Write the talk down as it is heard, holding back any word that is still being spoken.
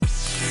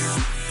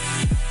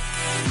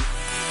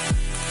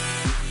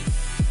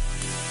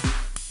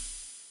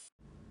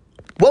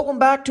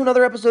back to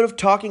another episode of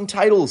Talking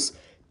Titles.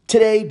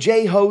 Today,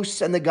 Jay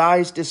hosts and the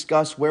guys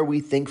discuss where we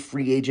think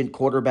free agent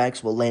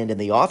quarterbacks will land in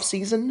the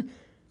offseason,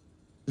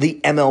 the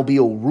MLB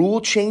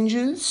rule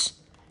changes,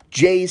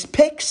 Jay's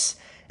picks,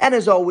 and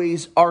as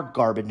always, our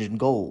garbage and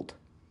gold.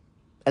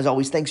 As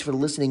always, thanks for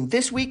listening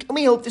this week, and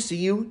we hope to see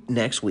you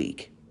next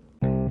week.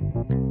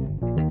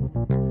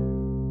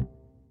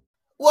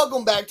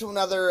 Welcome back to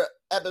another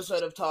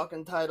episode of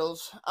Talking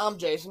Titles. I'm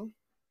Jason.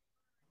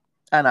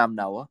 And I'm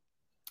Noah.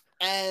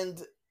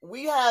 And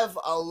we have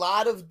a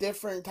lot of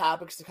different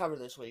topics to cover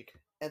this week.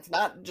 It's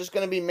not just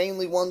going to be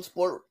mainly one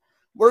sport.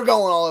 We're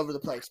going all over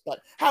the place. But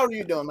how are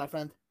you doing, my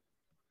friend?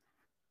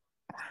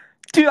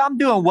 Dude, I'm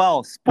doing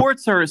well.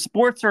 Sports are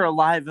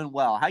alive and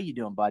well. How you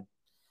doing, bud?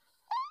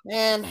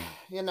 Man,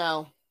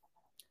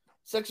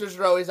 Sixers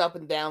are always up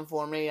and down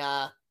for me.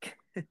 And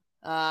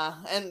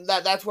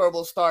that's where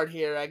we'll start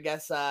here. I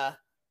guess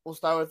we'll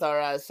start with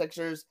our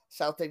Sixers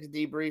Celtics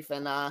debrief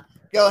and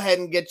go ahead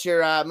and get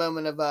your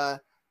moment of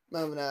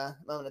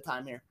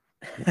time here.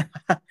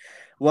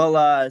 Well,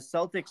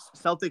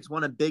 Celtics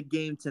won a big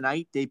game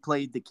tonight. They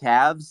played the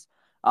Cavs.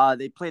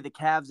 They play the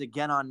Cavs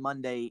again on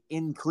Monday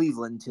in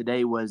Cleveland.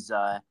 Today was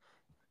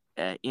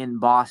in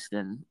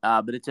Boston.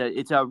 But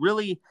it's a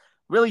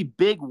really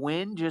big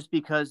win just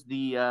because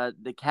the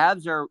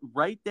Cavs are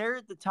right there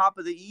at the top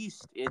of the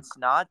East. It's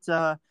not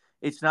a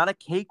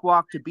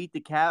cakewalk to beat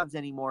the Cavs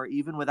anymore,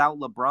 even without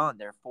LeBron.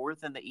 They're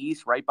fourth in the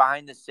East, right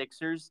behind the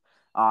Sixers.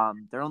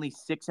 They're only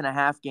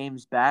 6.5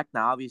 games back.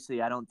 Now,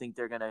 obviously, I don't think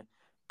they're going to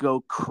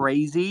go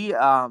crazy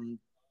to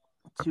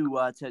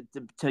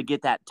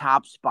get that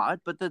top spot.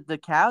 But the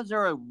Cavs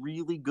are a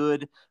really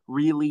good,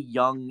 really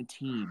young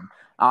team.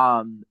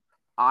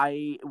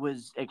 I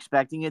was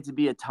expecting it to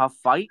be a tough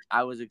fight.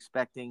 I was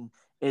expecting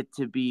it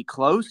to be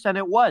close, and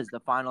it was.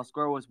 The final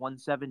score was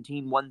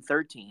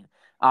 117-113.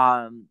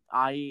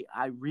 I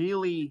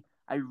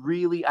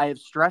have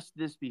stressed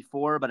this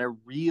before, but I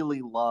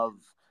really love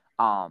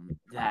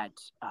that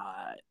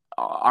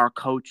our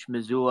coach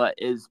Mazzulla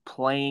is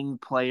playing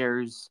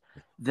players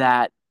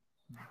that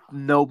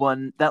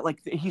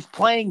he's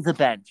playing the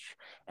bench.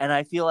 And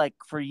I feel like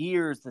for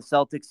years, the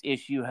Celtics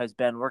issue has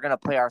been, we're going to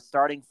play our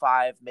starting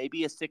five,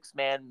 maybe a sixth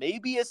man,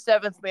 maybe a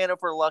seventh man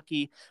if we're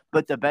lucky,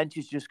 but the bench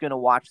is just going to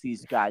watch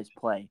these guys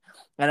play.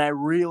 And I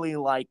really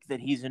like that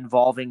he's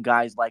involving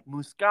guys like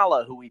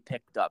Muscala, who we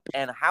picked up,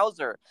 and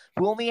Hauser,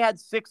 who only had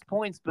 6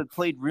 points, but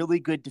played really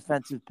good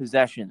defensive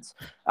possessions.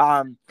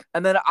 And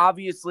then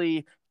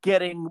obviously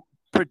getting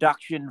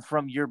production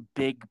from your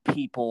big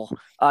people.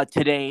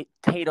 Today,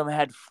 Tatum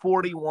had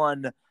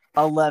 41,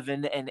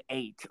 11, and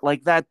 8.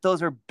 Like that,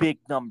 those are big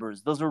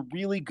numbers. Those are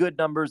really good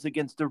numbers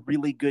against a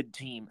really good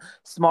team.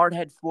 Smart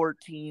had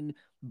 14.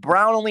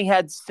 Brown only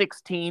had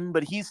 16,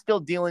 but he's still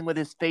dealing with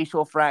his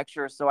facial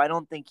fracture, so I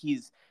don't think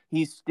he's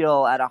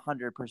still at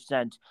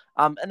 100%.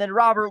 And then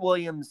Robert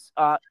Williams,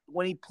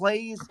 when he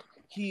plays,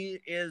 he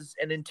is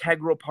an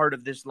integral part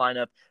of this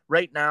lineup.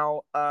 Right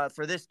now,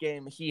 for this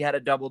game, he had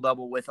a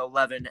double-double with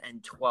 11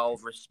 and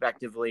 12,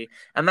 respectively.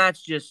 And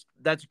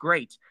that's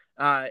great.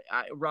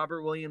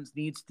 Robert Williams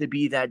needs to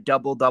be that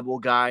double-double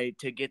guy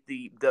to get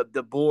the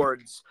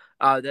boards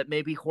that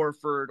maybe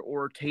Horford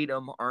or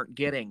Tatum aren't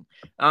getting.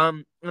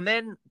 And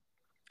then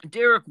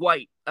Derek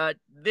White,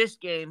 this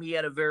game, he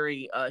had a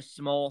very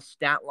small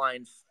stat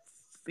line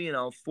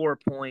 4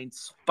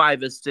 points,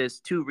 5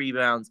 assists, 2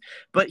 rebounds.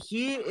 But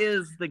he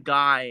is the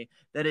guy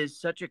that is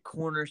such a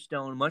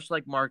cornerstone, much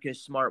like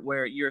Marcus Smart,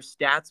 where your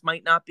stats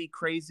might not be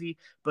crazy,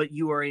 but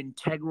you are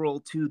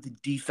integral to the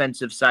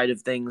defensive side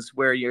of things,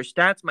 where your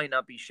stats might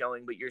not be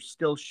showing, but you're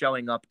still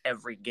showing up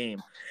every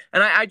game.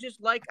 And I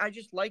just like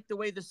the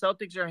way the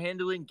Celtics are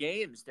handling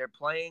games. They're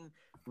playing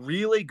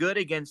really good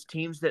against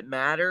teams that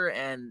matter,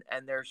 and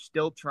they're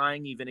still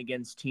trying even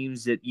against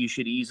teams that you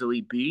should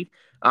easily beat.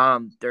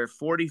 They're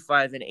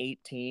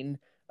 45-18,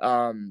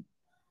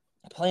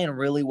 playing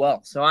really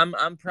well. So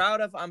I'm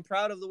proud of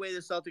the way the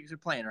Celtics are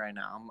playing right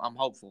now. I'm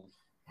hopeful.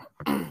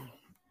 Yeah,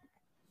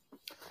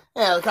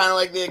 kind of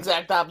like the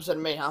exact opposite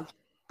of me, huh?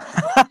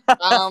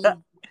 I'll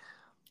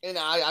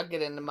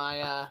get into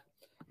my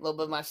little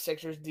bit of my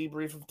Sixers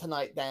debrief of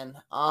tonight then.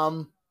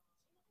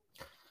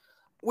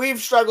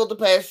 We've struggled the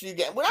past few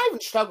games. We're not even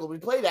struggled. We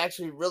played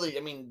actually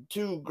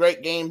 2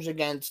 great games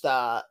against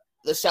the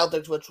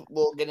Celtics, which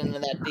we'll get into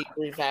that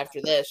debrief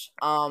after this.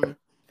 And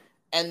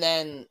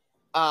then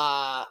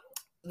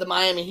the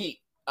Miami Heat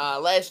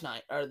last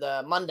night, or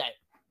the Monday.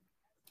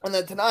 And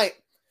then tonight,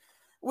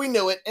 we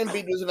knew it.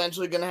 Embiid was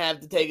eventually going to have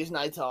to take his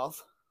nights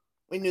off.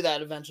 We knew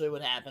that eventually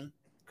would happen.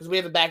 Because we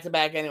have a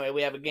back-to-back anyway.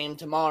 We have a game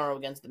tomorrow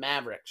against the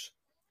Mavericks.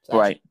 So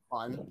that's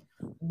fun.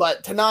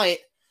 But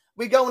tonight,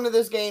 we go into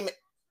this game,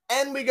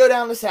 and we go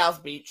down to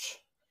South Beach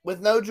with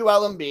no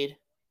Joel Embiid,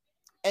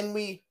 and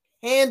we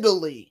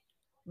handily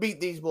beat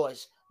these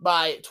boys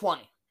by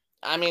 20.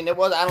 I don't know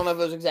if it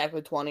was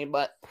exactly 20,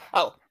 but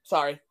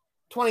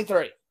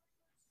 23.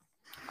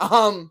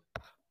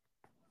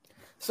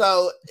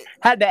 So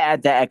had to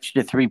add the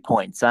extra 3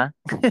 points, huh?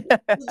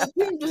 The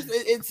team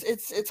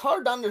it's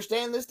hard to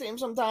understand this team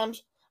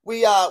sometimes.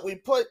 We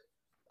put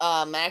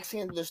Maxey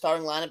into the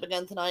starting lineup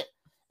again tonight,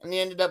 and he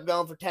ended up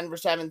going for 10 for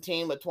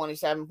 17 with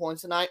 27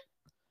 points tonight.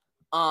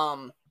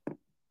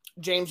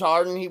 James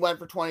Harden, he went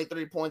for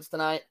 23 points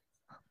tonight.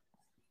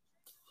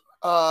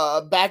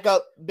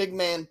 Backup big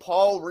man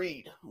Paul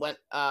Reed went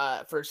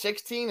for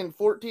 16 and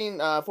 14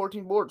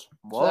 boards.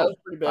 Whoa. So that was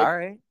pretty big. All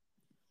right.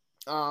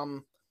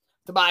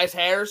 Tobias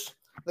Harris,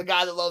 the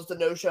guy that loves to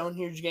no-show in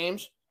huge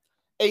games,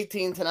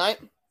 18 tonight.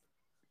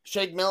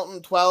 Shake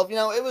Milton, 12. You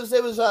know, it was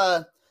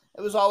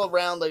all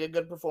around like a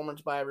good performance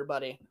by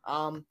everybody.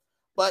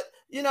 But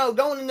you know,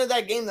 going into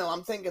that game though,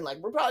 I'm thinking like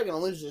we're probably gonna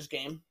lose this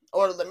game,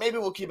 or maybe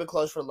we'll keep it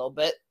close for a little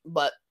bit.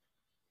 But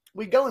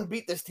we go and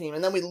beat this team,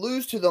 and then we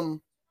lose to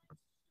them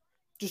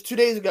just 2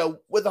 days ago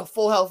with a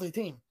full healthy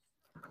team.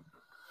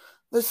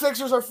 The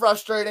Sixers are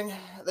frustrating.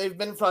 They've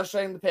been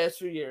frustrating the past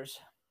few years.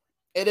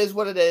 It is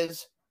what it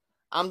is.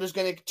 I'm just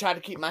going to try to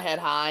keep my head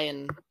high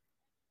and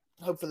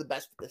hope for the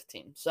best with this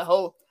team.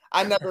 So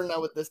I never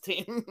know with this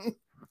team.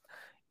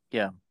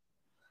 Yeah.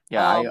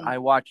 I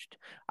watched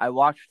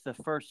the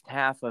first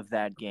half of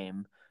that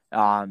game.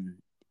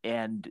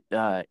 And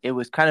it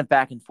was kind of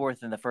back and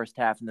forth in the first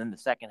half, and then the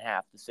second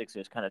half, the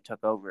Sixers kind of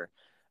took over.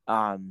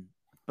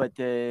 But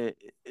the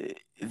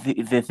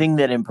thing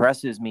that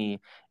impresses me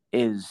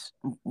is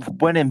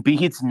when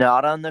Embiid's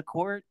not on the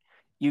court,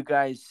 you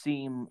guys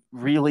seem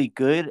really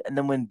good, and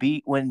then when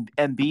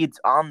Embiid's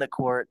on the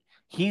court,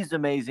 he's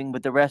amazing,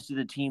 but the rest of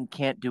the team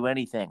can't do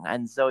anything,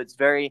 and so it's a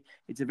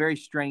very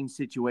strange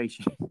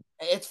situation.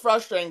 It's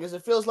frustrating because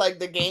it feels like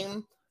the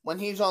game when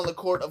he's on the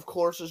court, of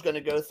course, is going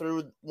to go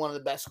through one of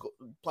the best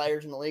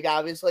players in the league,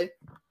 obviously.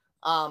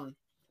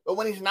 But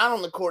when he's not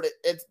on the court,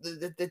 it's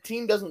the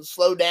team doesn't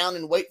slow down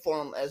and wait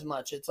for him as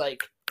much. It's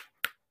like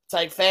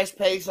fast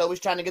pace,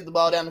 always trying to get the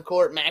ball down the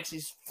court.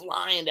 Maxey's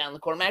flying down the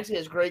court. Maxey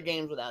has great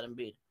games without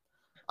Embiid.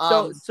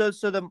 So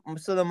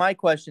my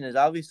question is,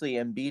 obviously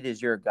Embiid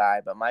is your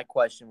guy, but my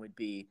question would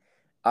be,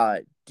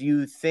 do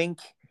you think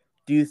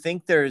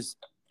there's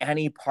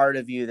any part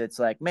of you that's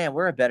like, man,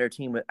 we're a better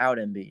team without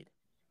Embiid?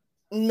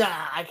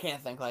 Nah, I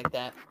can't think like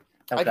that.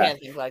 Okay. I can't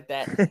think like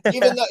that.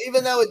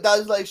 even though it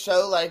does like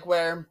show like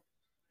where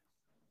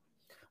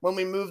when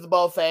we move the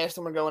ball fast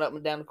and we're going up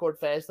and down the court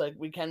fast, like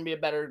we can be a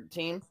better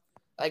team,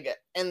 like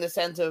in the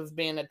sense of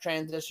being a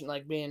transition,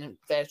 like being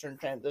faster in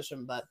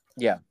transition. But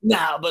yeah,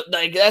 no, but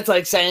like that's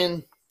like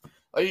saying,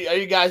 are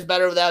you guys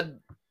better without?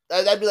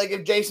 That'd be like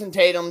if Jason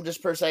Tatum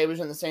just per se was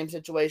in the same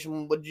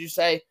situation. Would you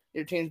say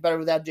your team's better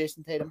without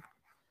Jason Tatum?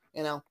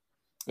 You know,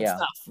 it's yeah,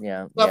 tough.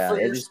 Yeah, tough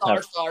for your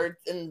star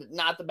and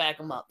not to back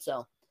them up.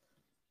 So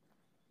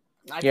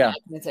I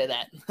can't say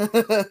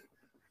that.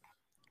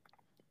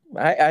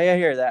 I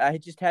hear that. I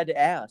just had to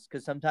ask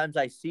because sometimes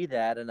I see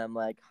that and I'm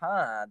like,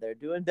 they're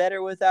doing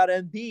better without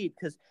Embiid,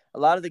 because a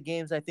lot of the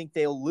games I think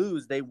they'll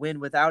lose, they win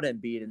without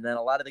Embiid, and then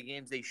a lot of the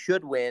games they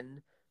should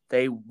win,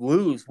 they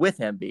lose with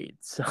Embiid.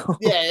 So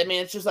yeah, I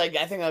mean, it's just like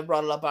I think I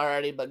brought it up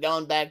already, but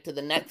going back to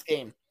the Nets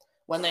game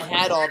when they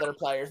had all their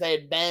players, they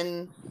had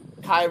Ben,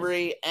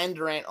 Kyrie, and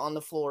Durant on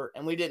the floor,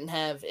 and we didn't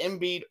have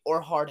Embiid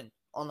or Harden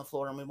on the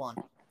floor, and we won.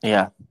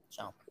 Yeah.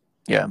 So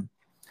yeah,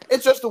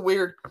 it's just a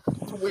weird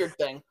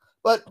thing.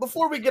 But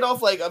before we get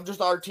off of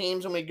just our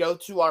teams and we go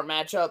to our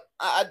matchup,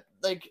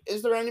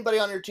 is there anybody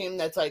on your team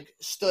that's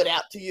stood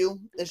out to you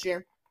this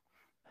year?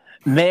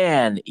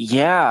 Man,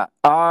 yeah.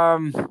 I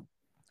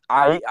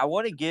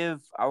want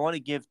to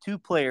give two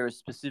players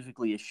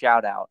specifically a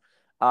shout out.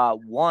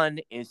 One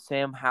is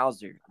Sam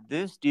Hauser.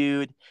 This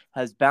dude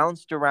has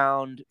bounced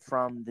around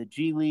from the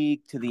G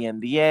League to the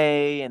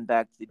NBA and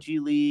back to the G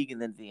League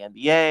and then to the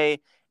NBA.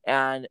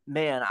 And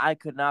man, I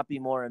could not be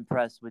more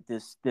impressed with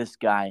this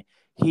guy.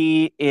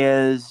 He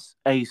is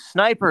a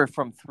sniper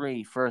from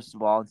three, first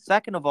of all. And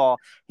second of all,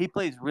 he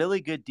plays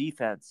really good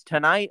defense.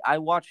 Tonight, I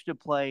watched a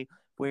play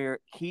where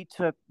he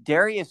took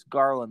Darius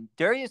Garland.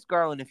 Darius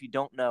Garland, if you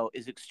don't know,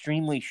 is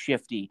extremely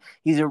shifty.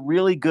 He's a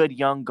really good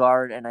young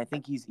guard, and I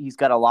think he's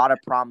got a lot of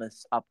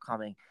promise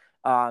upcoming.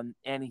 And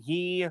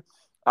he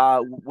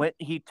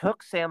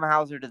took Sam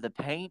Hauser to the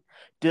paint,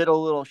 did a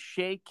little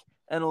shake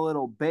and a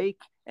little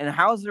bake, and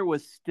Hauser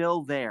was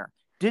still there.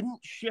 Didn't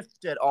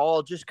shift at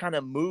all, just kind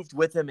of moved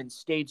with him and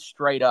stayed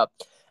straight up.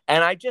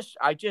 And I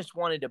just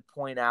wanted to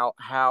point out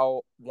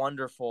how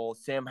wonderful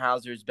Sam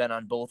Hauser's been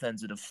on both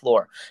ends of the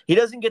floor. He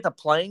doesn't get the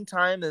playing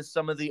time as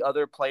some of the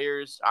other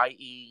players,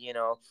 i.e.,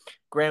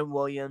 Graham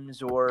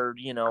Williams or,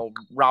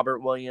 Robert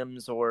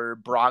Williams or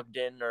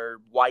Brogdon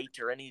or White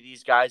or any of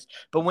these guys.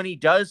 But when he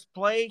does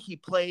play, he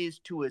plays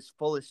to his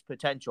fullest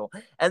potential.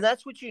 And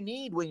that's what you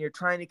need when you're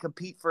trying to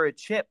compete for a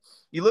chip.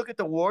 You look at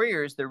the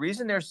Warriors, the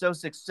reason they're so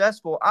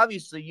successful,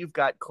 obviously you've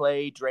got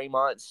Clay,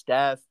 Draymond,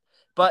 Steph,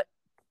 but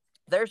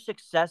they're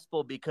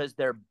successful because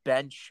their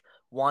bench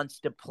wants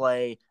to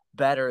play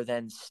better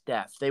than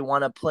Steph. They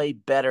want to play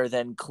better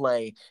than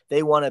Clay.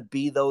 They want to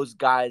be those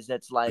guys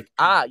that's like,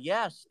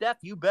 yeah, Steph,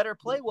 you better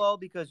play well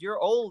because you're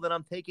old and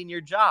I'm taking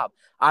your job,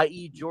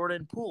 i.e.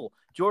 Jordan Poole.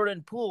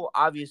 Jordan Poole,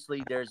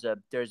 obviously there's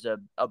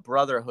a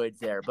brotherhood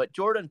there, but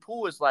Jordan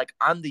Poole is like,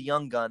 I'm the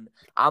young gun.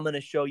 I'm going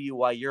to show you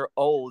why you're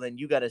old and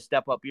you got to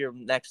step up your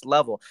next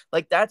level.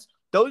 Like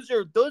those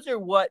are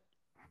what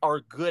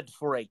are good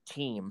for a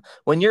team.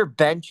 When your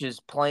bench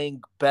is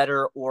playing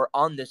better or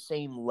on the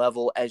same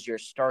level as your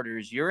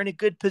starters, you're in a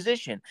good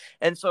position.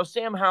 And so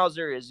Sam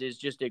Hauser is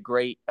just a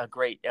great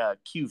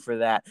cue for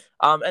that.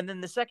 And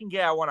then the second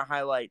guy I want to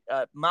highlight,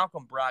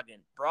 Malcolm Brogdon.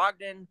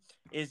 Brogdon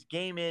is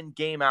game in,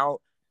 game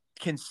out,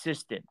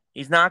 consistent.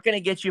 He's not going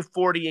to get you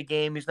 40 a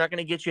game. He's not going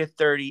to get you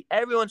 30.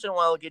 Every once in a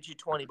while, he'll get you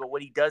 20, but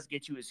what he does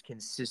get you is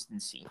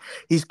consistency.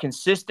 He's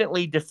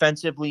consistently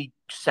defensively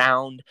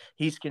sound.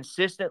 He's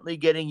consistently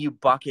getting you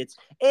buckets,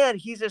 and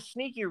he's a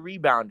sneaky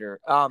rebounder.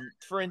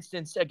 For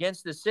instance,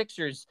 against the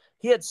Sixers,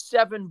 he had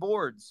 7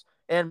 boards.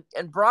 And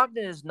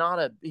Brogdon is not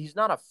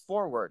a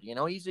forward,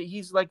 he's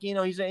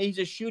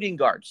a shooting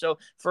guard. So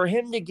for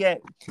him to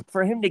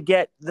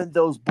get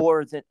those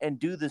boards and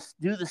do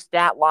the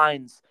stat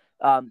lines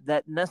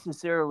that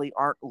necessarily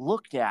aren't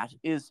looked at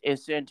is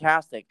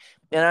fantastic.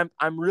 And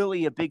I'm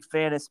really a big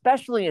fan,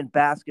 especially in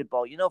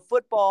basketball.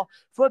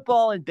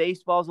 Football and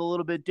baseball is a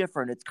little bit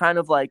different. It's kind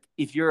of like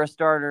if you're a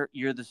starter,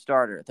 you're the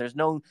starter. There's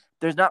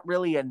not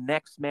really a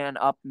next man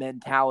up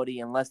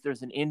mentality unless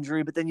there's an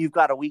injury, but then you've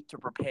got a week to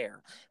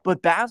prepare.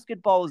 But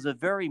basketball is a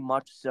very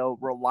much so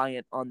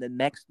reliant on the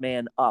next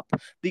man up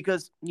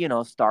because,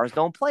 stars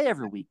don't play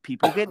every week.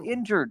 People get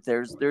injured.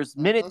 There's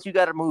minutes you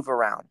got to move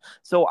around.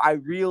 So I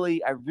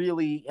really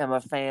am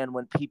a fan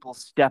when people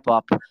step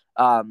up.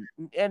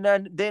 And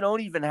then they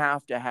don't even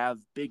have to have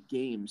big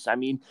games. I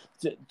mean,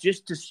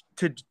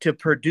 to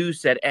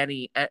produce at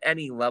any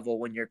level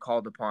when you're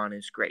called upon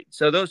is great.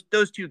 So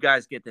those two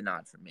guys get the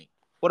nod from me.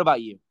 What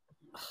about you?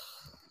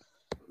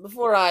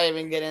 Before I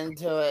even get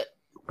into it,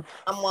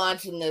 I'm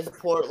watching this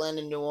Portland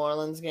and New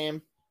Orleans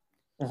game,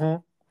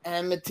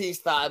 and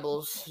Matisse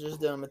Thybulle's just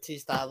doing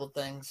Matisse Thybulle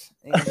things.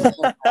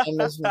 I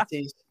miss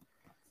Matisse.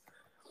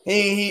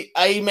 He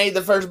made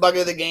the first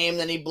bucket of the game,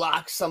 then he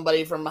blocks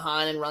somebody from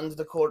behind and runs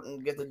the court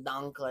and gets a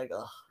dunk. Like,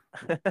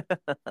 ugh.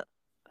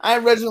 I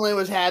originally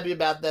was happy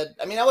about that.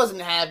 I mean, I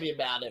wasn't happy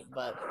about it,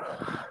 but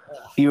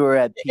you were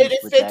at peace it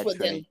with fits that with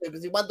trade. him too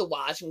because he went to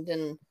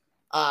Washington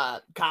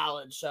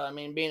college. So I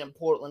mean, being in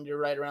Portland, you're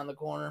right around the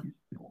corner.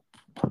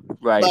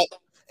 Right. But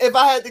if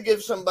I had to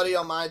give somebody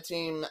on my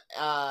team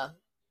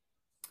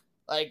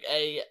like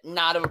a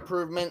nod of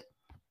improvement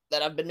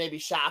that I've been maybe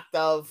shocked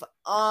of,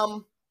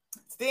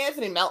 it's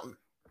DeAnthony Melton.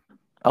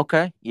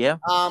 Okay, yeah.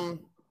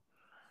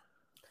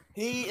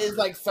 He is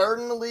like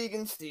 3rd in the league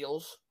in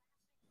steals.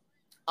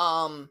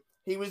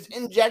 He was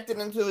injected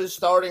into his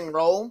starting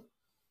role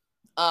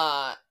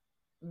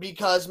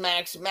because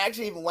Max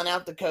even went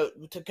out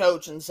to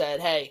coach and said,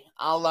 "Hey,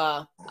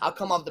 I'll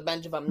come off the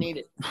bench if I'm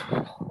needed."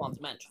 Off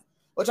the bench,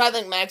 which I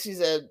think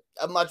Maxey's a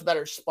much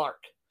better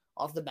spark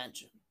off the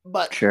bench.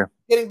 But sure.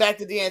 Getting back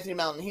to DeAnthony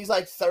Melton, he's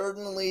like 3rd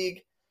in the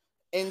league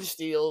in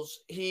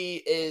steals. He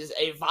is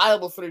a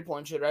viable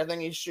 3-point shooter. I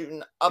think he's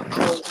shooting up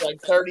towards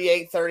like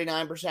 38,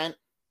 39%.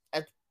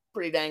 That's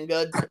pretty dang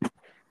good.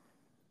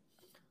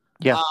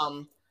 Yeah.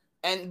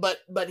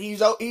 But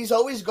he's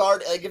always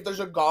guard. Like if there's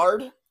a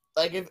guard,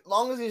 like as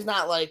long as he's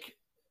not like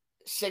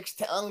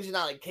 6'10", as long as he's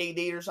not like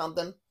KD or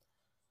something,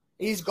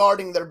 he's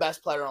guarding their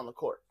best player on the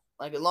court.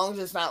 Like as long as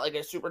it's not like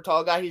a super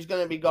tall guy, he's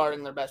going to be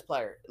guarding their best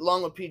player,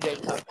 along with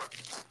PJ Tucker.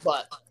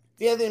 But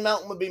DeAnthony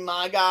Melton would be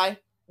my guy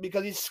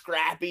because he's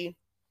scrappy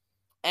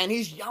and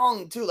he's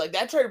young too. Like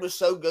that trade was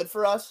so good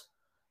for us.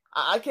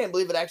 I can't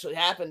believe it actually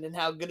happened and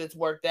how good it's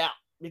worked out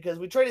because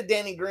we traded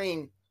Danny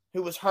Green,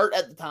 who was hurt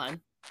at the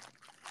time.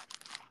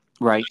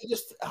 Right.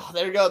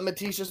 There you go.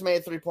 Matisse just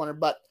made a 3-pointer,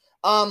 but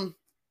oh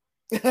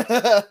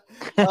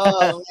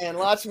man,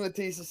 watching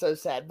Matisse is so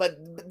sad.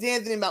 But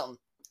DeAnthony Melton,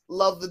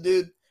 love the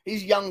dude.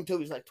 He's young too.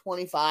 He's like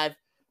 25.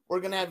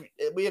 We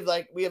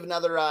have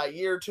another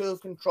year or two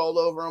of control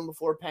over him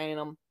before paying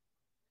him.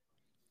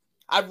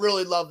 I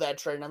really love that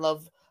trade. And I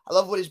love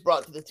what he's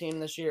brought to the team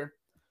this year.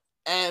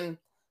 And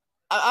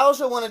I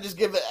also want to just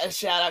give it a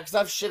shout out because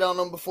I've shit on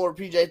him before.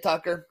 PJ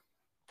Tucker.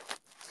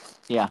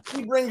 Yeah,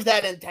 he brings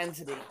that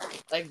intensity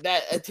like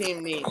that a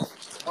team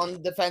needs on the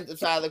defensive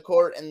side of the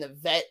court and the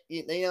vet.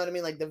 You know what I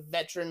mean, like the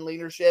veteran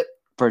leadership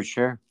for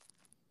sure.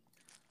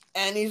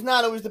 And he's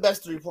not always the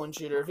best 3-point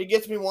shooter. If he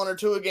gets me 1 or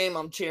 2 a game,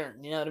 I'm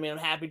cheering. You know what I mean? I'm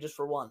happy just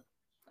for 1.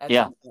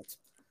 Yeah.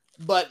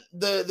 But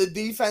the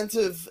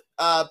defensive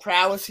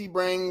prowess he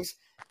brings,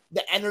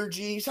 the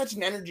energy, he's such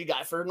an energy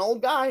guy. For an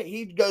old guy,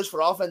 he goes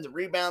for offensive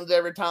rebounds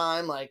every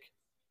time. Like,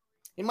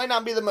 he might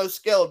not be the most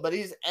skilled, but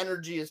he's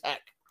energy as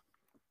heck.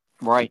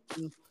 Right.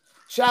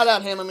 Shout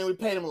out him. I mean, we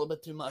paid him a little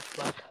bit too much,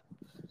 but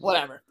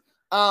whatever.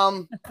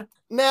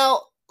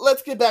 Now,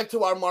 let's get back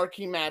to our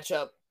marquee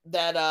matchup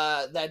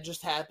that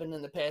just happened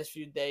in the past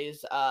few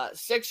days.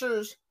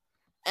 Sixers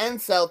and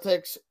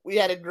Celtics. We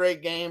had a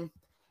great game.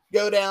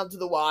 Go down to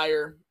the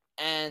wire.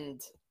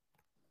 and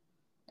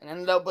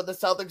ended up with the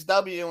Celtics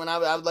W. And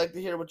I would like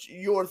to hear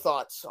your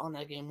thoughts on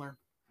that game were.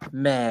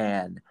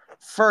 Man,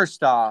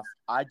 first off,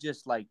 I'd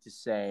just like to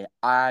say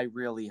I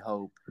really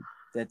hope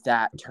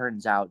that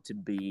turns out to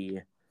be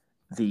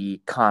the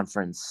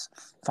conference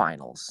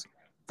finals.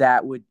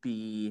 That would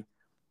be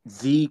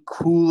the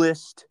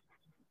coolest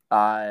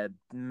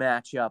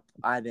matchup,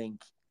 I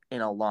think,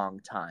 in a long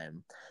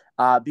time.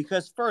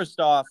 Because first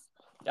off,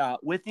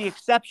 with the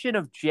exception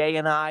of Jay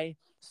and I,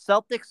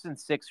 Celtics and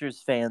Sixers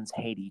fans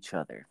hate each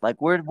other.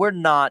 Like we're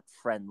not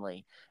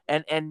friendly.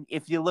 And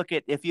if you look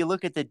at the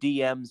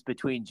DMs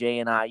between Jay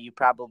and I, you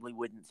probably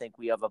wouldn't think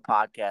we have a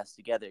podcast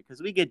together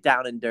because we get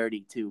down and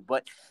dirty too.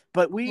 But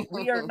we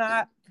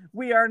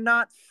are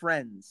not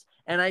friends.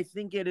 And I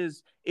think it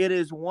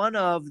is one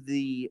of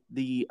the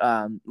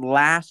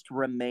last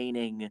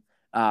remaining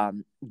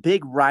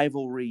big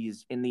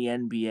rivalries in the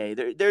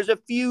NBA. There's a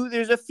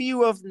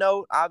few of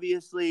note,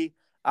 obviously.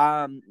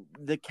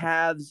 The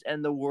Cavs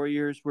and the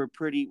Warriors were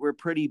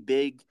pretty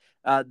big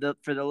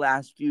for the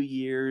last few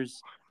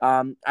years.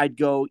 I'd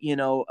go,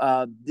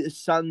 the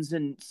Suns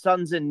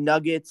and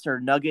Nuggets, or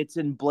Nuggets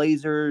and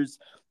Blazers.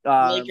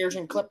 Lakers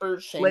and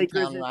Clippers.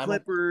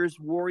 Clippers,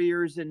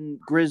 Warriors and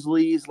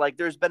Grizzlies. Like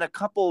there's been a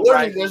couple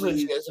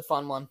rivalries. It's a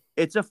fun one.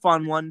 It's a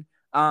fun one.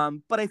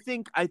 But I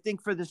think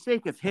for the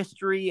sake of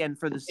history and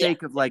for the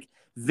sake of like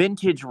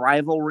vintage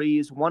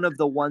rivalries, one of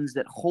the ones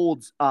that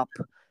holds up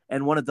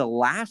and one of the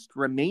last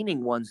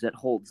remaining ones that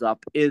holds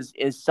up is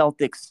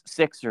Celtics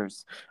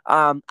Sixers.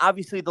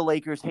 Obviously the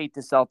Lakers hate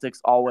the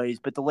Celtics always,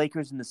 but the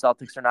Lakers and the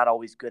Celtics are not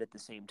always good at the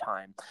same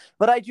time.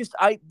 But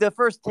the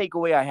first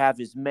takeaway I have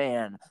is,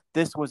 man,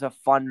 this was a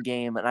fun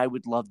game, and I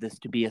would love this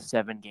to be a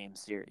 7-game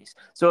series.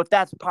 So if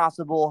that's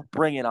possible,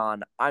 bring it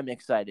on. I'm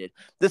excited.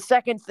 The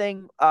second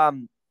thing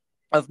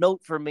of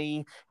note for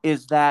me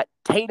is that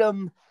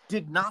Tatum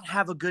did not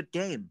have a good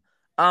game.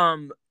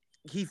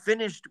 He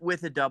finished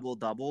with a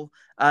double-double.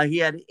 He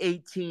had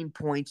 18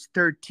 points,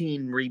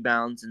 13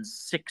 rebounds, and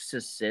 6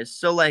 assists.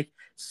 So, like,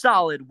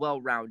 solid,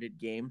 well-rounded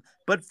game.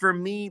 But for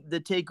me, the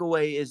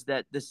takeaway is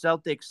that the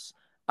Celtics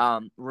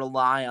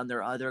rely on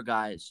their other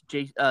guys.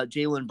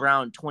 Jaylen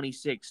Brown,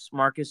 26,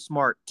 Marcus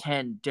Smart,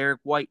 10, Derek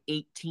White,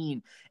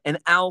 18, and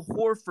Al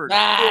Horford.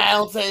 I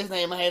don't say his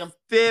name. I hate him.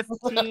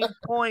 15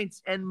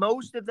 points, and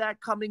most of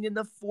that coming in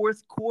the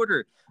fourth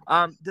quarter.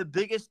 The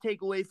biggest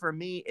takeaway for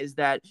me is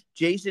that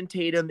Jason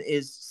Tatum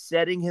is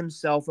setting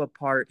himself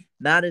apart,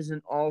 not as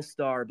an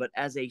all-star, but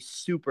as a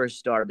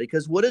superstar.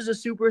 Because what does a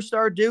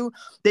superstar do?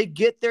 They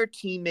get their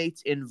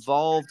teammates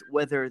involved,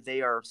 whether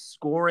they are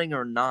scoring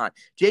or not.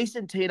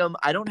 Jason Tatum,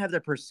 I don't have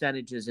the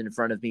percentages in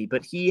front of me,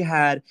 but he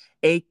had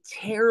a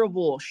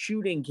terrible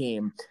shooting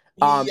game.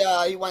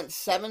 He went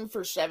 7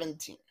 for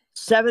 17.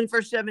 7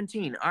 for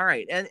 17. All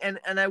right.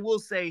 And I will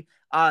say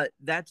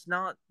that's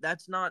not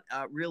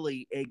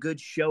really a good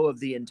show of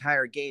the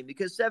entire game,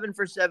 because 7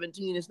 for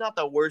 17 is not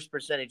the worst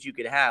percentage you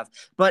could have.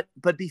 But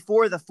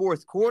before the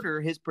fourth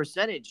quarter, his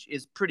percentage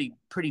is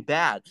pretty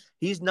bad.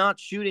 He's not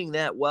shooting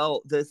that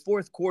well. The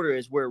fourth quarter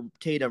is where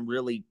Tatum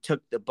really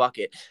took the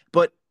bucket.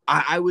 But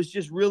I was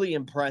just really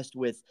impressed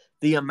with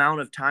the amount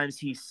of times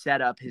he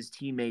set up his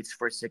teammates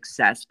for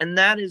success. And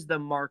that is the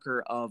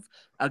marker of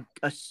a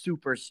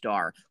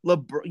superstar.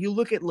 You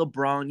look at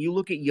LeBron, you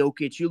look at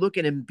Jokic, you look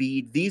at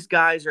Embiid. These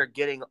guys are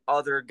getting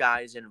other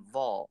guys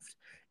involved.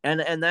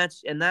 And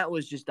that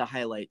was just a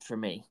highlight for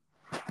me.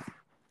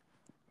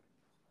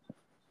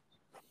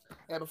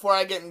 Yeah, before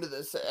I get into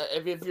this,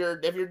 if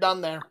you're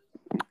done there.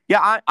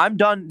 Yeah, I'm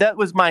done. That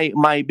was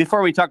my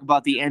before we talk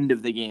about the end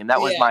of the game,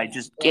 that was my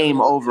just game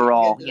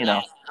overall,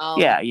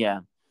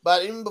 Yeah.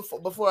 But even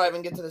before I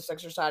even get to the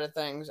Sixers side of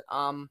things,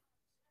 God,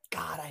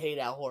 I hate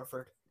Al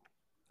Horford.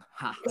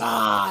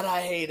 God,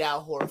 I hate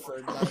Al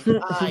Horford.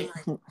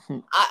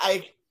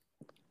 Like,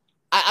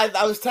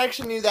 I was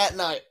texting you that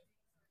night,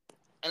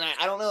 and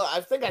I don't know.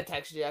 I think I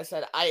texted you. I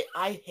said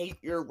I hate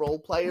your role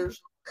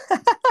players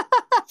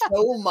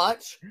so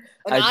much,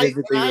 and I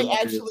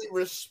actually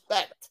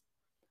respect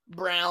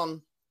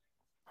Brown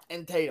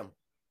and Tatum.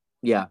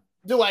 Yeah.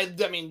 Do I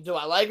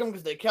like them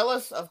because they kill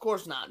us? Of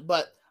course not.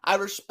 But I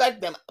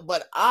respect them.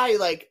 But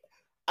I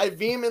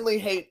vehemently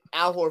hate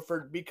Al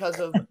Horford because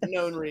of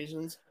known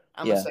reasons.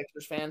 I'm a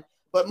Sixers fan.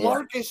 But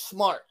Marcus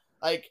Smart,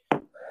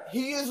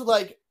 he is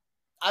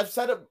I've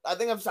said it. I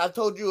think I've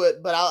told you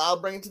it, but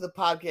I'll bring it to the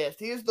podcast.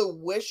 He is the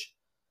wish.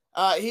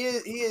 He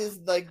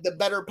is like the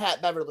better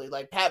Pat Beverly.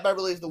 Like Pat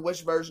Beverly is the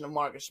wish version of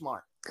Marcus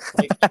Smart.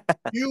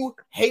 You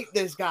hate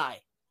this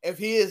guy if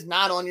he is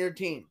not on your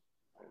team.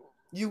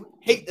 You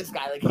hate this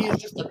guy. Like, he is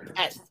just a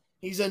pest.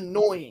 He's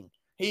annoying.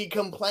 He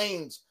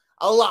complains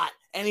a lot,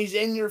 and he's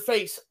in your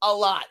face a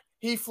lot.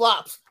 He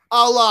flops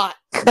a lot.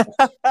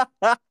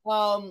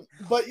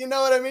 But you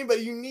know what I mean?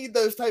 But you need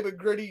those type of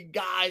gritty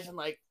guys, and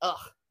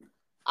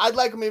I'd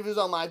like him if he was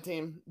on my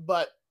team,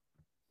 but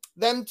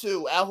them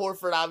two, Al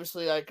Horford,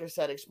 obviously, like I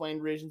said,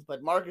 explained reasons,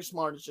 but Marcus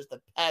Smart is just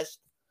a pest,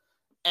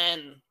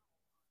 and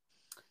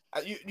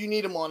you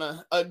need him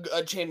on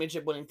a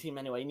championship winning team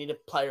anyway. You need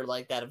a player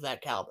like that of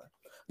that caliber.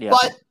 Yeah.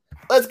 But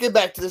let's get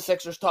back to the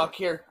Sixers talk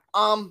here.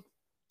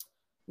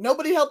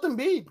 Nobody helped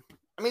Embiid.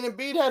 I mean,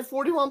 Embiid had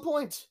 41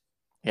 points.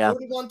 Yeah.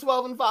 41,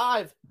 12, and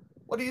 5.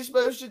 What are you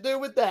supposed to do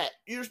with that?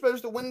 You're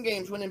supposed to win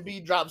games when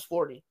Embiid drops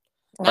 40.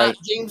 Right. Not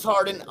James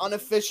Harden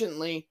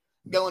inefficiently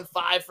going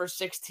 5 for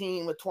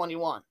 16 with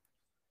 21.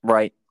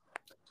 Right.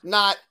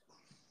 Not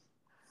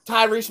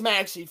Tyrese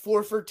Maxey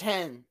 4 for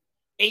 10,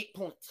 8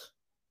 points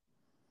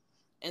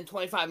in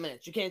 25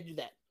 minutes. You can't do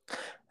that.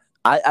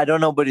 I don't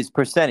know what his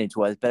percentage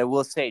was, but I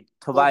will say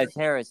Tobias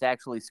Harris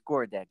actually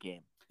scored that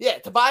game. Yeah,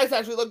 Tobias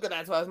actually looked good.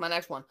 That's why was my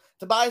next one.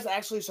 Tobias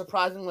actually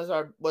surprisingly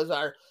was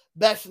our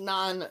best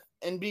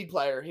non-Embiid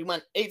player. He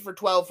went 8 for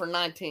 12 for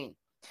 19.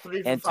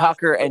 3 for And 5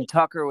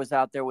 Tucker was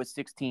out there with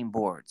 16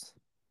 boards.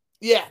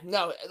 Yeah,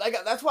 no, like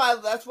that's why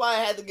I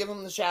had to give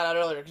him the shout out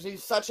earlier because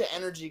he's such an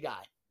energy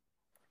guy.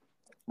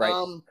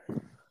 Right.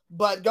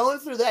 But going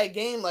through that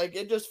game, like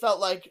it just felt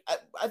like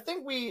I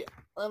think we.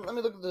 Let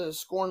me look at the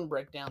scoring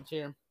breakdowns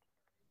here.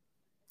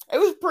 It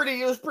was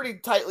pretty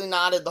tightly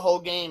knotted the whole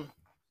game,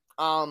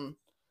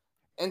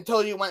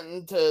 until you went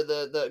into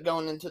the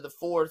going into the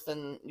fourth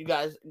and you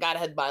guys got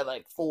ahead by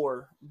like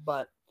 4.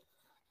 But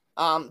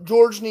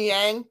George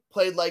Niang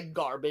played like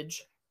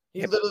garbage.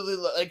 He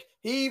literally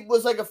he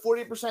was like a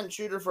 40%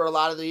 shooter for a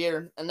lot of the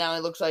year, and now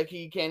it looks like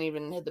he can't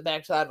even hit the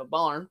backside of a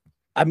barn.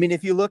 I mean,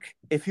 if you look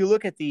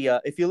at the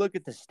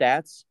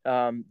stats,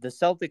 the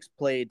Celtics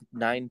played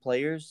 9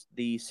 players,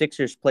 the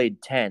Sixers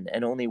played 10,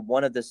 and only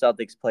one of the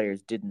Celtics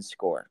players didn't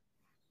score.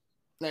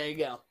 There you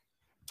go.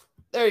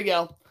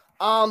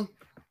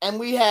 And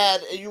we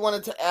had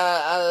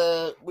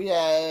we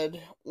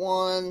had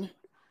 1,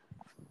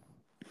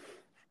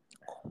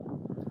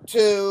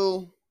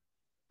 2.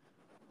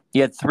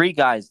 You had 3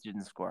 guys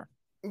didn't score.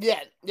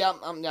 Yep.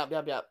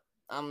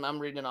 I'm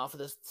reading off of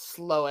this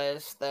slow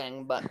ass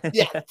thing, but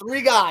yeah,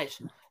 3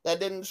 guys that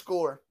didn't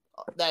score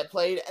that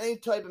played any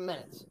type of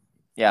minutes.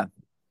 Yeah.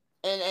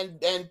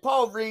 And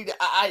Paul Reed,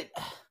 I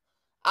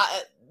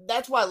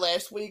that's why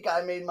last week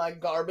I made my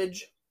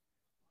garbage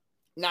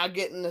not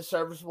getting the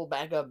serviceable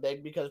backup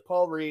big because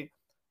Paul Reed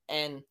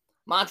and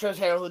Montrezl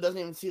Harrell, who doesn't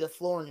even see the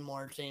floor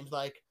anymore, it seems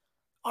like,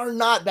 are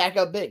not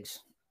backup bigs.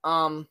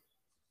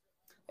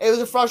 It was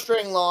a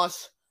frustrating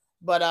loss,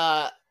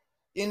 but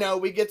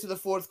we get to the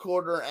fourth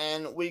quarter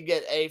and we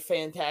get a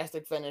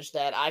fantastic finish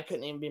that I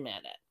couldn't even be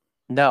mad at.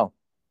 No.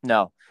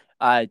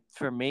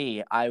 For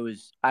me, I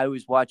was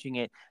watching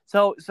it.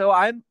 So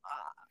I'm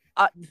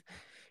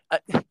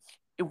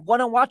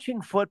when I'm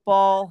watching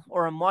football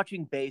or I'm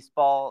watching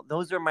baseball,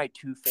 those are my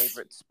 2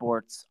 favorite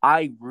sports.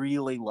 I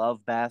really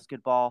love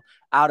basketball.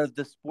 Out of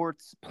the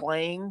sports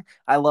playing,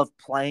 I love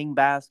playing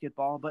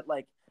basketball, but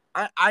like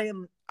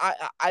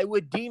I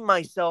would deem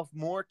myself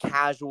more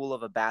casual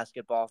of a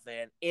basketball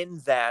fan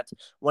in that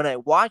when I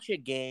watch a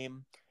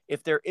game,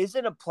 if there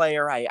isn't a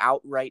player I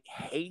outright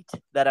hate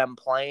that I'm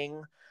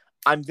playing,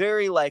 I'm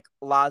very like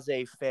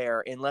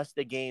laissez-faire unless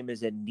the game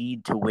is a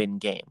need to win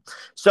game.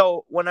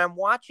 So when I'm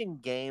watching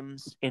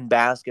games in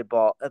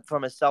basketball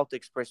from a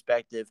Celtics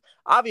perspective,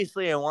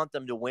 obviously I want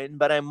them to win,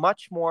 but I'm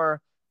much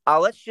more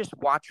let's just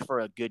watch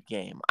for a good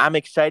game. I'm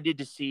excited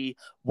to see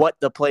what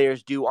the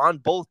players do on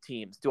both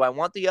teams. Do I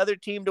want the other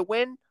team to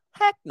win?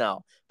 Heck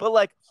no. But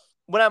like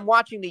when I'm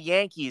watching the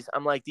Yankees,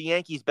 I'm like, the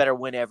Yankees better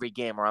win every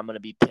game or I'm going to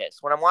be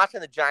pissed. When I'm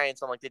watching the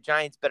Giants, I'm like, the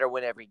Giants better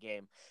win every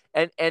game.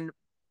 And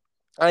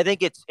I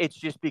think it's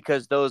just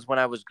because those, when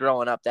I was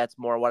growing up, that's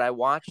more what I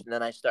watched. And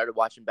then I started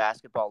watching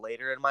basketball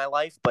later in my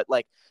life. But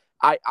like,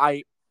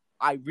 I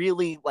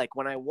really like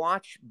when I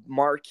watch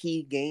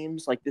marquee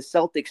games like the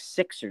Celtics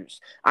Sixers,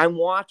 I'm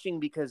watching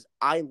because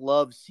I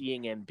love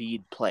seeing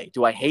Embiid play.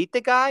 Do I hate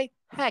the guy?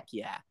 Heck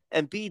yeah.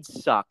 Embiid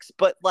sucks,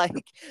 but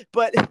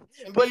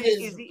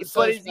is he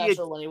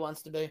special when he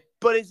wants to be?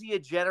 But is he a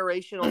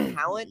generational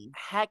talent?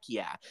 Heck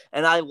yeah.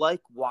 And I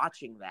like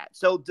watching that.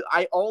 So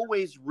I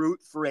always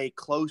root for a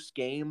close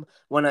game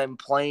when I'm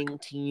playing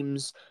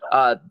teams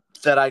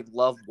that I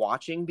love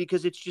watching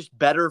because it's just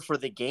better for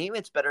the game.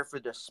 It's better for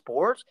the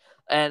sport.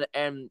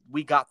 And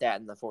we got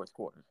that in the fourth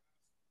quarter.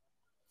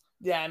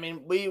 Yeah, I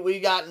mean, we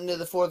got into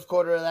the fourth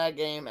quarter of that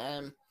game,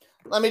 and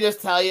let me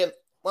just tell you,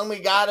 when we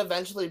got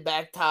eventually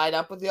back tied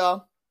up with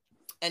y'all,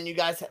 and you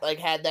guys like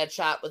had that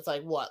shot with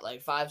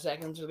like 5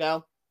 seconds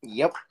ago.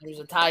 Yep, it was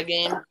a tie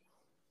game.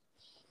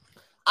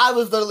 I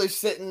was literally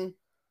sitting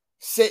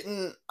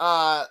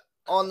on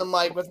the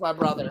mic with my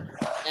brother,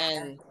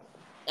 and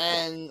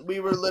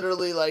we were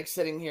literally like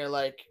sitting here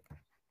like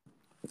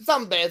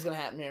something bad's gonna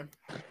happen here.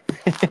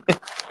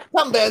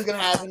 Something bad's gonna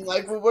happen.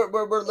 Like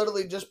we're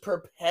literally just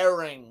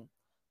preparing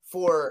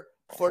for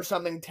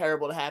something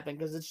terrible to happen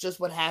because it's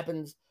just what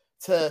happens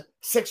to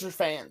Sixers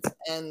fans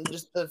and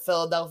just the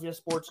Philadelphia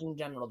sports in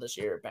general this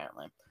year,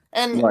 apparently,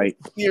 and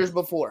years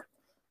before.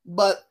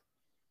 But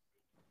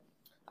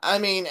I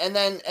mean, and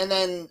then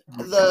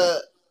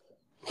the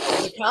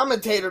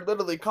commentator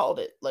literally called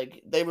it.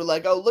 Like they were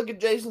like, "Oh, look at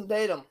Jason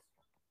Tatum.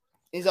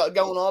 He's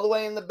going all the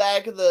way in the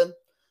back of the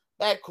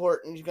backcourt,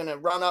 and he's gonna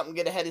run up and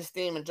get ahead of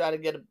steam and try to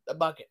get a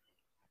bucket."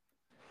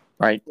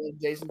 Right? What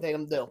did Jason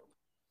Tatum do?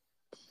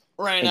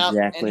 ran up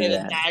and Exactly hit a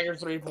that. dagger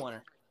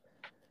 3-pointer.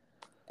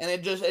 And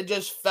it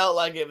just felt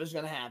like it was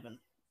going to happen.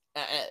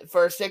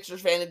 For a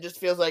Sixers fan, it just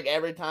feels like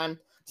every time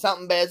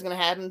something bad's going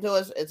to happen to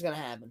us, it's going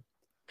to happen.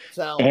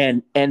 So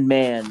And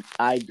man,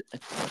 I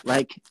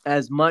like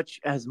as much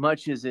as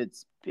it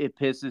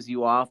pisses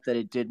you off that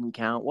it didn't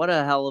count. What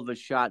a hell of a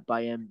shot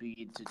by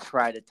Embiid to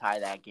try to tie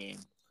that game.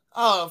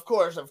 Oh, of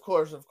course. That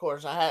was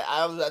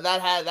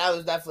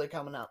definitely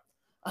coming up.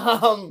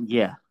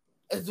 Yeah.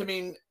 I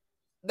mean,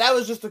 that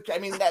was just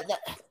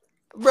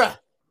bruh.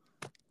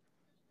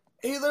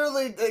 He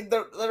literally like,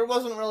 there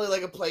wasn't really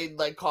like a play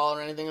like call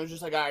or anything. It was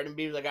just like, all right,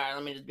 Embiid was like, all right,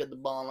 let me just get the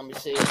ball and let me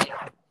see.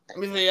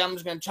 I'm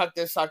just gonna chuck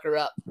this sucker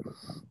up.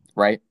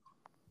 Right.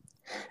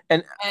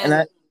 And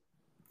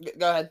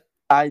go ahead.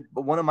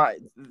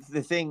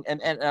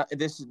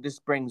 This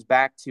brings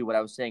back to what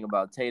I was saying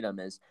about Tatum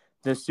is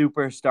the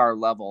superstar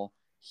level.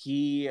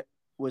 He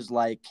was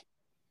like,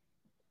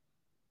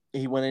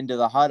 he went into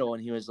the huddle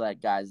and he was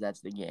like, guys,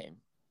 that's the game.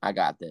 I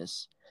got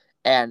this.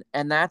 And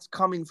that's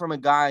coming from a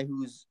guy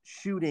who's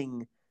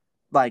shooting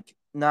like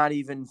not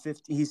even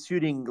 50. He's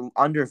shooting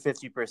under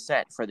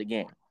 50% for the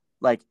game.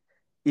 Like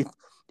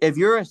if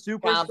you're a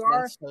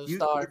superstar,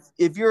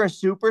 if you're a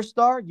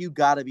superstar, you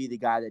got to be the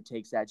guy that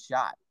takes that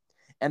shot.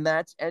 And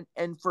that's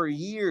and for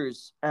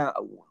years,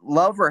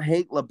 love or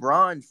hate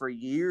LeBron, for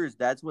years,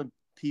 that's when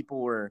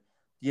people were,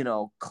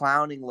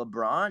 clowning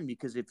LeBron,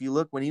 because if you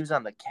look when he was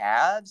on the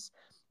Cavs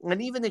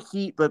and even the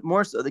Heat, but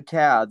more so the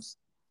Cavs,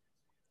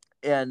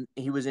 and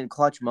he was in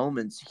clutch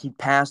moments, he'd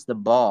pass the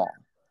ball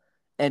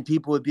and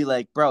people would be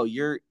like, bro,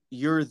 you're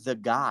the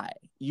guy.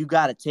 You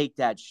got to take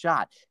that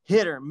shot.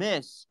 Hit or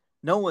miss.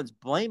 No one's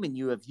blaming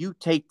you if you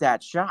take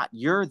that shot.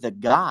 You're the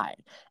guy.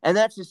 And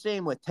that's the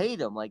same with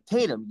Tatum. Like,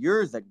 Tatum,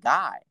 you're the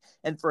guy.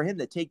 And for him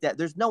to take that,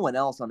 there's no one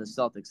else on the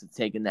Celtics that's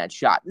taken that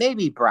shot.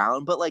 Maybe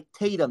Brown, but like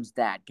Tatum's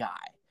that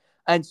guy.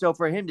 And so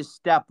for him to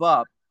step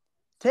up,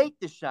 take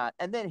the shot,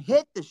 and then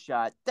hit the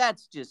shot,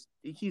 that's just,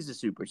 he's a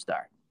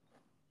superstar.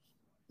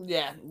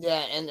 Yeah,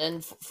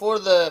 and for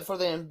the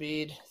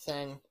Embiid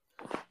thing,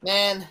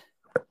 man,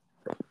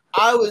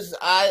 I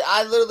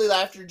literally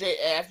after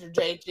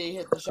JT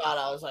hit the shot,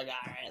 I was like, all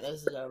right,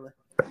 this is over.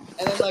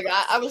 And then like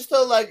I was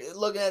still like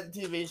looking at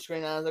the TV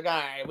screen, and I was like, all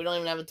right, we don't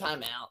even have a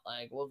timeout.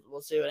 Like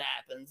we'll see what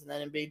happens. And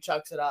then Embiid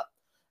chucks it up,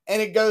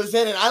 and it goes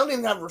in, and I don't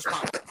even have a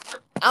response.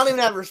 I don't even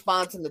have a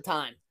response in the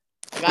time.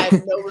 Like I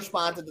have no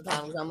response at the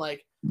time because I'm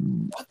like,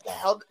 what the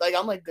hell? Like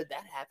I'm like, did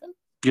that happen?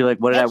 You're like,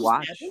 what did I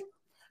watch? Happen?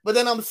 But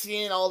then I'm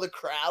seeing all the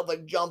crowd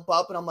like jump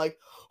up, and I'm like,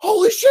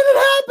 holy shit, it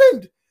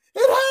happened!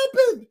 It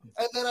happened!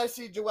 And then I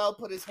see Joel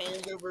put his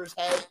hands over his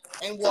head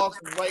and walk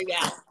right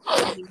out.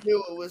 And he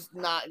knew it was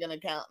not going to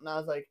count. And I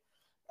was like,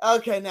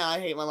 okay, now I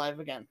hate my life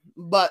again.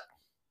 But,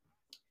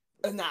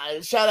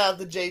 shout out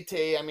to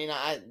JT. I mean,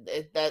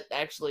 that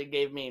actually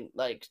gave me,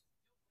 like,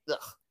 ugh,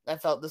 that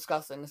felt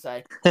disgusting to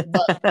say.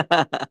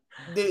 But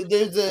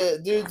dude's I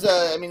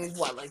mean, he's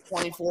what, like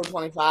 24,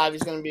 25.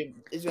 He's gonna be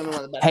one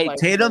of the best. Hey,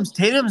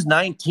 Tatum's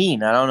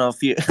 19. I don't know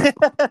if you.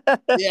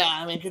 Yeah,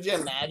 I mean, could you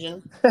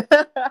imagine?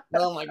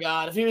 Oh my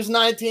God, if he was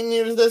 19 and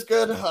he was this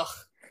good,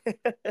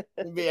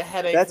 it'd be a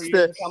headache for you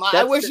to come.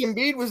 I wish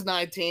Embiid was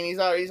 19. He's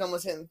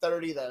almost hitting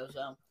 30 though.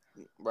 So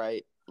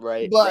right.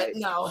 But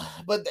no,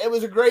 but it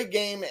was a great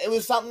game. It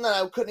was something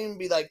that I couldn't even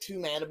be like too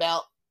mad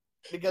about.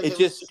 Because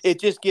it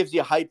just gives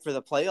you hype for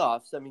the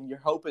playoffs. I mean, you're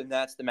hoping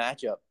that's the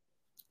matchup.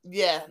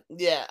 Yeah.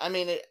 I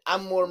mean,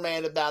 I'm more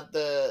mad about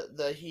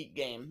the Heat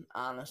game,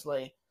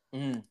 honestly.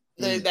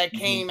 That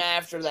came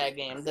after that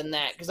game than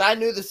that, because I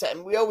knew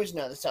we always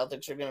know the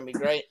Celtics are going to be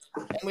great,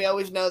 and we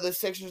always know the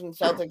Sixers and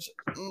Celtics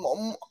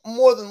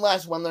more than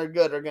less when they're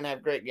good are going to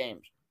have great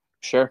games.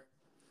 Sure.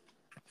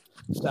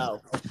 So,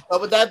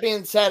 but with that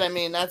being said, I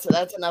mean that's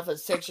enough of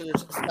Sixers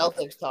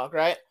Celtics talk,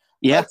 right?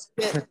 Yeah. Let's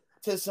get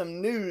to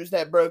some news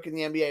that broke in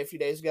the NBA a few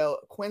days ago.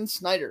 Quinn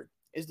Snyder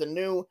is the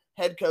new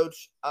head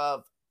coach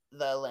of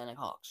the Atlanta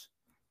Hawks.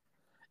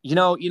 We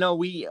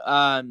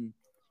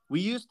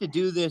used to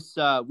do this.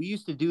 We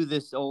used to do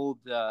this old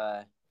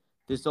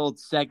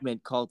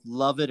segment called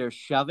 "Love It or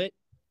Shove It,"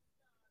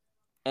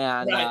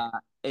 and right.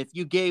 If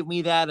you gave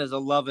me that as a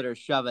 "Love It or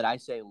Shove It," I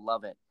say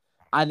 "Love It."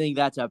 I think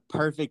that's a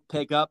perfect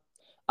pickup.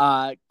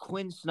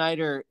 Quinn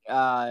Snyder,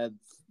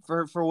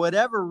 for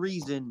whatever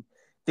reason,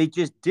 they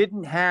just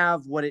didn't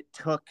have what it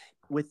took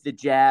with the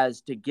Jazz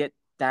to get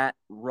that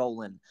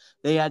rolling.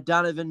 They had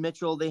Donovan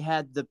Mitchell. They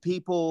had the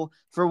people.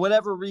 For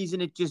whatever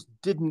reason, it just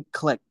didn't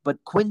click.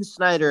 But Quinn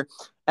Snyder,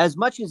 as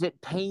much as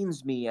it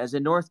pains me as a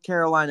North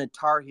Carolina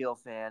Tar Heel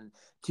fan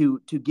to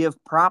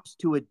give props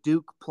to a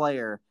Duke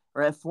player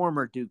or a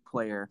former Duke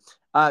player,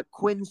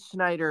 Quinn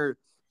Snyder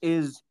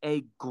is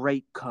a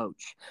great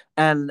coach.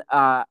 And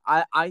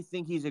I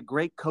think he's a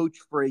great coach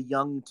for a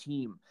young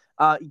team.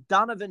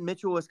 Donovan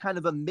Mitchell is kind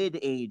of a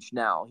mid-age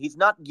now. He's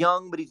not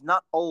young, but he's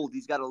not old.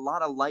 He's got a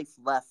lot of life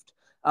left.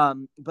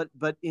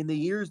 But in the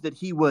years that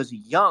he was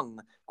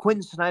young,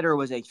 Quinn Snyder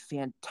was a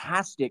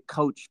fantastic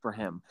coach for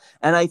him.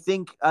 And I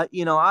think,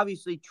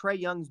 obviously Trae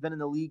Young's been in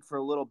the league for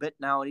a little bit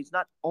now, and he's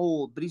not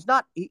old, but he's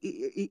not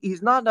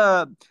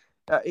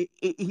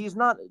he's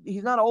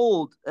not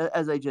old,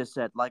 as I just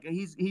said. Like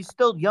he's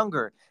still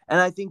younger, and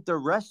I think the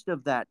rest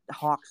of that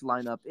Hawks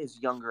lineup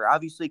is younger.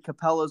 Obviously,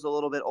 Capella's a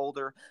little bit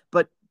older,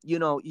 but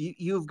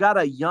you've got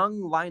a young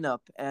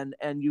lineup and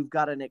you've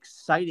got an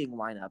exciting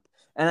lineup,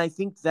 and I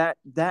think that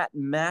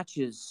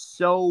matches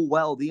so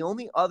well. The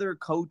only other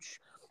coach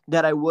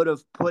that I would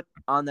have put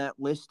on that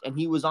list, and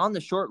he was on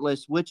the short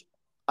list, which,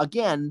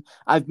 again,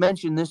 I've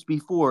mentioned this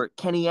before,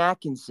 Kenny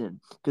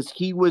Atkinson, because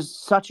he was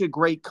such a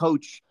great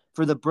coach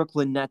for the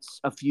Brooklyn Nets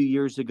a few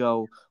years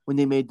ago when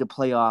they made the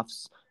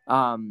playoffs.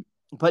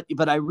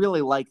 But I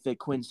really like the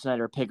Quinn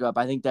Snyder pickup.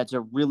 I think that's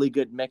a really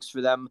good mix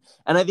for them,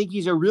 and I think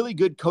he's a really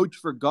good coach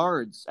for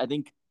guards. I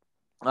think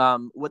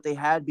what they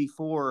had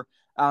before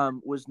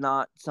was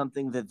not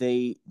something that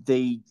they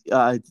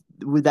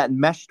that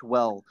meshed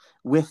well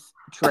with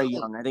Trae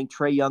Young. I think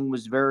Trae Young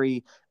was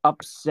very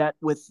upset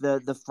with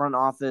the front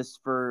office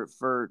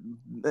for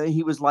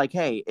he was like,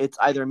 hey, it's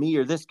either me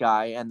or this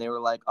guy, and they were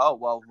like, oh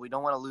well, we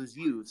don't want to lose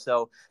you,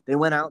 so they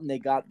went out and they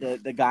got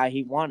the guy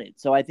he wanted.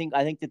 So I think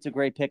that's a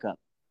great pickup.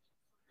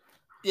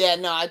 Yeah,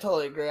 no, I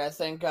totally agree. I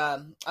think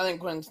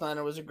Quinn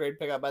Snyder was a great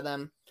pickup by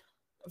them.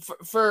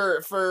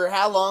 For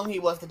how long he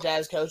was the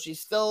Jazz coach, he's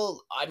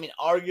still, I mean,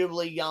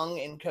 arguably young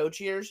in coach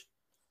years.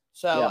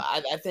 So yeah.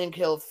 I think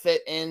he'll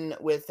fit in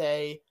with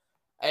a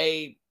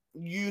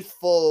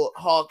youthful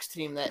Hawks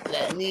team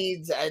that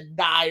needs a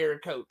dire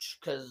coach,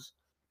 because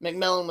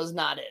McMillan was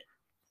not it.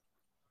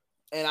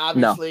 And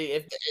obviously,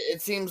 if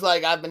it seems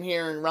like I've been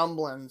hearing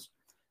rumblings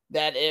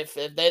that if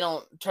they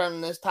don't turn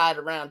this tide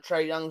around,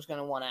 Trae Young's going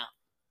to want out.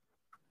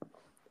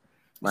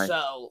 Right.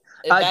 So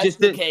if that's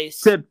the case,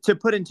 to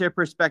put into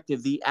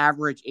perspective, the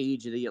average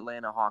age of the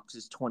Atlanta Hawks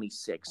is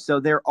 26,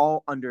 so they're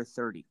all under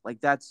 30. Like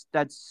that's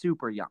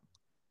super young.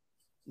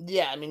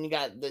 Yeah, I mean you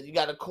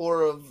got a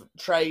core of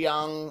Trae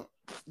Young,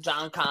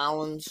 John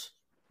Collins,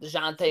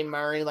 DeJounte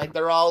Murray. Like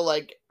they're all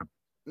like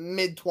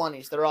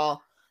mid-20s. They're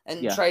all,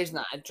 and Trae's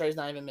not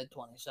even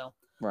mid-20s. So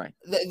right,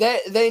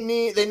 they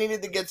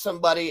needed to get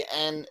somebody,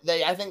 and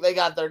I think they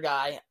got their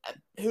guy.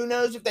 Who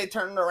knows if they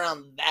turn it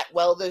around that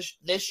well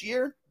this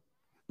year?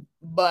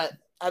 But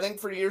I think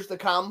for years to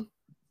come,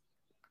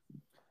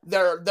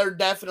 they're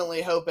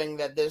definitely hoping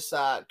that this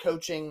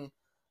coaching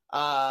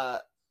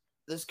hire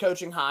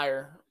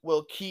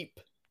will keep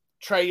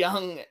Trae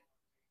Young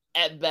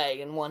at bay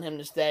and want him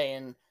to stay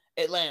in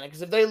Atlanta.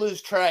 Because if they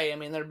lose Trae, I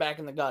mean, they're back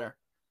in the gutter.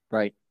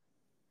 Right.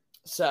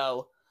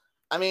 So,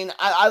 I mean,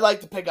 I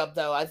like the pickup,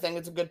 though. I think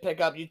it's a good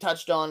pickup. You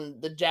touched on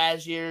the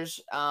Jazz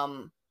years.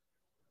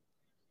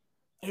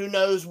 Who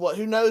knows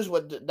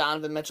what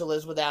Donovan Mitchell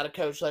is without a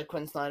coach like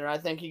Quinn Snyder? I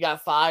think he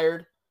got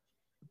fired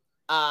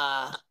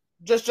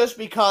just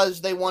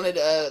because they wanted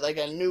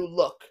a new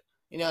look.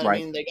 You know what I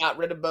mean? They got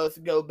rid of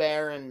both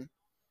Gobert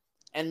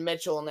and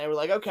Mitchell, and they were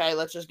like, okay,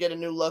 let's just get a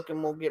new look,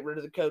 and we'll get rid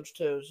of the coach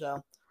too.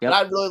 So, But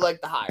I really like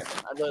the hire.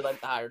 I really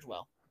like the hire as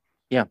well.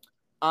 Yeah.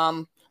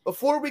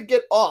 Before we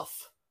get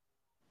off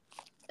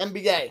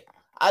NBA,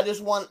 I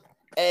just want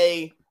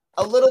a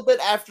little bit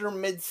after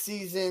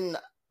midseason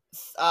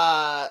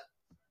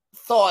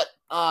thought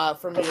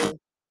from you,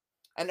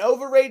 an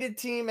overrated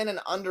team and an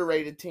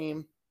underrated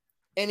team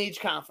in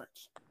each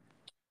conference.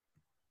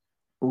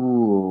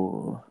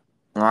 Ooh,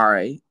 all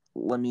right.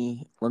 Let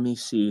me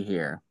see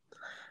here.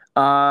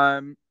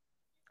 All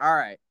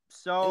right.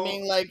 So I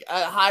mean, like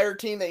a higher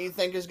team that you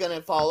think is going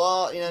to fall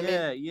off. You know what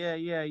I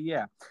mean?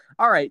 Yeah.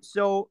 All right.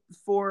 So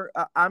for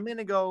I'm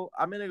gonna go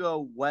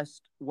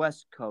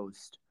West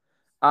Coast.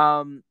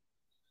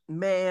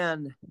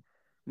 Man.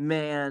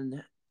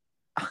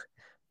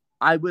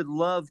 I would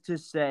love to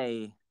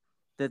say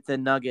that the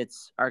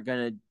Nuggets are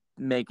going to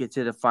make it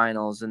to the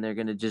finals and they're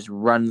going to just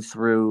run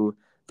through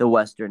the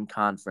Western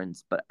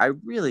Conference, but I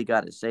really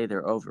got to say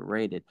they're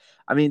overrated.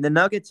 I mean, the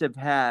Nuggets have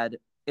had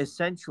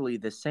essentially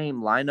the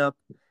same lineup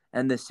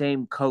and the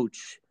same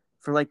coach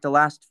for like the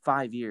last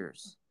 5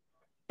 years.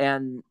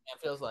 And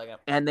it feels like it.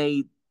 And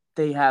they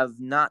have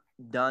not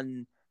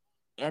done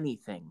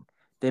anything.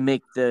 They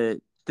make the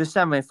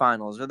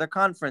semifinals or the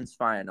conference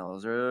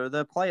finals or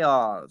the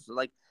playoffs.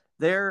 Like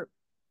they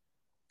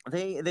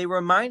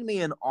remind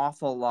me an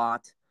awful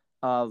lot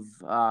of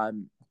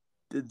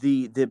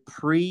the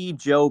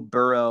pre-Joe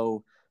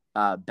Burrow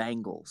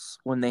Bengals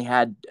when they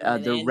had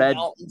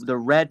the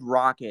Red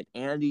Rocket,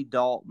 Andy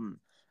Dalton.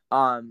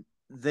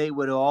 They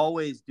would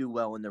always do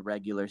well in the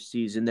regular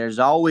season. There's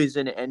always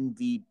an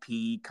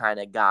MVP kind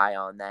of guy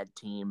on that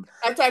team.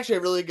 That's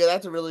actually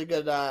That's a really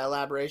good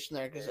elaboration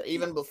there, because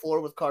even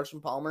before with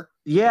Carson Palmer.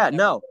 Yeah,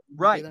 no,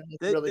 right.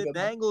 The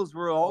Bengals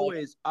were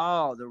always,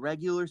 the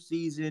regular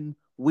season,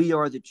 we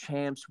are the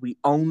champs. We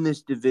own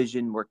this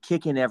division. We're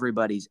kicking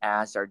everybody's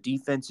ass. Our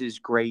defense is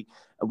great.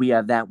 We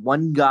have that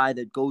one guy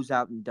that goes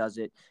out and does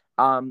it.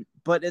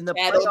 But in the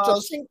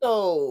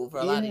playoffs, for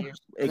a lot of years.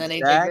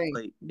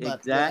 Exactly.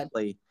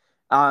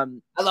 I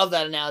love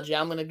that analogy.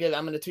 I'm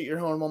gonna toot your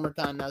horn one more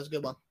time. That was a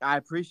good one. I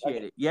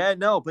appreciate it. Yeah,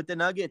 no, but the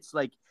Nuggets,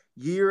 like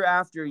year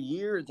after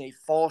year, they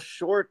fall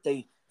short.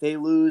 They They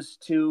lose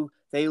to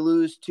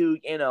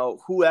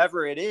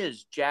whoever it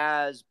is,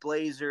 Jazz,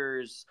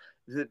 Blazers,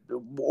 the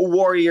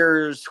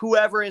Warriors,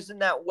 whoever is in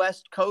that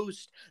West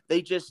Coast.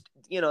 They just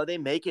they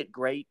make it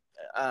great.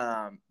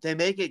 They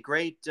make it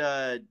great.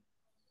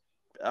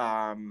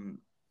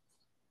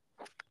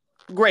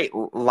 Great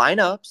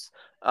lineups,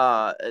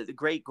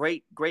 great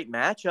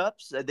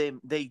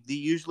matchups. They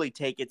usually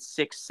take it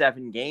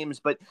 6-7 games,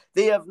 but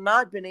they have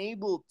not been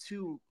able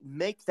to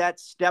make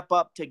that step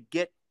up to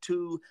get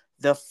to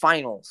the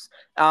finals.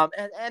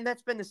 And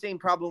that's been the same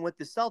problem with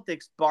the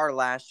Celtics bar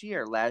last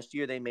year. Last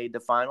year they made the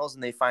finals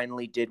and they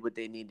finally did what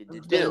they needed to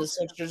do. The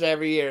Sixers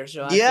every year,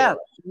 so yeah.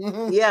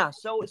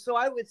 So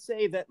I would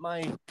say that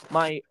my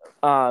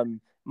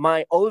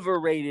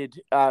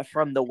overrated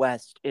from the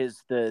West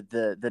is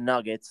the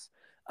Nuggets.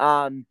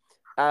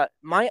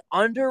 My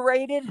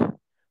underrated,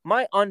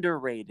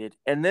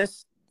 and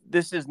this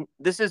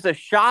is a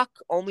shock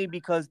only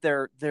because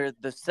they're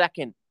the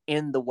second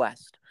in the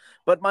West.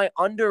 But my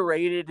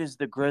underrated is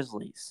the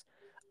Grizzlies.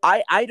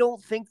 I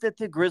don't think that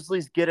the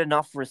Grizzlies get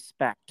enough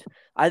respect.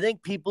 I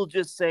think people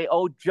just say,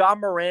 "Oh, Ja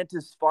Morant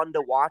is fun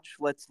to watch.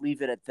 Let's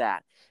leave it at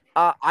that."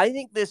 I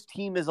think this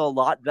team is a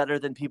lot better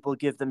than people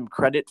give them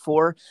credit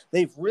for.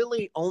 They've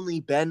really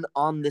only been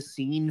on the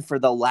scene for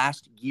the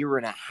last year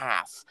and a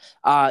half.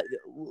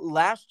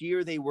 Last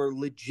year, they were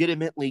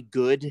legitimately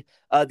good.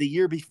 The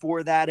year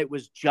before that, it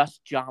was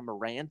just Ja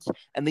Morant.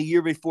 And the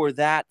year before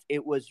that,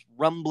 it was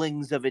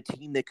rumblings of a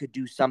team that could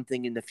do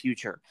something in the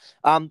future.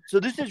 So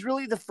this is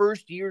really the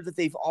first year that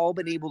they've all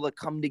been able to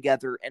come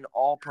together and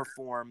all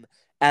perform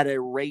at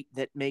a rate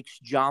that makes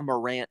Ja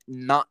Morant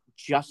not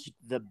just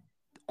the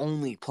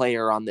only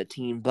player on the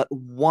team, but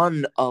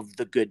one of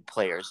the good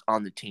players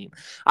on the team.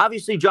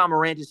 Obviously, Ja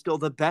Morant is still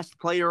the best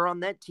player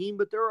on that team,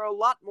 but there are a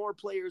lot more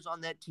players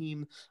on that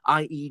team,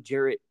 i.e.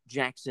 Jarrett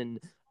Jackson,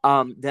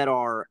 that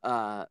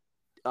are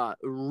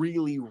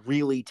really,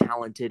 really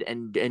talented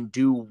and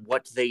do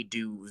what they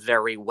do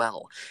very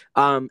well.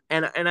 And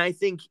I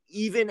think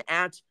even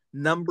at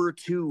number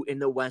 2 in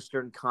the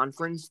Western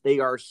Conference, they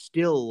are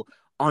still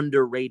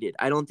underrated.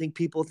 I don't think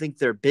people think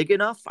they're big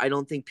enough. I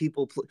don't think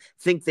people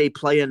think they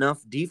play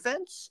enough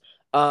defense.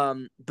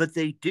 But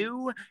they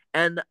do,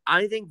 and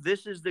I think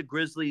this is the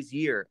Grizzlies'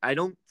 year. I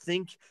don't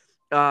think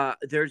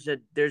there's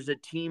a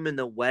team in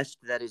the West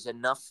that is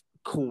enough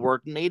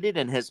coordinated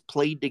and has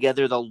played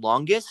together the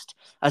longest,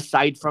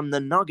 aside from the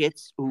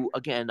Nuggets, who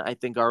again I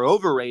think are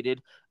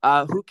overrated.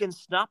 Who can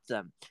stop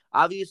them?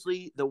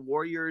 Obviously, the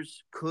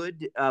Warriors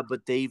could,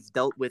 but they've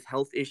dealt with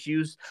health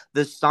issues.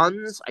 The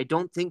Suns, I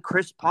don't think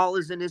Chris Paul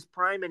is in his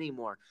prime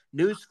anymore.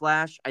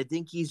 Newsflash, I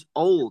think he's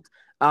old.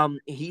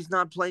 He's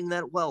not playing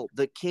that well.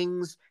 The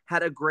Kings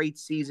had a great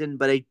season,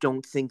 but I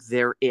don't think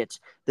they're it.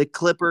 The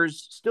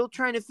Clippers still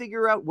trying to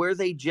figure out where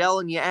they gel,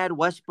 and you add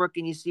Westbrook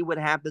and you see what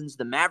happens.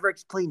 The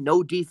Mavericks play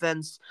no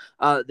defense.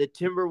 The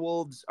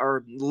Timberwolves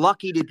are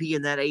lucky to be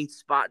in that 8th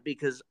spot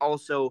because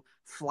also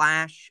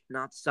flash,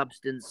 not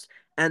substance.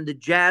 And the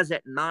Jazz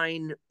at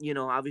 9,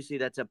 obviously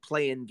that's a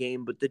play-in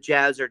game, but the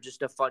Jazz are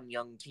just a fun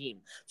young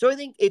team. So I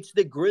think it's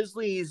the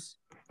Grizzlies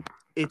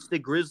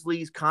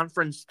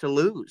conference to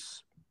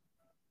lose.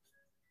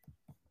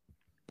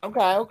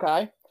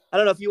 Okay. I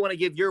don't know if you want to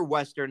give your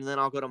Western, and then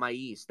I'll go to my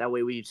East. That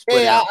way we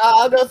split it up.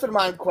 I'll go through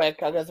mine quick.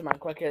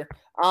 Here.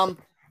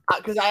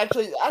 Because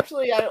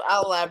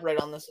I'll elaborate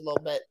on this a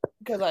little bit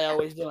because I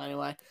always do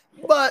anyway.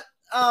 But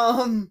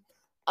I'm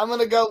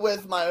gonna go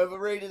with my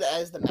overrated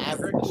as the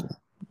Mavericks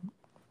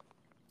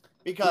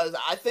because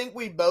I think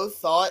we both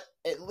thought,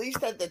 at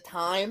least at the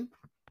time,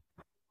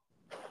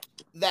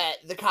 that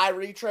the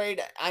Kyrie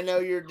trade. I know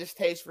your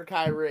distaste for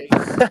Kyrie.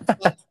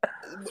 But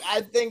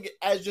I think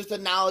as just a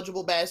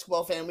knowledgeable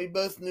basketball fan, we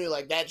both knew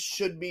like that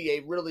should be a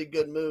really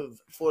good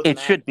move for the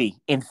Mavericks. Should be,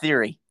 in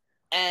theory.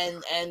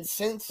 And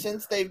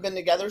since they've been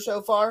together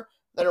so far,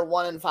 that are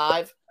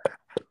 1-5,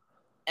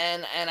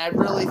 and I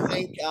really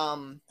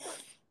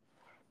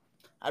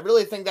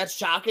think that's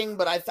shocking.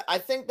 But I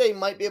think they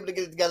might be able to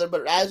get it together.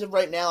 But as of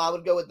right now, I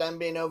would go with them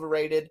being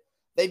overrated.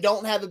 They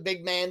don't have a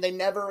big man. They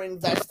never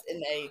invest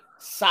in a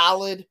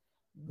solid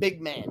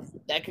big man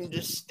that can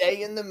just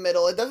stay in the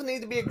middle. It doesn't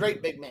need to be a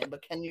great big man,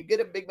 but can you get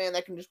a big man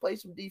that can just play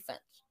some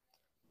defense?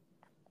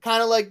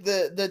 Kind of like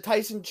the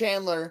Tyson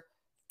Chandler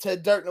to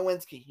Dirk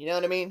Nowitzki. You know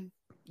what I mean?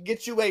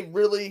 Get you a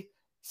really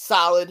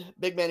solid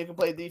big man who can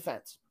play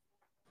defense.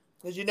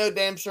 Because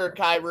damn sure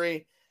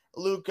Kyrie,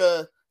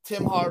 Luka,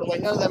 Tim Hardaway,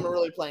 none of them are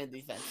really playing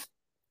defense.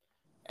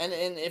 And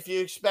if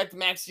you expect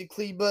Maxi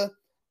Kleber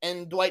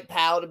and Dwight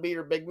Powell to be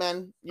your big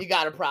men, you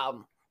got a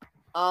problem.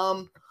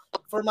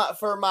 For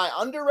my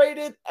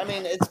underrated, I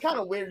mean, it's kind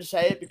of weird to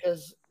say it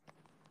because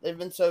they've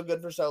been so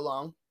good for so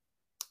long.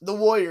 The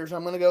Warriors,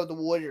 I'm going to go with the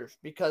Warriors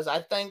because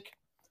I think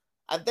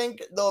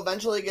they'll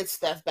eventually get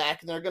Steph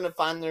back and they're going to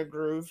find their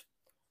groove.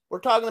 We're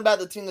talking about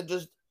the team that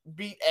just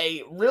beat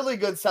a really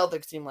good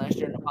Celtics team last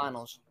year in the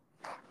finals.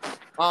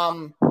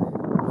 I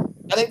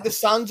think the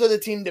Suns are the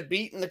team to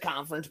beat in the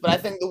conference, but I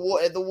think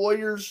the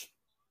Warriors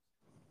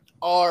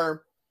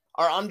are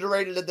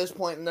underrated at this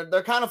point, and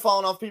they're kind of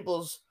falling off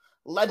people's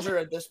ledger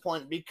at this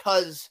point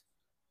because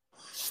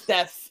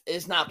Steph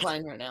is not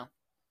playing right now.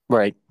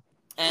 Right.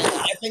 And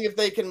I think if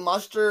they can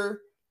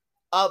muster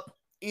up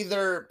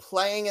either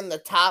playing in the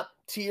top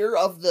tier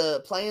of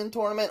the play-in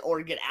tournament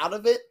or get out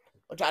of it,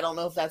 which I don't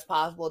know if that's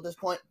possible at this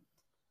point,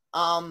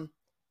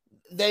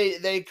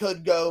 they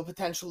could go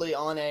potentially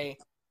on a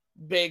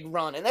big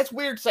run. And that's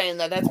weird saying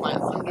that. That's my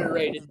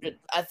underrated. But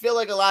I feel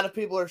like a lot of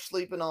people are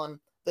sleeping on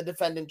the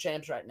defending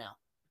champs right now.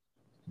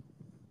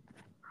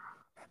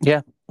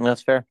 Yeah,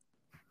 that's fair.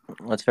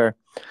 That's fair.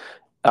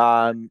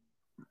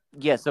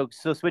 Yeah, so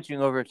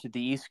switching over to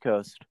the East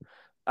Coast,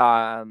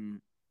 man,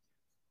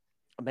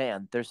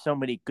 there's so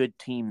many good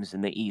teams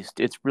in the East.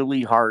 It's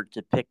really hard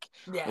to pick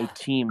a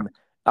team.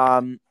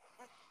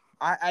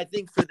 I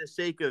think for the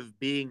sake of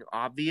being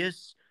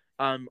obvious,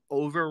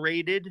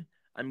 overrated,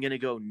 I'm going to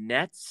go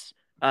Nets.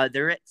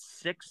 They're at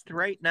 6th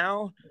right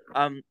now.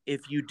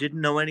 If you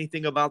didn't know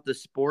anything about the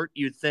sport,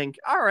 you'd think,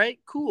 all right,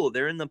 cool,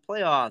 they're in the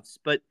playoffs.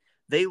 But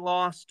they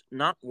lost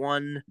not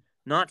 1,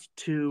 not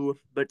 2,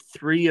 but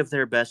 3 of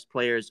their best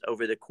players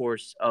over the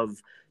course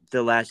of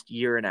the last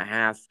year and a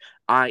half,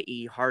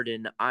 i.e.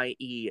 Harden,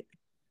 i.e.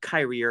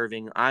 Kyrie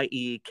Irving,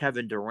 i.e.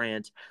 Kevin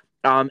Durant.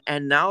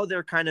 And now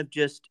they're kind of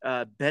just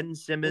Ben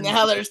Simmons.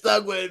 Now they're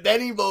stuck with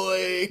Benny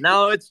Boy.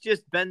 Now it's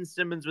just Ben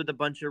Simmons with a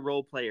bunch of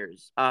role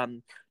players.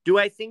 Do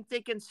I think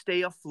they can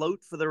stay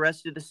afloat for the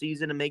rest of the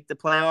season and make the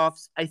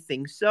playoffs? I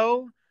think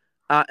so.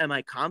 Am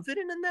I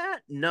confident in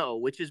that? No,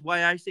 which is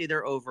why I say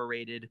they're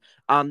overrated.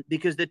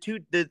 Because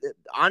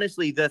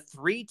honestly, the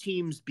 3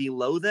 teams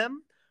below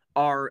them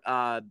are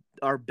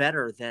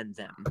better than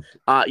them.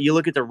 You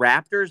look at the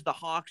Raptors, the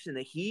Hawks, and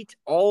the Heat.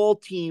 All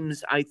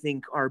teams, I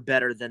think, are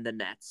better than the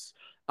Nets.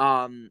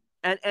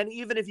 And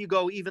even if you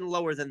go even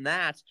lower than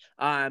that,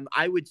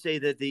 I would say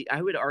that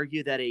I would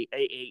argue that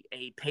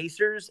a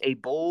Pacers, a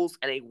Bulls,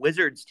 and a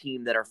Wizards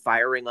team that are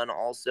firing on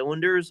all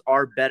cylinders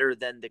are better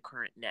than the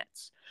current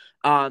Nets.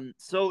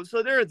 So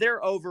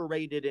they're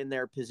overrated in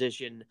their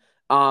position.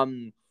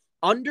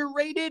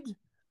 Underrated,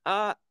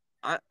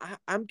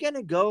 I'm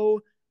gonna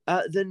go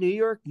the New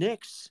York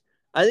Knicks.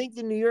 I think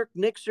the New York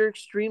Knicks are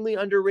extremely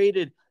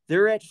underrated.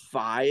 They're at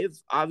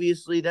 5.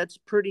 Obviously, that's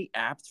pretty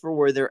apt for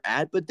where they're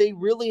at, but they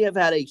really have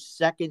had a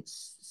second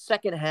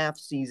half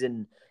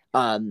season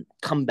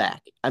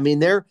comeback. I mean,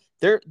 they're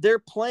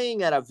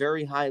playing at a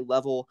very high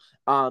level.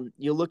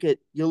 You look at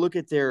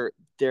their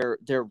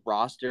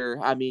roster.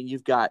 I mean,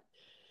 you've got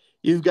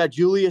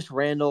Julius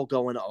Randle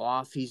going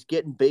off. He's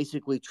getting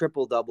basically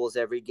triple doubles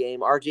every game.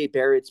 RJ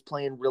Barrett's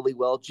playing really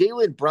well.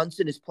 Jalen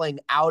Brunson is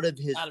playing out of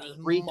his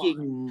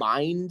freaking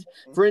mind.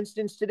 For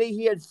instance, today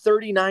he had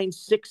 39,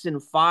 6,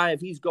 and 5.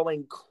 He's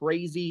going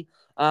crazy.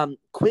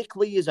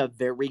 Quickly is a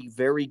very,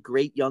 very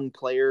great young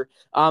player.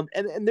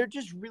 And they're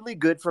just really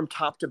good from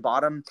top to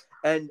bottom.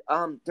 And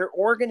their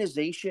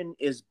organization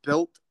is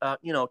built,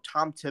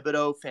 Tom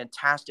Thibodeau,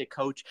 fantastic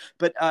coach.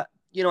 But,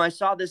 I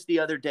saw this the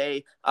other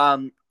day.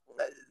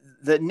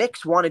 The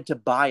Knicks wanted to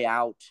buy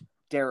out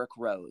Derrick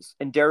Rose.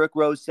 And Derrick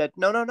Rose said,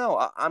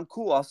 no, I'm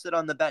cool. I'll sit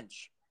on the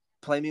bench.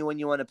 Play me when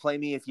you want to play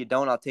me. If you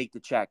don't, I'll take the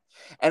check.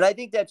 And I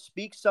think that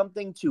speaks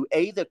something to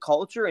A, the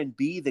culture, and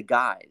B, the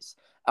guys.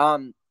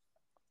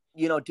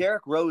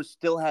 Derrick Rose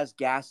still has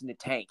gas in the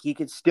tank. He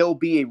could still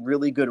be a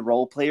really good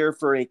role player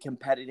for a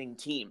competing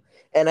team.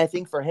 And I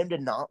think for him to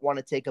not want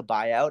to take a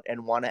buyout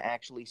and want to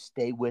actually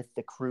stay with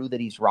the crew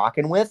that he's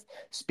rocking with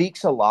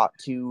speaks a lot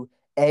to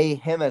A,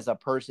 him as a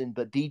person,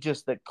 but B,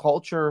 just the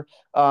culture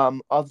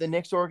of the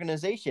Knicks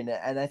organization.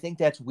 And I think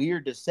that's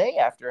weird to say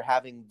after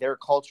having their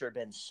culture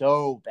been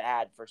so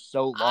bad for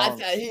so long.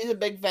 He's a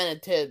big fan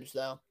of Tibbs,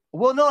 though.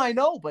 Well, no, I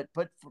know, but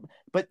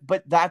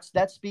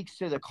that speaks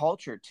to the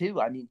culture too.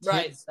 I mean,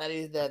 Tibbs,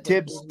 right?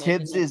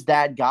 Tibbs is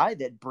that guy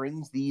that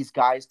brings these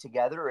guys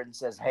together and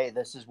says, "Hey,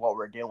 this is what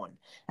we're doing,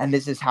 and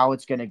this is how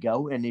it's going to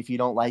go. And if you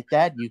don't like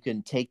that, you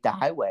can take the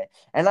highway."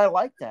 And I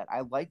like that.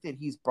 I like that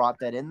he's brought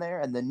that in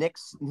there. And the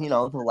Knicks,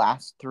 the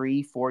last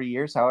 3-4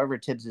 years, however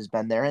Tibbs has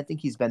been there, I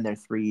think he's been there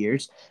 3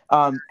 years,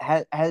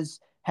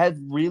 have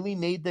really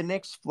made the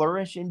Knicks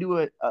flourish into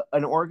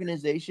an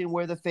organization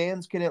where the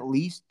fans can at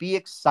least be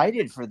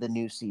excited for the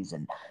new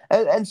season.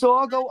 And so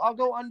I'll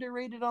go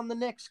underrated on the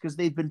Knicks because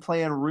they've been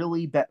playing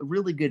really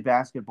good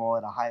basketball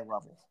at a high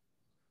level.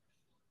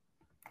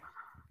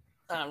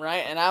 All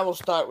right, and I will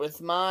start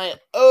with my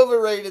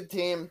overrated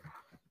team,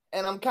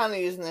 and I'm kind of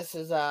using this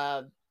as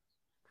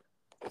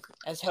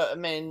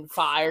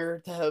fire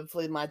to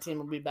hopefully my team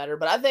will be better.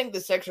 But I think the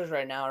Sixers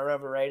right now are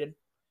overrated.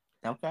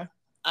 Okay.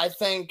 I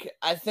think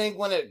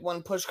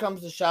when push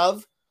comes to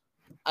shove,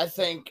 I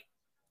think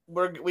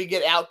we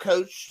get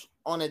outcoached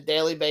on a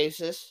daily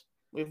basis.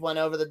 We've went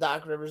over the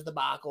Doc Rivers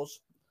debacles.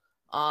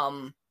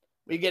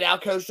 We get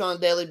outcoached on a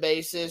daily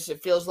basis.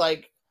 It feels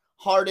like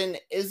Harden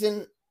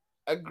isn't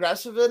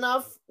aggressive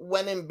enough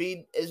when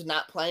Embiid is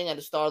not playing at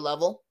a star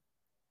level.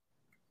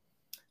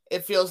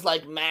 It feels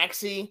like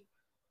Maxey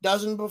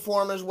doesn't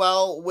perform as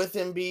well with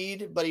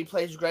Embiid, but he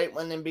plays great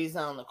when Embiid's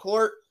not on the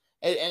court.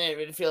 And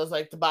it feels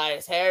like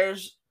Tobias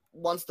Harris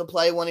wants to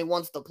play when he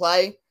wants to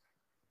play.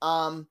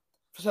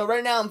 So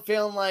right now I'm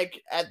feeling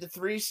like at the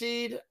 3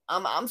 seed,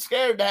 I'm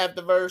scared to have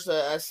to verse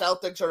a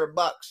Celtics or a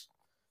Bucks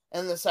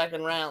in the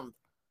second round.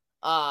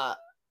 I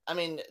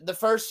mean, the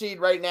 1st seed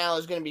right now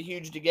is going to be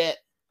huge to get.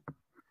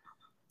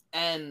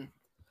 And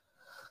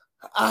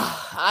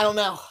I don't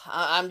know.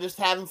 I'm just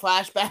having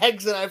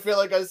flashbacks, and I feel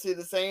like I see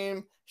the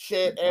same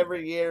shit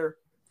every year.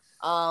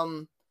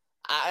 That's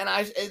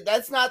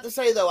not to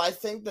say, though, I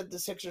think that the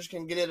Sixers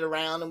can get it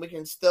around and we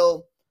can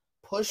still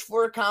push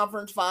for a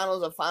conference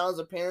finals, a finals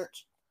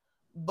appearance.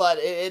 But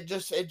it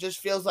just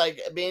feels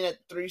like being at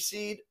 3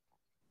 seed.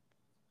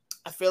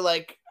 I feel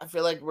like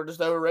we're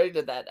just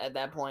overrated at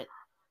that point.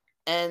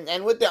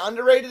 And with the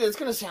underrated, it's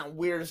gonna sound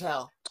weird as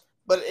hell,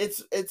 but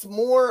it's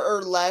more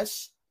or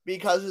less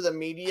because of the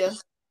media.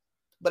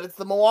 But it's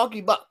the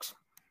Milwaukee Bucks,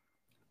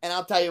 and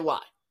I'll tell you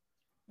why.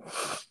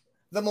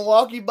 The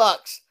Milwaukee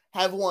Bucks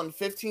have won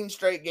 15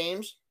 straight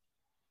games,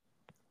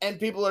 and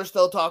people are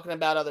still talking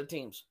about other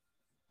teams.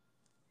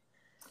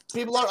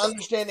 People aren't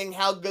understanding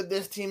how good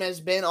this team has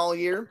been all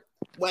year,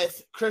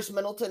 with Chris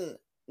Middleton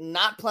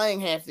not playing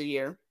half the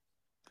year.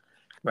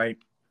 Right.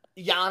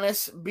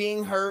 Giannis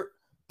being hurt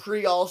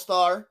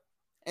pre-All-Star,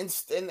 and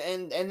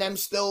them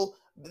still,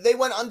 they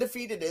went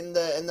undefeated in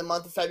the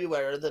month of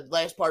February, or the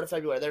last part of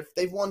February.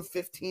 They've won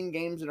 15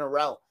 games in a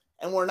row,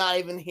 and we're not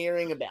even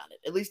hearing about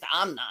it. At least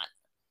I'm not.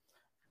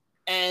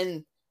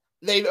 And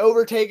they've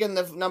overtaken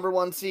the number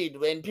 1 seed,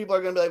 and people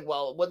are going to be like,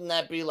 well, wouldn't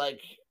that be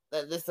like,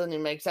 this doesn't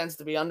even make sense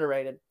to be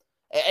underrated.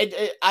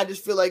 I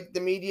just feel like the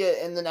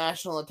media and the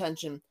national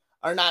attention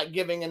are not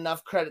giving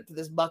enough credit to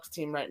this Bucks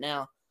team right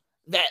now.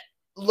 That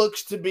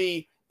looks to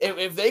be,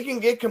 if they can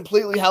get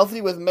completely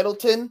healthy with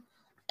Middleton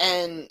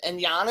and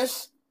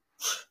Giannis,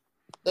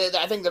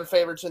 I think they're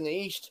favorites in the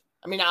East.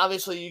 I mean,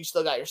 obviously you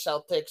still got your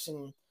Celtics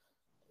and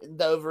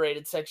the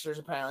overrated Sixers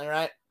apparently,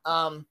 right?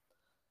 And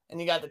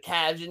you got the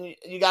Cavs, and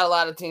you got a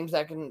lot of teams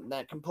that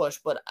can push.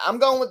 But I'm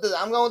going with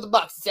the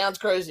Bucks. It sounds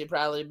crazy,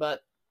 probably,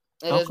 but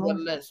it is what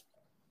it is.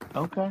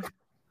 Okay.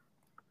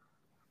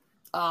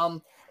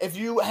 If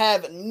you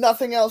have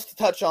nothing else to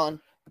touch on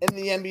in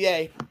the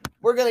NBA,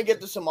 we're gonna get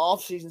to some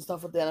off-season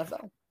stuff with the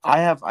NFL. I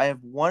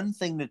have one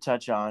thing to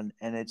touch on,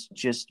 and it's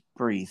just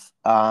brief.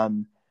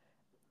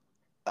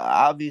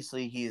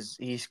 Obviously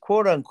he's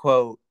quote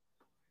unquote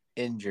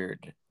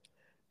injured,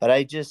 but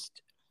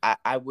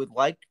I would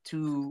like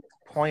to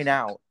point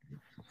out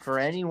for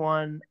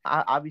anyone.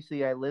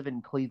 Obviously, I live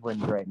in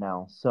Cleveland right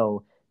now,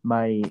 so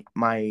my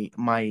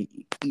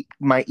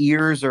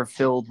ears are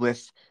filled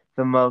with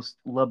the most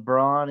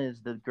LeBron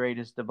is the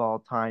greatest of all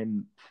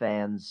time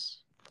fans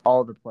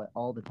all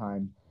the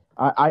time.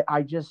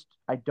 I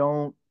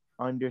don't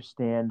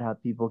understand how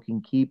people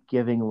can keep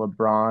giving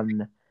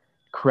LeBron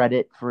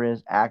credit for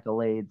his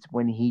accolades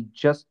when he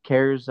just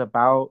cares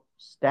about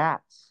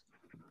stats.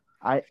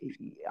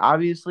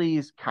 Obviously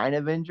he's kind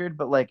of injured,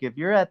 but like if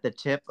you're at the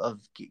tip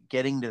of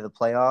getting to the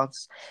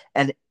playoffs,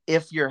 and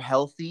if you're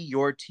healthy,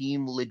 your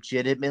team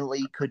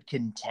legitimately could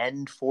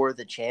contend for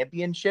the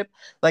championship.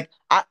 Like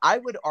I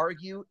would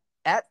argue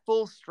at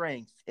full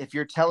strength, if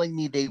you're telling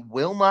me they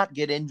will not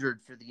get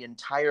injured for the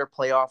entire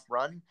playoff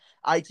run,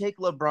 I take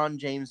LeBron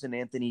James and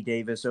Anthony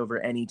Davis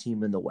over any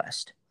team in the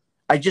West.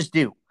 I just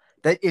do.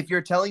 That if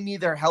you're telling me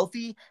they're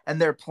healthy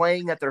and they're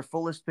playing at their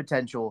fullest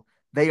potential,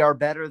 they are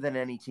better than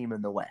any team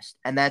in the West.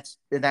 And that's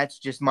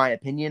just my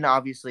opinion.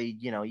 Obviously,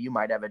 you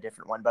might have a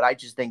different one, but I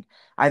think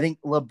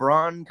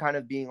LeBron kind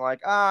of being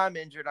like, I'm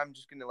injured, I'm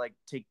just going to like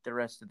take the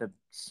rest of the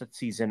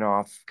season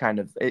off kind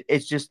of,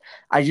 it's just,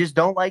 I just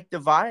don't like the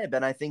vibe.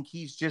 And I think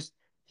he's just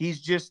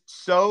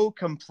so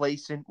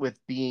complacent with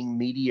being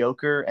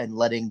mediocre and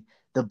letting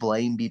the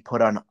blame be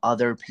put on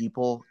other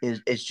people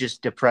is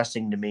just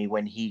depressing to me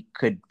when he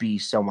could be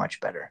so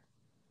much better.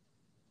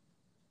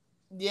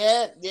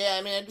 Yeah.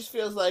 I mean, it just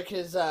feels like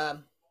his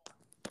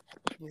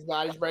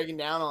body's breaking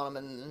down on him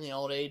in the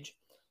old age.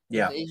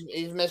 Yeah,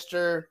 he's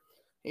Mr.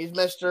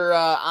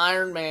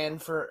 Iron Man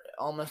for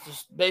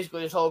almost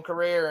basically his whole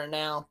career, and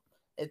now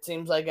it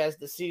seems like as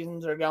the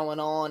seasons are going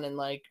on and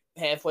like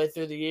halfway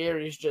through the year,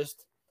 he's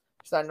just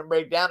starting to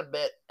break down a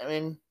bit. I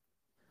mean,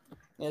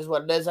 it is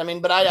what it is. I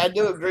mean, but I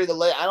do agree.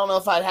 I don't know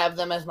if I'd have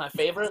them as my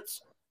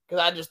favorites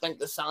because I just think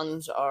the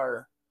Suns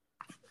are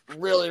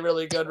really,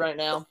 really good right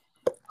now.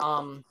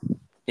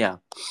 Yeah.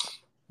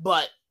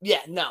 But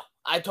yeah, no,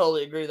 I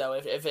totally agree though.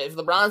 If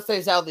LeBron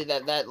stays healthy,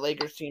 that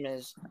Lakers team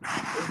is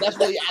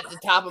definitely at the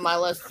top of my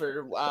list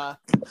for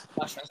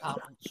Western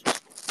Conference.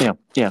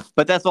 Yeah.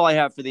 But that's all I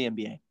have for the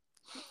NBA.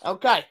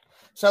 Okay,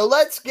 so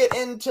let's get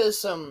into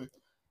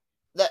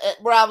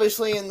we're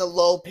obviously in the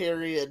lull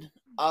period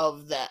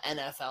of the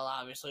NFL.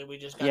 Obviously, we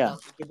just got done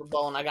with the Super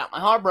Bowl, and I got my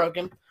heart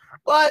broken.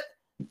 But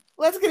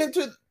let's get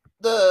into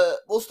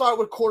we'll start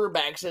with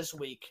quarterbacks this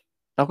week.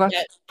 Okay.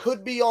 That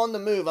could be on the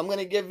move. I'm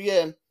gonna give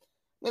you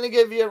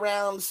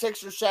around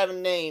 6 or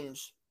 7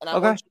 names, and I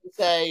want you to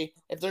say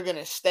if they're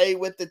gonna stay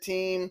with the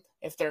team,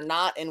 if they're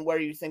not, and where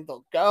you think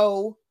they'll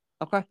go.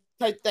 Okay.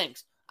 Type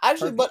things.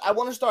 Actually, but I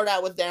want to start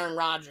out with the Aaron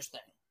Rodgers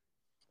thing.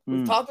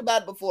 We've talked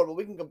about it before, but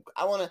we can go.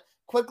 I want to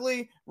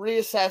quickly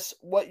reassess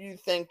what you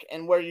think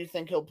and where you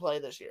think he'll play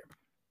this year.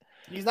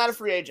 He's not a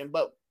free agent,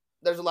 but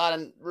there's a lot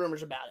of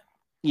rumors about it.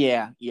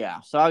 Yeah.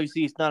 So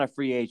obviously he's not a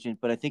free agent,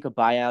 but I think a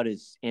buyout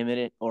is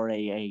imminent or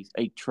a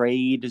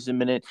trade is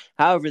imminent.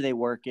 However they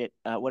work it,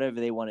 whatever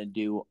they want to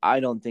do, I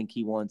don't think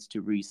he wants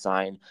to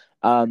re-sign.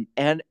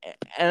 And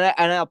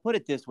I'll put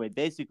it this way: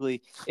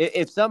 basically,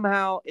 if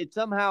somehow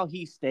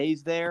he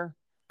stays there,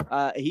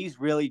 he's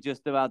really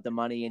just about the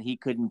money, and he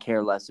couldn't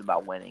care less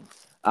about winning.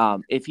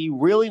 If he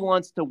really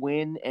wants to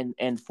win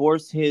and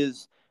force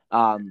his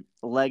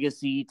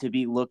legacy to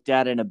be looked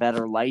at in a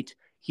better light,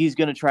 he's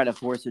going to try to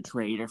force a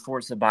trade or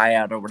force a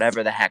buyout or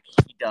whatever the heck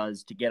he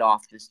does to get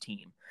off this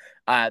team.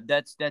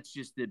 That's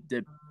just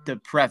the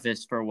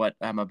preface for what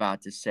I'm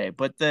about to say.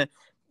 But the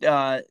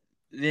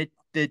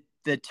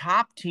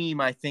top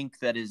team I think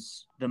that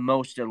is the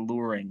most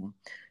alluring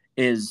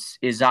is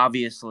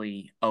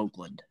obviously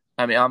Oakland.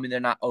 I mean they're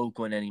not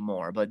Oakland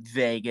anymore, but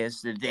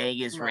Vegas, the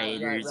Vegas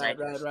Raiders. Right.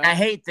 I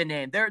hate the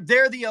name.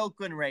 They're the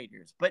Oakland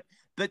Raiders, but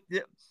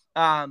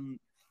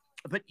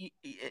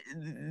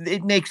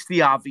it makes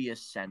the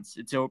obvious sense.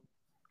 It's a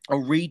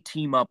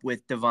re-team up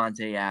with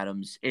Davante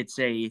Adams. It's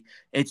a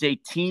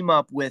team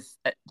up with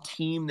a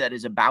team that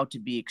is about to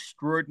be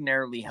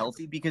extraordinarily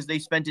healthy because they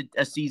spent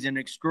a season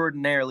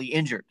extraordinarily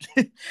injured,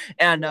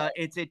 and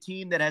it's a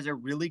team that has a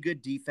really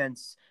good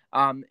defense.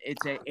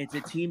 It's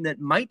a team that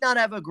might not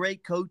have a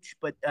great coach,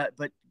 but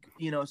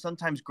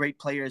sometimes great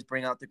players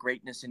bring out the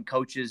greatness in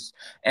coaches.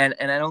 And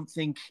I don't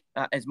think,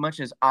 as much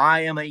as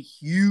I am a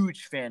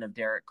huge fan of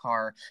Derek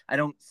Carr, I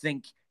don't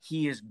think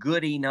he is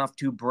good enough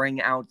to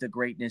bring out the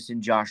greatness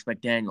in Josh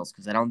McDaniels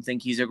because I don't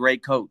think he's a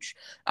great coach.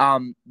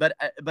 But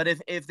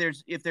if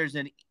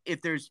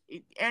there's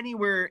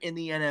anywhere in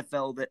the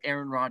NFL that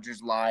Aaron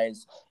Rodgers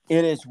lies,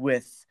 it is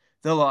with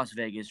the Las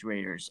Vegas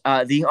Raiders.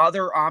 The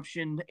other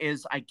option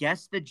is, I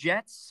guess, the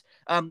Jets.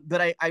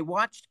 But I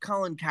watched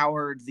Colin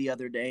Cowherd the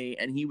other day,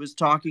 and he was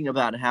talking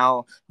about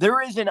how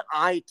there is an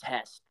eye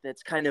test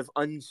that's kind of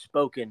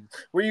unspoken,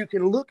 where you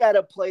can look at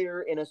a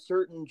player in a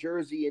certain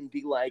jersey and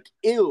be like,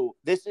 ew,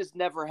 this is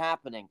never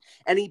happening.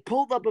 And he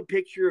pulled up a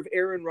picture of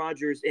Aaron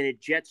Rodgers in a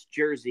Jets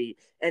jersey,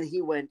 and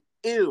he went,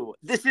 ew,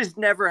 this is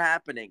never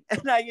happening.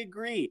 And I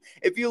agree.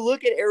 If you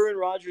look at Aaron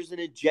Rodgers in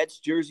a Jets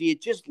jersey,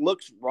 it just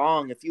looks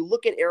wrong. If you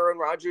look at Aaron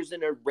Rodgers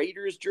in a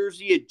Raiders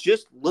jersey, it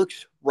just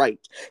looks right.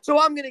 So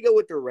I'm going to go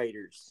with the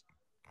Raiders.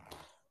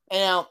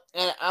 And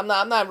I'm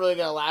not really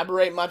going to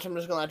elaborate much. I'm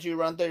just going to let you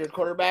run through your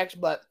quarterbacks.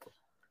 But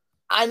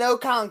I know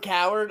Colin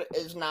Cowherd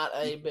is not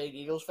a big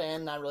Eagles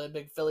fan, not really a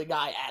big Philly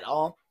guy at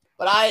all.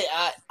 But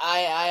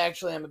I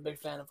actually am a big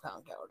fan of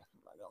Colin Cowherd.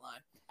 I'm not going to lie.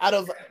 Out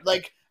of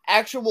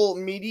actual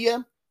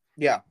media,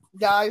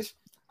 guys,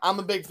 I'm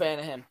a big fan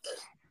of him.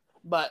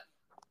 But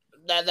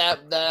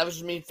that was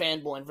just me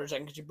fanboying for a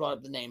second because you brought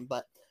up the name.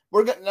 But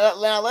we're gonna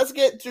now let's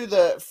get to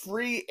the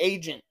free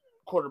agent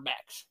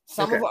quarterbacks.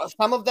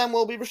 Some of them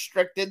will be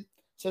restricted,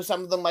 so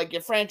some of them might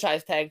get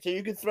franchise tagged. So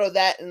you can throw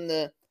that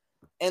in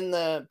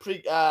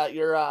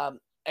your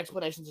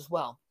explanations as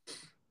well.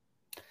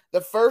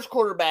 The first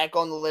quarterback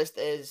on the list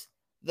is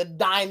the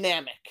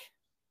dynamic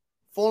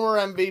former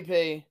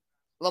MVP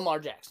Lamar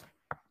Jackson.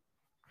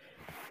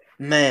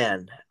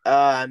 Man,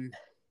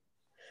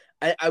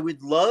 I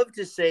would love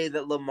to say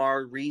that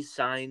Lamar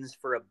re-signs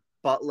for a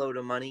buttload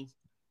of money,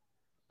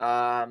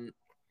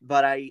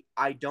 but I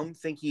don't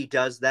think he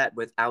does that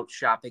without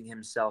shopping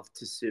himself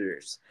to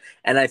suitors.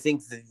 And I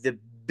think the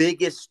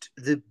biggest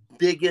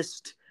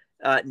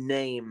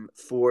name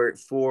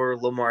for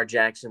Lamar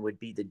Jackson would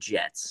be the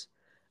Jets.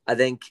 I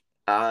think.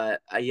 I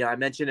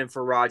mentioned him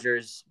for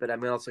Rodgers, but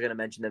I'm also going to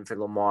mention them for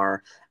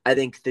Lamar. I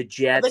think the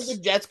Jets. I think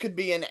the Jets could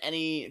be in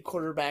any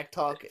quarterback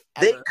talk.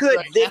 They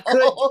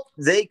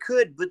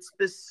could, but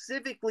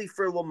specifically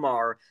for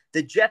Lamar,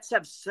 the Jets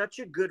have such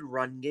a good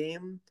run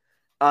game.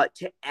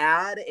 To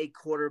add a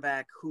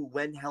quarterback who,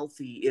 when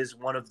healthy, is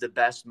one of the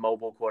best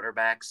mobile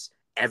quarterbacks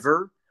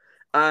ever.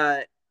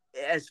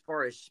 As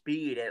far as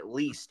speed, at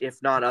least,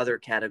 if not other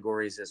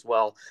categories as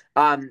well.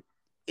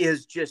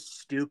 Is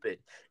just stupid.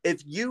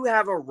 If you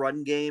have a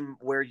run game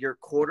where your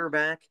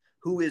quarterback,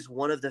 who is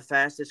one of the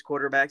fastest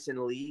quarterbacks in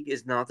the league,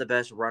 is not the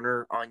best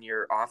runner on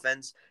your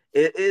offense,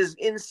 it is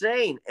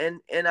insane. And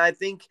I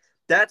think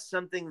that's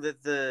something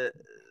that the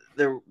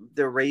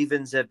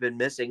Ravens have been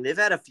missing. They've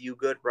had a few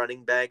good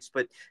running backs,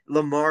 but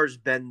Lamar's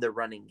been the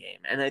running game.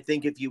 And I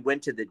think if you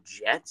went to the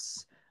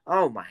Jets,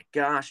 oh my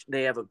gosh,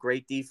 they have a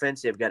great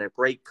defense. They've got a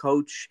great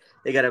coach.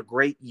 They got a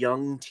great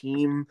young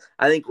team.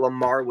 I think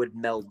Lamar would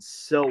meld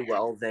so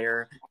well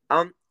there.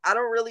 I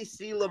don't really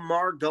see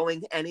Lamar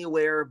going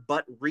anywhere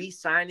but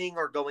re-signing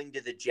or going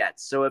to the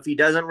Jets. So if he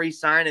doesn't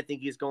re-sign, I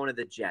think he's going to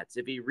the Jets.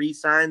 If he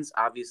re-signs,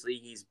 obviously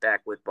he's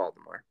back with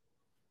Baltimore.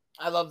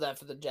 I love that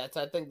for the Jets.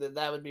 I think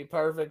that would be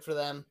perfect for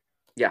them.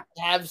 Yeah,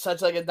 have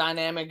such a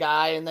dynamic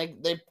guy, and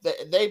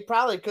they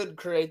probably could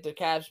create the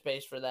cap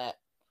space for that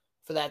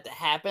to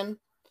happen.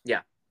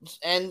 Yeah,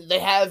 and they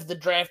have the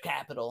draft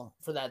capital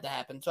for that to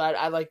happen. So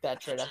I like that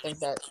trade. I think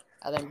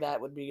that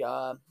would be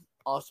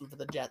awesome for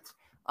the Jets.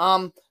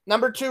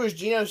 Number 2 is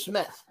Geno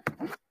Smith.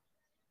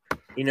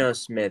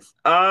 Smith.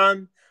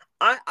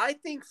 I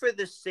think for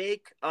the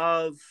sake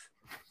of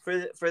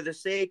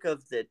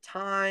the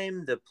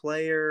time, the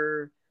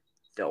player,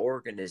 the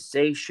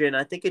organization,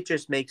 I think it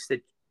just makes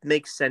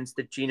sense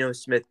that Geno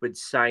Smith would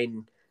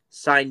sign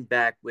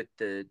back with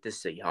the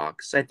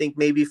Seahawks. I think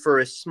maybe for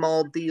a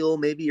small deal,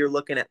 maybe you're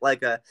looking at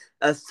like a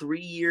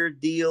 3-year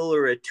deal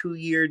or a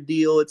 2-year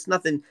deal. It's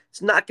not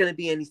going to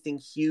be anything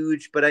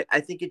huge, but I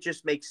think it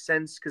just makes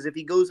sense because if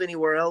he goes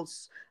anywhere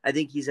else, I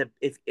think he's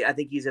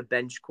a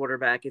bench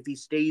quarterback. If he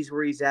stays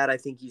where he's at, I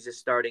think he's a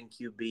starting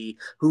QB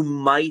who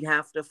might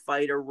have to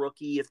fight a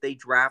rookie if they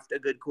draft a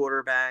good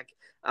quarterback.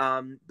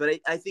 But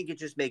I think it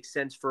just makes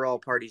sense for all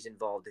parties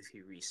involved if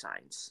he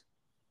resigns.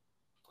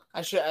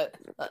 I should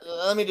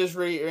let me just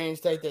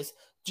reinstate this.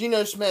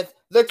 Geno Smith,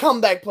 the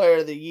comeback player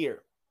of the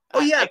year. Oh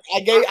yeah,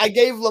 I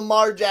gave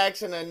Lamar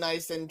Jackson a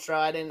nice intro.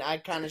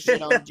 I kind of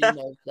shit on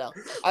Geno. So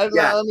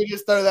let me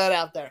just throw that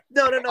out there.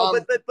 No.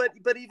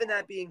 But even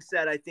that being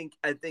said, I think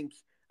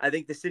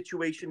the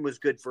situation was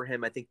good for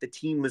him. I think the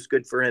team was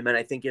good for him, and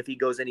I think if he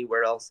goes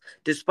anywhere else,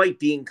 despite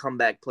being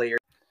comeback player.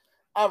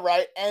 All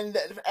right, and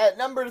at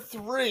number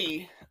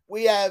 3,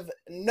 we have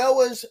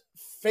Noah's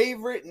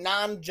favorite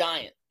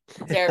non-Giant,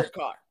 Derek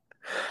Carr.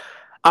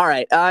 All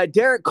right,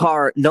 Derek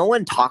Carr. No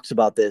one talks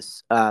about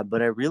this,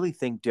 but I really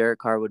think Derek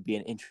Carr would be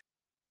an interesting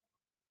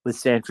with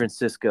San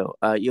Francisco.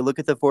 You look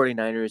at the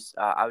 49ers,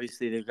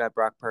 obviously they've got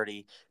Brock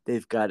Purdy,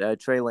 they've got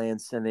Trey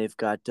Lance, and they've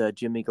got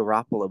Jimmy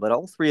Garoppolo, but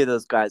all 3 of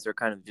those guys are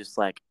kind of just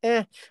like,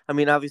 I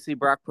mean, obviously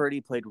Brock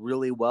Purdy played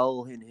really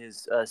well in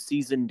his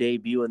season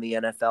debut in the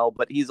NFL,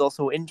 but he's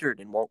also injured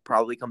and won't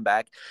probably come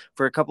back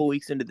for a couple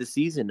weeks into the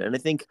season. And I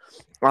think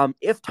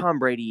if Tom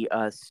Brady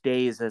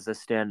stays as a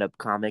stand-up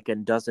comic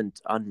and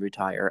doesn't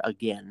unretire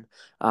again,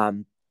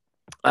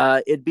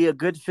 it'd be a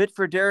good fit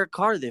for Derek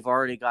Carr. They've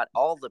already got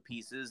all the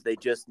pieces. They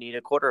just need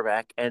a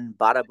quarterback, and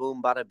bada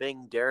boom, bada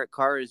bing, Derek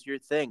Carr is your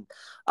thing.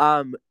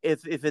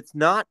 If it's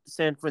not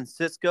San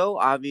Francisco,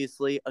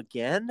 obviously,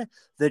 again,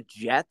 the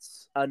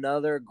Jets,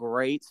 another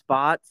great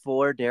spot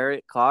for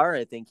Derek Carr.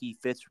 I think he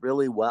fits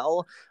really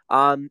well.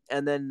 And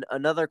then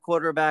another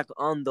quarterback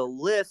on the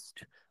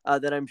list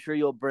that I'm sure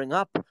you'll bring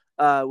up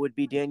would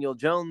be Daniel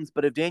Jones.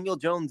 But if Daniel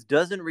Jones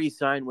doesn't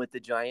re-sign with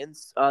the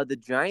Giants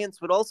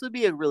would also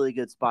be a really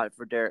good spot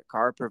for Derek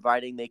Carr,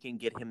 providing they can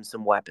get him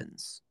some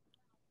weapons.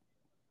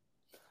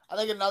 I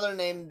think another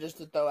name just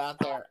to throw out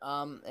there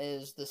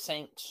is the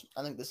Saints.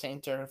 I think the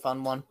Saints are a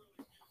fun one.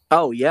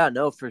 Oh, yeah,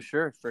 no, for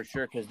sure,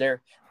 because they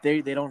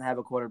don't have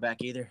a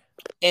quarterback either.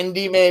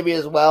 Indy maybe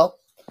as well.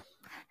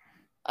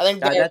 I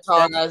think Derek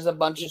Carr has a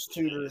bunch of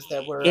suitors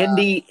that were...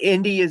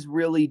 Indy is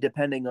really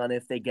depending on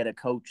if they get a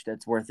coach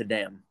that's worth a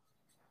damn.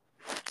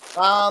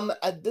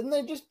 Did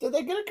they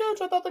get a coach?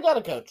 I thought they got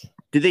a coach.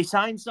 Did they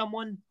sign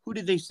someone? Who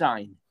did they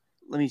sign?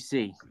 Let me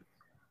see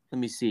here. Let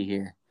me see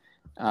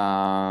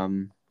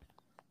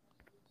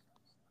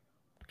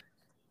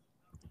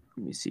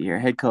here.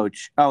 Head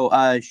coach.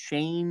 Oh,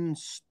 Shane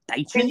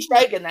Steichen. Shane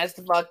Steichen. That's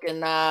the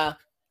fucking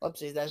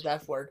whoopsies. That's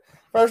that word.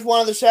 First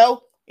one of the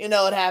show. You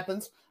know it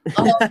happens.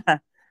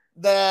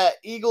 The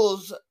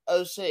Eagles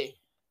OC.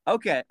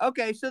 Okay.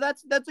 So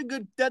that's a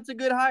good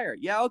hire.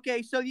 Yeah.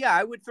 Okay. So yeah,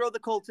 I would throw the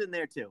Colts in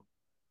there too.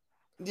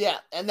 Yeah,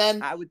 and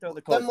then I would throw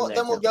the Colts in there.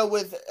 Then we'll go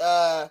with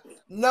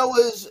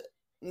Noah's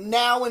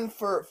now and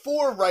for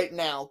right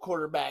now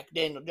quarterback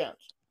Daniel Jones.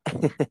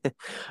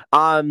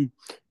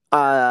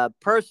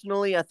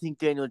 Personally, I think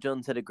Daniel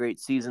Jones had a great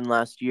season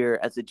last year.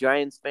 As a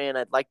Giants fan,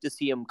 I'd like to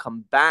see him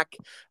come back,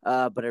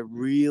 but I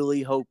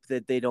really hope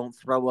that they don't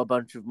throw a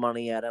bunch of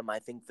money at him. I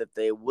think that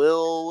they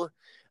will.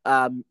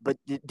 But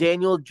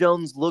Daniel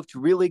Jones looked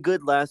really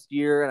good last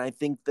year, and I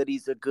think that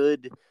he's a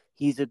good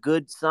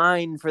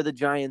sign for the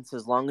Giants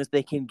as long as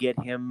they can get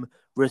him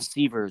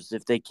receivers.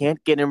 If they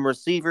can't get him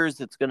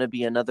receivers, it's going to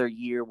be another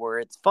year where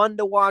it's fun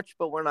to watch,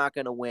 but we're not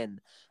going to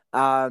win.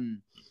 I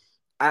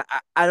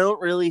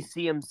don't really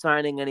see him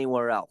signing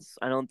anywhere else.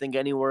 I don't think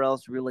anywhere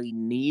else really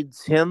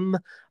needs him.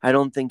 I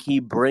don't think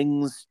he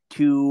brings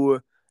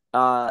to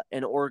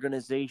an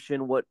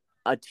organization what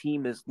a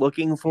team is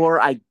looking for.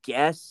 I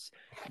guess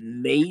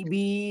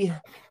maybe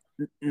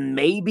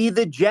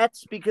the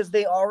Jets because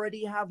they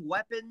already have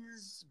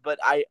weapons, but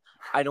I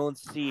don't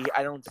see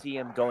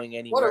him going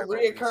anywhere. What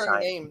a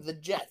reoccurring name, the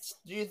Jets.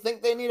 Do you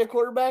think they need a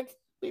quarterback,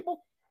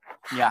 people?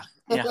 Yeah,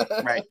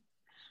 right.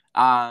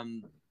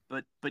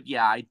 But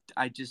yeah,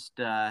 I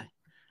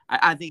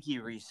think he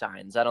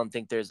re-signs.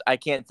 I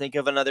can't think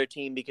of another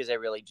team because I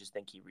really just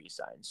think he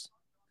re-signs.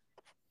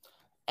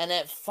 And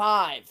at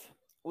 5,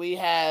 we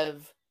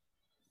have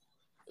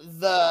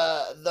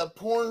the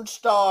porn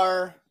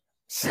star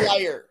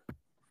Slayer,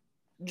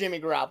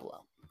 Jimmy Garoppolo.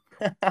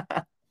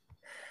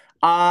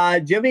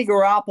 Jimmy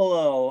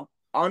Garoppolo,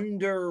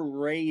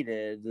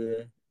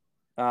 underrated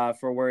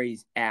for where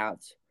he's at.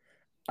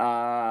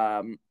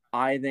 I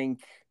think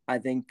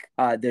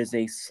there's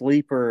a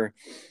sleeper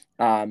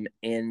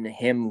in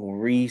him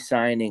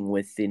re-signing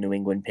with the New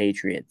England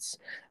Patriots.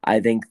 I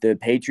think the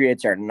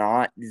Patriots are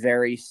not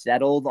very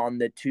settled on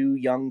the two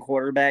young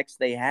quarterbacks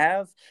they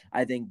have.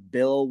 I think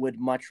Bill would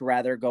much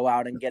rather go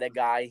out and get a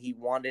guy he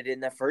wanted in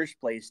the first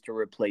place to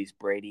replace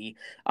Brady.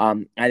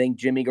 I think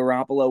Jimmy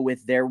Garoppolo,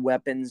 with their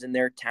weapons and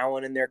their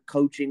talent and their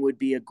coaching, would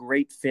be a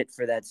great fit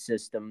for that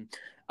system.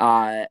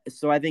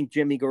 So I think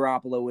Jimmy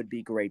Garoppolo would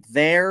be great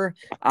there.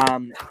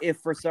 If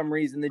for some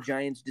reason the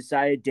Giants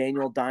decided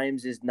Daniel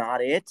Dimes is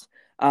not it,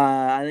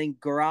 I think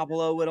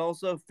Garoppolo would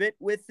also fit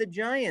with the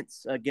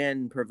Giants,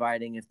 again,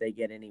 providing if they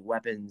get any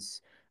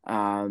weapons.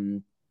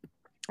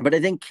 But I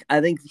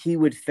think he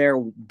would fare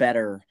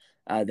better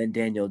than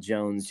Daniel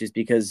Jones, just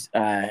because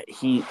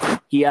he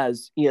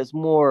has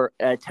more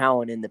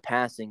talent in the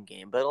passing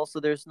game, but also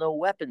there's no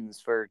weapons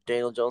for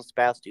Daniel Jones to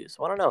pass to.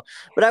 So I don't know,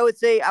 but I would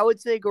say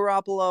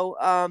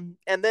Garoppolo,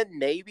 and then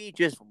maybe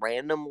just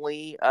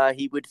randomly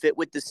he would fit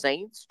with the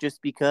Saints,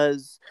 just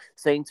because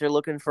Saints are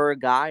looking for a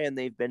guy, and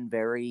they've been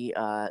very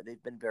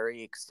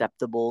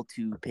acceptable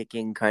to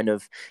picking kind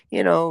of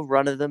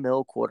run of the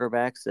mill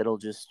quarterbacks that'll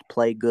just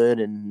play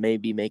good and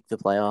maybe make the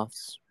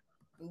playoffs.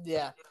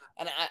 Yeah.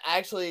 And I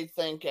actually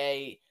think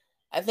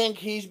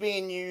he's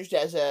being used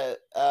as a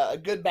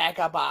good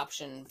backup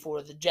option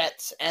for the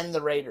Jets and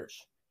the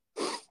Raiders.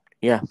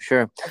 Yeah,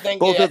 sure. I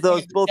think both of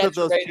those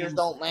Raiders teams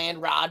don't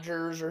land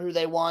Rodgers or who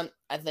they want.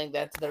 I think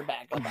that's their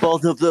backup.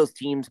 Both of those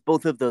teams,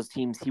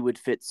 he would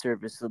fit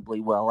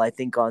serviceably well. I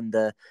think on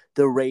the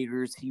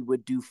Raiders he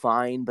would do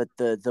fine, but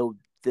the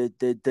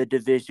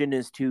division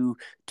is too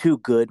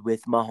good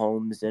with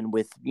Mahomes and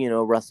with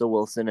Russell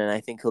Wilson, and I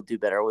think he'll do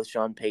better with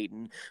Sean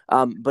Payton.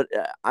 But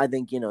I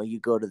think you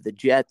go to the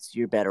Jets,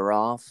 you're better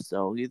off.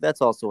 So that's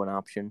also an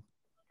option.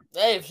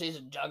 AFC's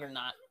a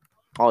juggernaut.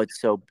 Oh,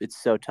 it's so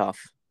tough.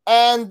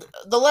 And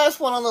the last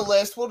one on the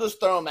list, we'll just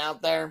throw him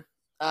out there.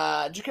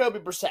 Jacoby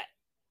Brissett.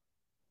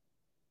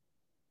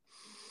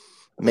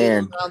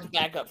 Man,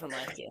 back up from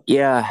last year.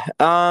 Yeah.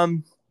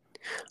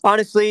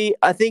 Honestly,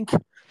 I think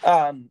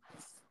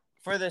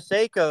for the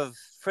sake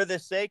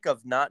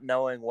of not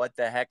knowing what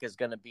the heck is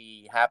going to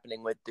be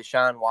happening with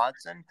Deshaun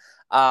Watson,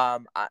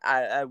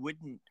 I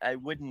wouldn't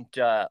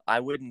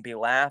be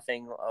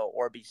laughing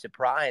or be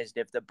surprised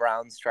if the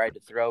Browns tried to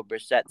throw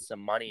Brissett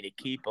some money to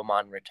keep him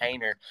on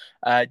retainer,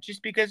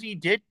 just because he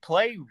did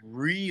play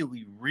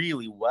really,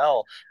 really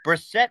well.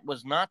 Brissett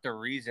was not the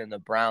reason the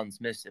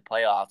Browns missed the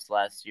playoffs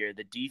last year.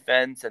 The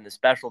defense and the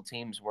special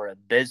teams were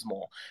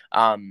abysmal.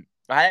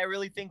 I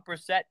really think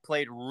Brissett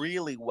played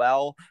really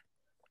well.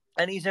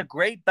 And he's a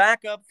great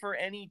backup for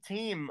any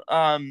team.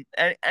 And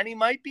he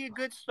might be a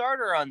good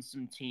starter on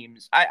some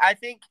teams. I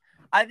think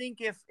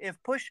if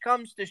push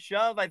comes to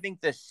shove, I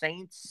think the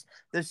Saints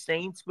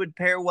would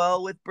pair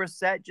well with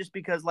Brissett, just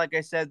because, like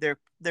I said, they're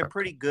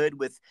pretty good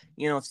with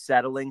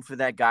settling for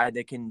that guy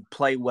that can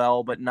play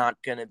well but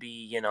not gonna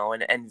be an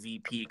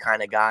MVP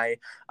kind of guy.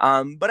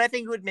 But I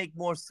think it would make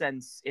more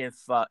sense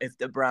if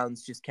the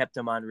Browns just kept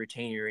him on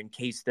retainer in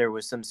case there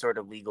was some sort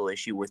of legal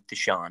issue with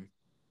Deshaun.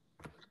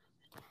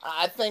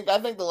 I think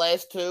the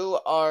last two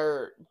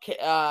are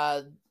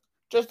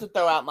just to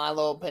throw out my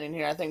little opinion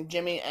here. I think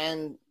Jimmy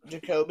and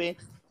Jacoby,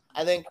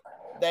 I think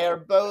they are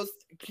both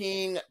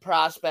keen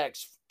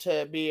prospects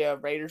to be a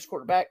Raiders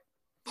quarterback.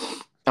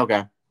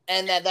 Okay.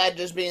 And that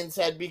just being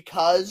said,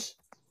 because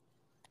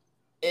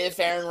if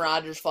Aaron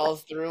Rodgers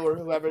falls through, or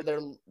whoever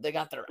they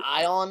got their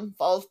eye on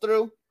falls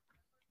through,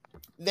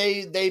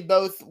 they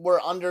both were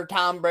under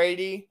Tom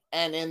Brady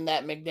and in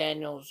that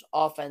McDaniels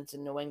offense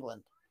in New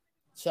England.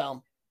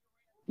 So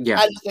yeah,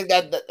 I just think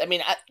that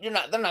they're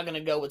not going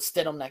to go with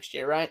Stidham next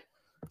year, right?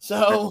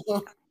 So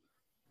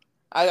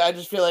I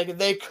just feel like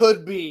they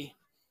could be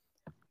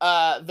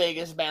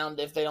Vegas bound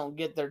if they don't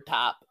get their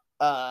top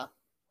guy.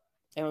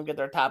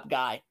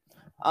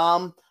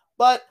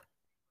 But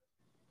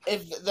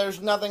if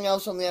there's nothing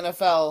else on the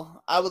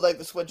NFL, I would like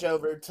to switch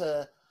over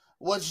to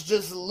what's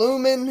just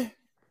looming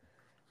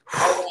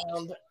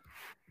around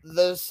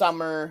the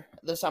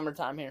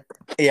summertime here.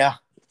 Yeah,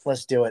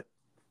 let's do it.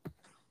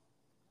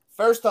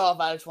 First off,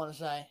 I just want to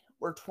say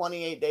we're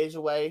 28 days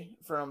away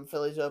from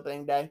Phillies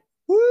opening day.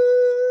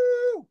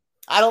 Woo!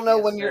 I don't know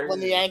when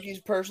the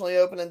Yankees personally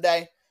opening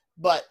day,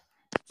 but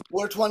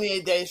we're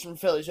 28 days from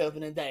Phillies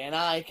opening day, and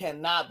I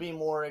cannot be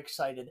more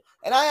excited.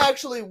 And I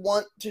actually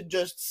want to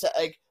just say,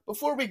 like,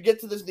 before we get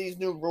to these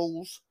new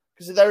rules,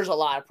 because there's a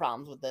lot of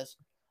problems with this.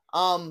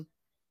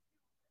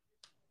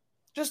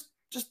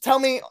 Just tell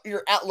me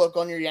your outlook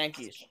on your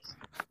Yankees.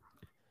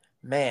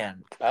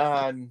 Man,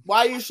 why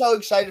are you so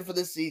excited for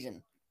this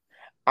season?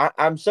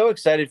 I'm so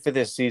excited for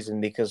this season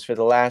because for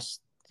the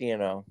last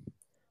 5-6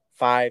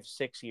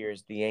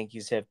 years, the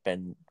Yankees have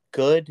been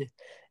good,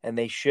 and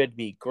they should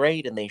be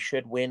great, and they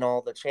should win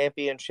all the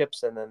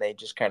championships, and then they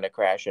just kind of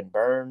crash and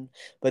burn.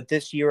 But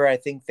this year, I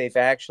think they've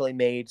actually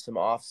made some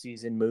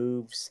offseason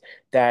moves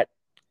that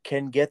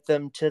can get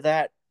them to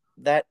that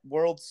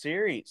World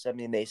Series. I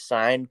mean, they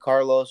signed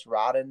Carlos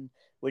Rodon,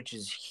 which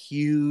is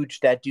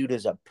huge. That dude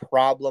is a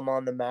problem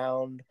on the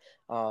mound.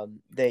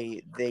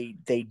 They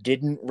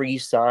didn't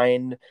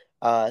re-sign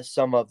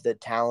some of the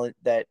talent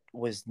that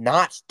was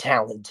not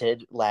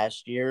talented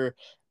last year,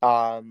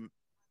 and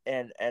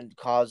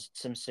caused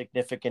some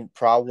significant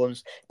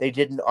problems. They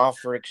didn't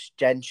offer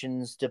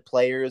extensions to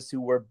players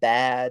who were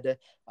bad.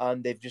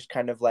 They've just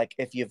kind of like,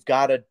 if you've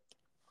got a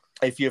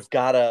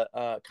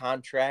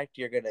contract,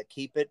 you're gonna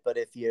keep it. But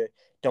if you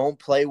don't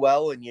play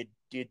well and you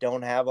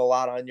don't have a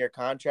lot on your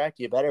contract,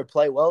 you better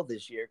play well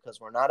this year, because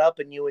we're not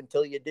upping you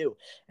until you do.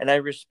 And I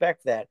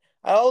respect that.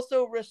 I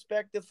also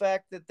respect the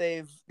fact that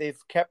they've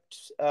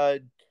kept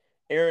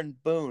Aaron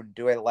Boone.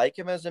 Do I like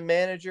him as a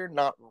manager?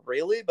 Not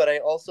really, but I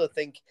also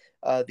think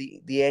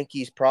the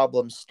Yankees'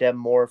 problems stem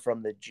more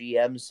from the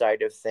GM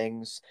side of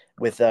things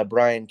with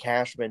Brian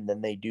Cashman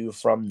than they do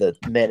from the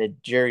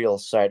managerial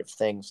side of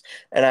things.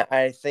 And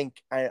I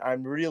think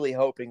I'm really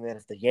hoping that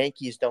if the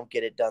Yankees don't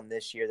get it done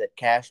this year, that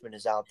Cashman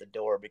is out the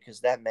door,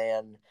 because that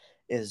man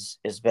has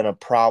been a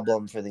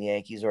problem for the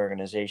Yankees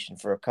organization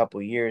for a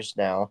couple years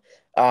now.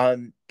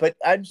 But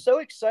I'm so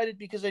excited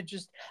because I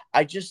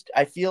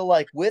feel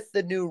like with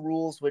the new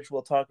rules, which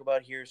we'll talk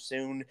about here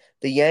soon,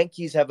 the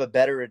Yankees have a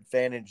better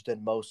advantage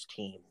than most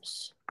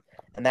teams.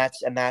 And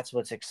that's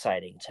what's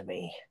exciting to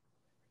me.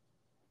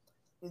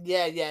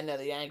 Yeah, no,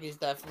 the Yankees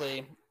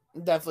definitely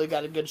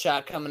got a good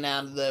shot coming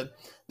out of the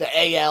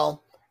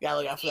AL. Got to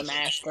look out for the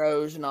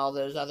Astros and all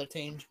those other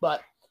teams. But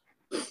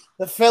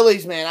the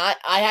Phillies, man,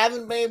 I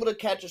haven't been able to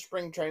catch a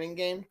spring training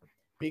game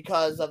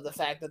because of the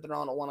fact that they're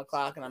on at 1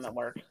 o'clock and I'm at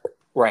work.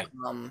 Right.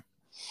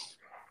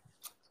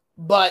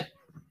 But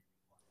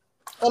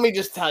let me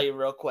just tell you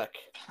real quick.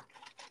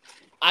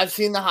 I've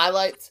seen the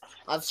highlights.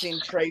 I've seen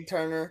Trey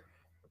Turner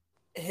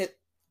hit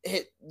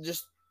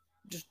just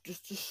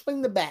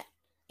swing the bat,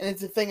 and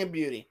it's a thing of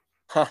beauty.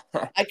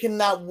 I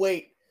cannot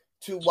wait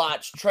to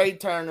watch Trey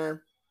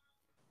Turner,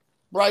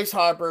 Bryce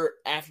Harper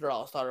after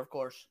All-Star, of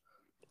course,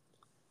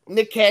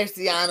 Nick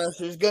Castellanos,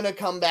 who's going to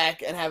come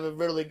back and have a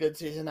really good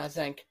season, I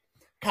think.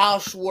 Kyle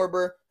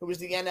Schwarber, who was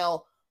the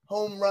NL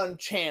home run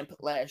champ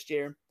last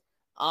year.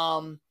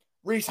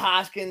 Rhys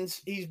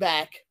Hoskins, he's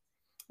back.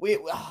 And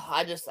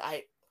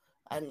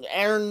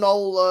Aaron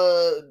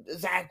Nola,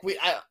 Zach,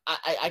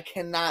 I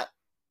cannot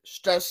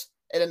stress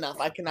it enough.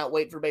 I cannot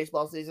wait for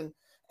baseball season,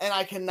 and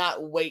I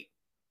cannot wait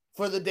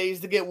for the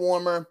days to get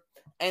warmer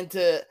and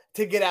to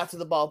get out to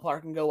the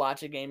ballpark and go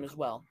watch a game as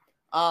well.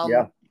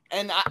 Yeah.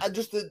 And I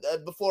just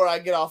before I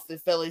get off the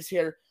Phillies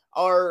here,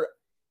 are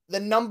the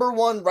number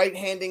one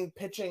right-handing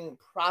pitching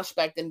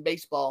prospect in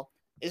baseball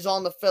is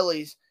on the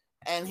Phillies,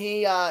 and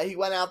he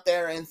went out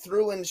there and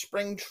threw in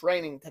spring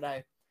training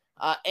today.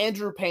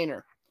 Andrew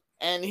Painter,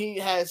 and he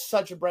has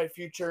such a bright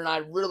future, and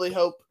I really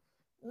hope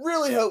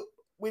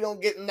we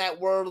don't get in that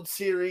World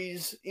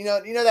Series. You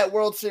know that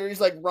World Series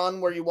like run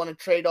where you want to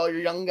trade all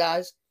your young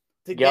guys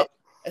to get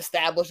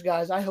established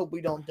guys. I hope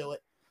we don't do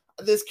it.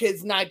 This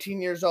kid's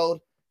 19 years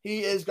old.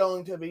 He is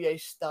going to be a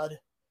stud.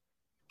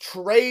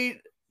 Trade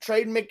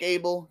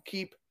McAble,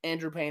 keep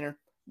Andrew Painter.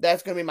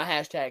 That's going to be my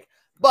hashtag.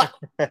 But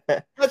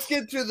let's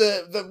get to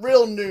the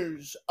real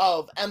news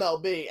of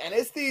MLB, and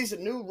it's these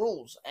new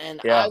rules.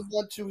 And I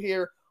want to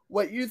hear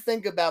what you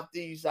think about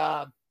these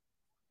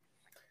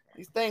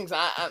things.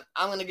 I'm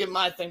going to give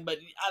my thing, but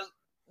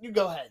you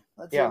go ahead.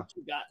 Let's hear what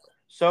you got.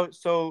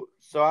 So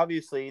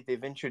obviously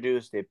they've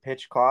introduced a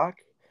pitch clock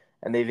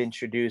and they've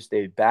introduced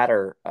a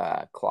batter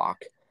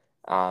clock.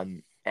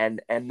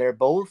 And they're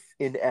both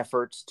in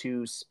efforts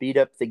to speed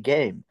up the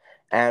game.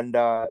 And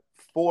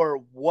for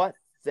what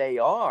they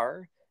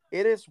are,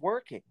 it is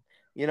working.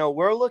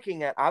 We're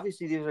looking at,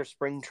 obviously these are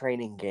spring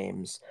training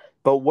games,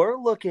 but we're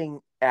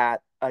looking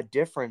at a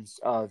difference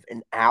of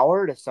an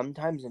hour to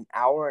sometimes an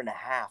hour and a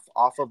half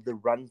off of the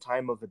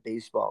runtime of a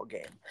baseball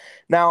game.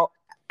 Now,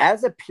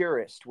 as a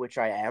purist, which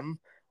I am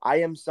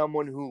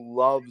someone who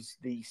loves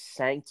the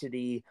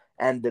sanctity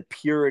and the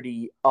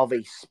purity of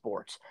a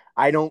sport.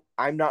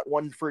 I'm not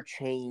one for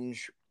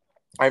change.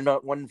 I'm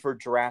not one for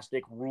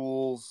drastic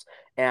rules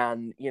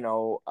and,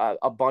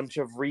 a bunch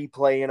of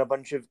replay and a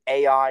bunch of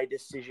AI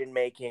decision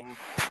making.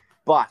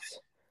 But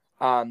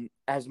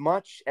as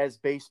much as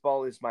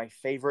baseball is my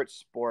favorite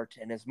sport,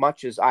 and as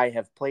much as I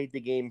have played the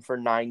game for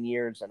 9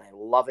 years and I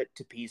love it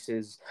to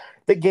pieces,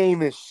 the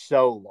game is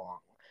so long.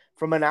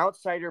 From an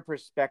outsider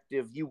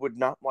perspective, you would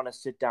not want to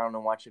sit down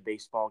and watch a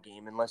baseball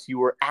game unless you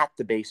were at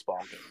the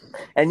baseball game.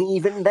 And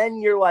even then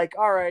you're like,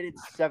 all right,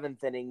 it's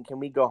 7th inning. Can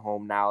we go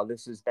home now?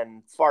 This has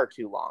been far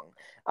too long.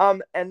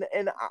 And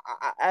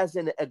as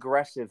an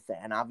aggressive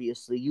fan,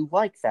 obviously you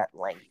like that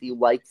length. You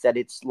like that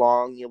it's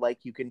long. You like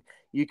you can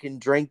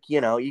drink,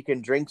 you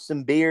can drink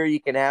some beer, you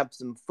can have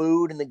some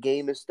food, and the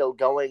game is still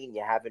going and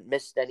you haven't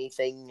missed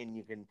anything,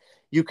 and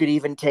you could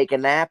even take a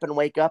nap and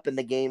wake up and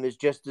the game is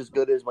just as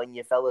good as when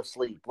you fell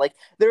asleep. Like,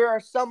 there are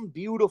some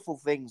beautiful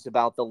things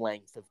about the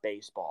length of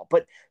baseball,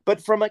 but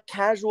from a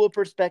casual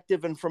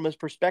perspective and from a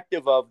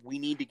perspective of we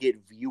need to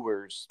get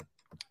viewers,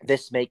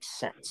 this makes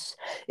sense.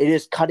 It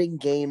is cutting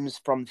games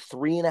from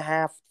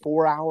 3.5,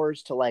 4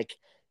 hours to like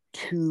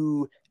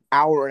 2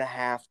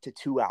 1.5 to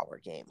 2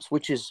 hour games,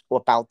 which is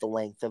about the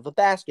length of a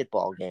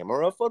basketball game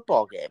or a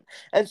football game.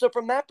 And so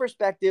from that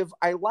perspective,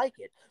 I like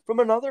it. From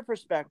another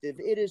perspective,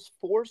 it is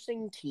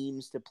forcing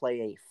teams to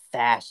play a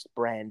fast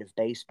brand of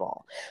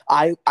baseball.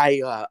 I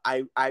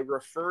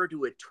refer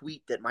to a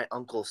tweet that my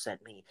uncle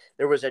sent me.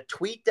 There was a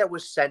tweet that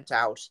was sent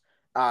out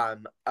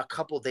a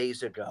couple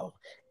days ago,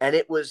 and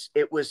it was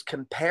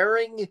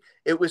comparing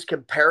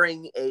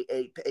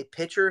a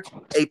pitcher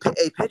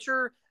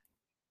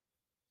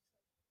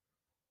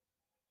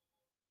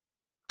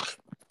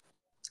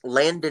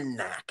Landon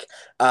Knack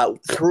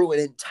through an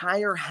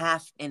entire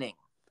half inning.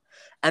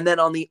 And then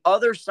on the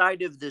other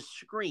side of the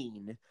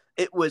screen,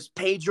 it was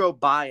Pedro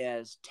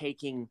Baez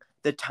taking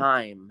the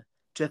time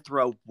to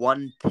throw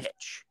one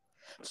pitch.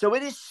 So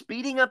it is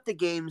speeding up the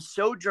game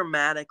so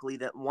dramatically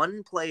that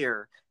one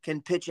player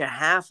can pitch a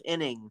half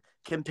inning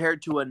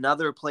compared to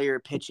another player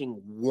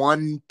pitching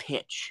one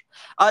pitch.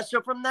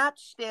 So from that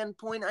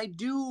standpoint, I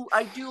do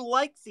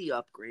like the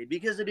upgrade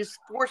because it is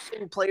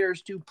forcing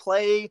players to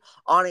play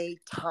on a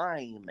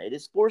time. It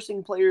is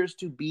forcing players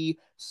to be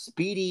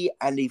speedy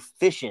and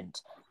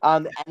efficient.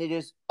 And it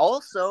is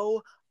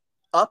also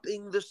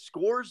upping the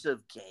scores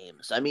of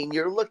games. I mean,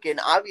 you're looking,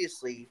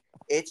 obviously,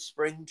 it's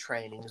spring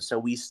training, so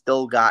we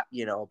still got,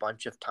 a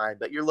bunch of time,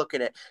 but you're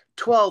looking at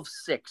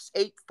 12-6,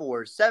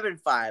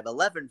 8-4, 7-5,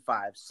 11-5,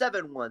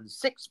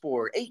 7-1,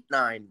 6-4,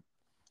 8-9,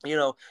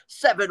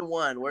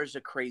 7-1. Where's the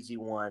crazy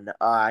one?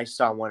 I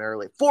saw one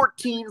early.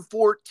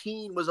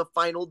 14-14 was a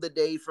final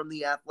today from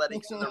the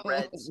Athletics and the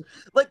Reds.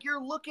 Like,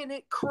 you're looking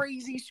at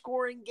crazy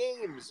scoring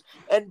games.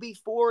 And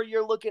before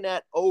you're looking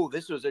at,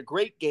 this was a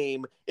great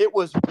game. It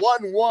was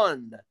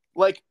 1-1.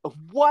 Like,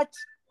 what?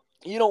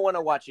 You don't want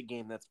to watch a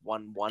game that's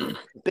 1-1.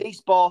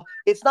 Baseball,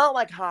 it's not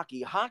like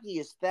hockey. Hockey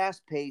is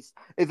fast-paced.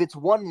 If it's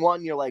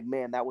 1-1, you're like,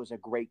 man, that was a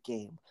great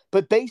game.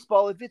 But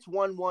baseball, if it's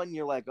 1-1,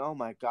 you're like, oh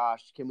my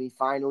gosh, can we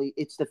finally?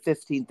 It's the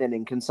 15th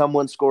inning. Can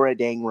someone score a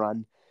dang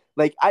run?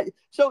 Like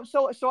so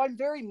I'm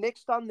very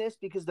mixed on this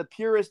because the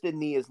purist in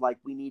me is like,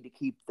 we need to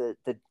keep the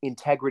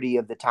integrity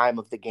of the time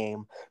of the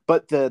game,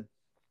 but the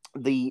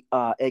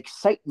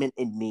excitement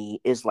in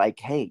me is like,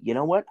 hey, you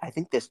know what? I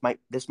think this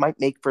might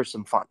make for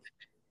some fun.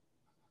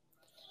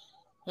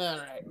 All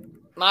right,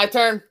 my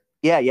turn.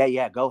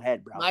 Yeah. Go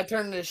ahead, bro. My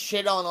turn to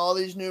shit on all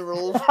these new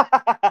rules.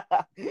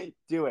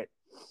 Do it.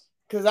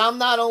 Because I'm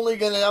not only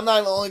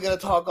gonna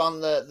talk on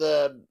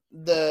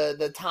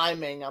the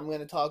timing. I'm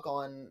gonna talk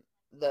on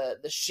the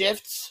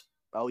shifts.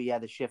 Oh yeah,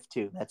 the shift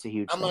too. That's a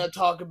huge. I'm gonna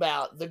talk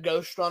about the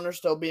ghost runner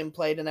still being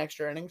played in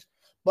extra innings.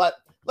 But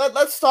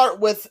let's start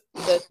with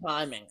the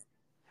timing.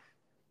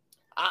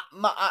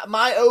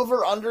 My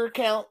over-under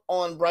count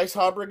on Bryce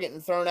Harper getting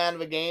thrown out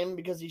of a game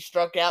because he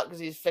struck out because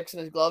he's fixing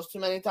his gloves too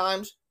many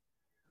times,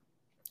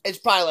 it's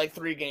probably like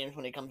 3 games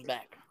when he comes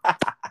back.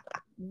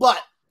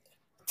 But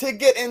to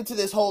get into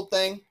this whole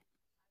thing,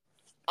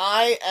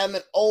 I am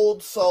an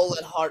old soul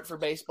at heart for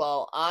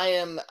baseball. I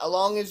am,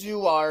 along as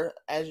you are,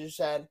 as you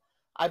said,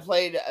 I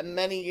played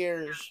many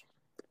years,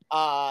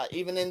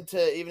 even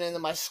into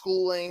my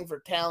schooling for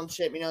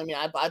township. You know what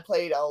I mean? I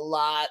played a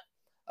lot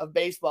of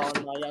baseball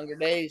in my younger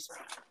days,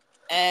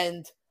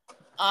 and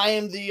I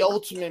am the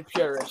ultimate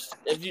purist.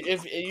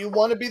 If you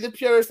want to be the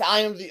purist, I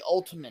am the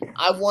ultimate.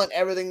 I want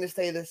everything to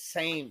stay the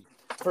same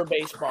for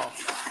baseball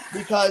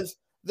because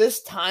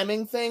this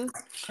timing thing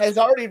has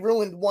already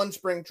ruined one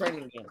spring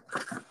training game.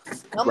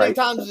 How many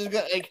times is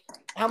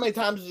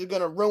it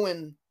going to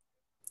ruin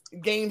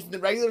games in the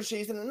regular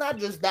season? And not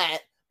just that,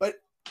 but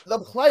the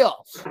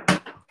playoffs.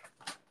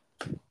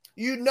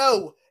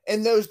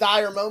 In those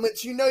dire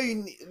moments, you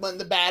need when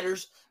the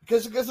batters,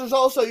 because there's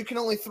also, you can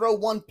only throw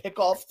one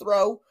pickoff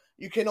throw.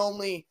 You can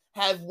only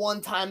have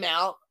one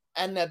timeout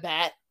and the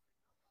bat.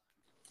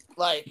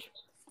 Like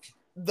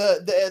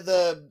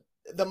the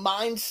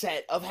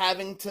mindset of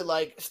having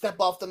to step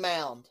off the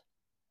mound,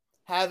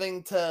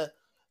 having to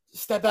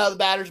step out of the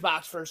batter's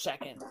box for a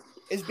second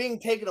is being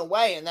taken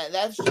away, and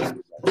that's just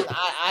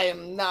I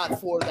am not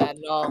for that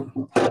at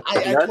all.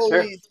 I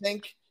totally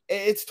think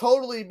it's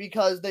totally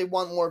because they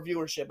want more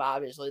viewership.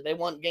 Obviously, they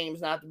want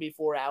games not to be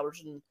 4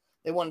 hours, and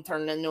they want to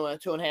turn it into a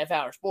 2.5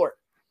 hour sport.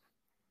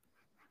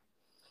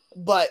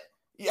 But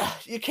yeah,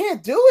 you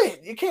can't do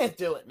it. You can't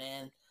do it,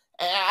 man.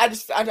 I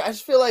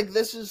just feel like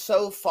this is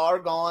so far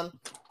gone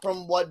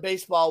from what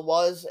baseball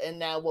was and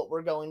now what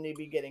we're going to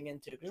be getting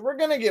into. Because we're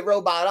going to get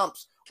robot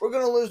umps. We're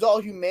going to lose all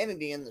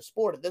humanity in the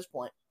sport at this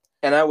point.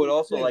 And I would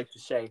also like to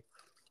say,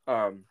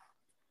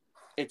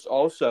 it's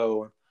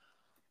also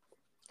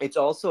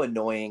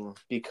annoying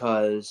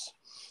because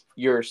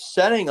you're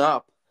setting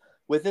up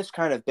with this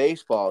kind of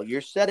baseball.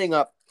 You're setting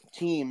up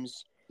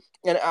teams,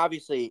 and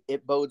obviously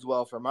it bodes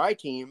well for my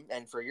team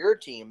and for your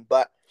team,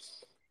 but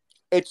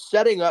it's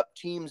setting up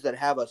teams that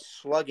have a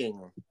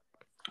slugging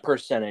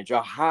percentage,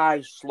 a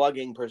high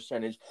slugging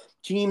percentage,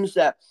 teams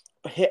that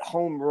hit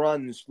home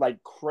runs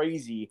like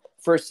crazy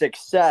for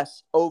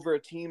success over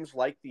teams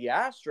like the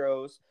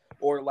Astros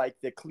or like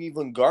the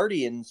Cleveland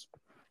Guardians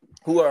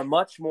who are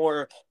much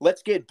more,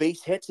 let's get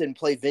base hits and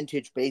play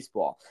vintage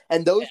baseball.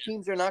 And those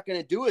teams are not going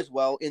to do as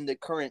well in the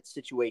current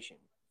situation.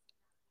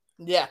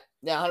 Yeah,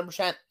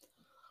 100%.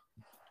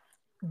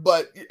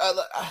 But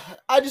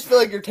I just feel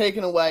like you're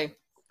taking away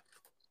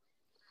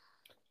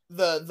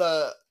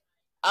the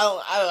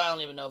I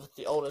don't even know if it's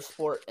the oldest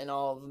sport in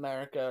all of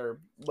America or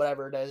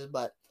whatever it is,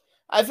 but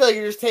I feel like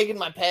you're just taking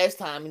my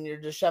pastime and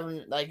you're just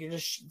shoving, like, you're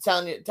just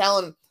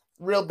telling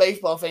real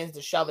baseball fans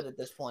to shove it at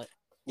this point.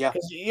 Yeah.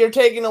 Because you're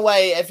taking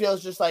away, it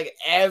feels just like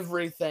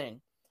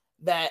everything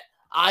that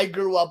I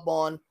grew up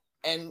on.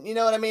 And you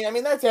know what I mean? I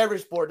mean, that's every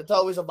sport. It's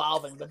always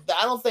evolving. But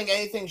I don't think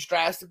anything's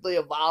drastically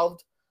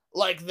evolved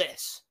like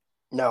this.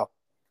 No.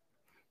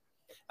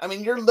 I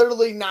mean, you're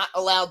literally not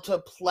allowed to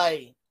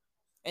play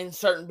in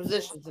certain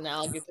positions. And now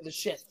I'll get to the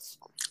shifts.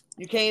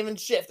 You can't even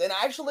shift. And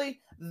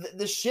actually,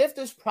 the shift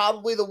is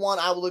probably the one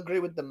I will agree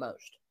with the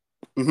most.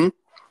 Mm-hmm.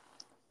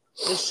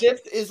 The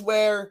shift is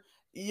where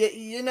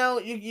you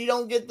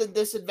don't get the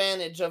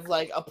disadvantage of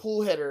like a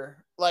pull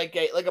hitter, like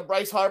a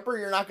Bryce Harper.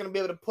 You're not going to be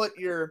able to put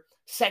your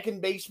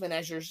second baseman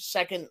as your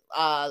second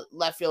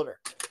left fielder.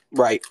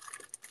 Right.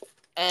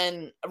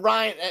 And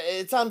Ryan,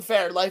 it's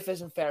unfair. Life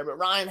isn't fair, but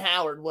Ryan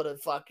Howard would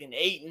have fucking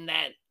ate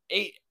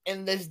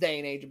in this day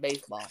and age of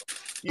baseball.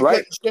 You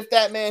couldn't shift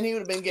that man; he would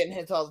have been getting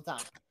hits all the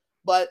time.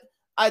 But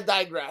I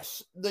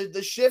digress.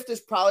 The shift is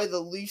probably the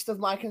least of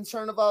my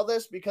concern of all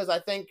this because I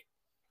think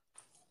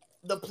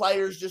the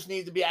players just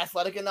need to be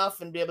athletic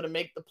enough and be able to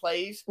make the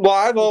plays. Well,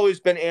 I've always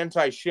been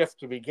anti-shift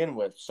to begin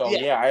with, so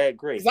yeah I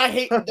agree. I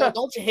hate.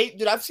 Don't you hate,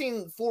 dude? I've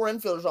seen 4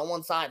 infielders on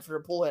one side for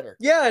a pull hitter.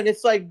 Yeah, and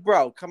it's like,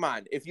 bro, come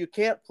on. If you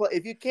can't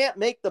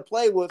make the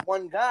play with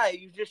one guy,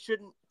 you just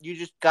shouldn't. You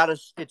just gotta.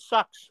 It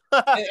sucks.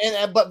 But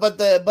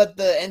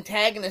the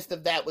antagonist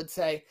of that would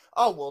say,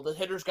 oh well, the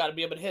hitter's got to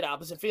be able to hit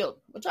opposite field,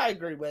 which I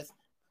agree with.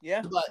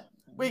 Yeah, but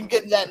we can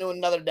get that into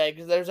another day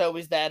because there's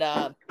always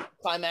that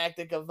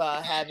climactic of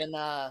having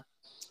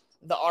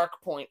the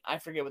arc point. I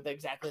forget what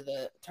exactly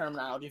the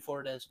terminology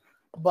for it is,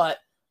 but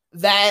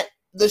that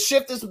the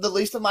shift is the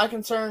least of my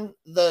concern.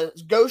 The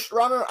ghost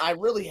runner I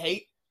really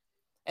hate,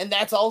 and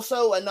that's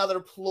also another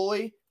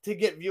ploy to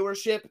get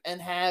viewership and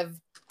have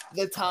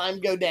the time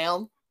go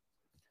down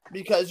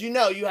because you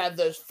have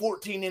those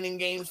 14-inning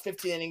games,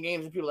 15-inning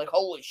games, and people are like,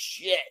 holy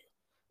shit,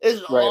 this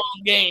is a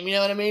long game. You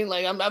know what I mean?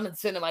 Like I've been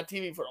sitting at my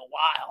TV for a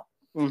while.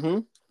 Mm-hmm.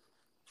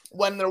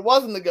 When there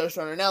wasn't the ghost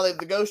runner, now they have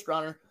the ghost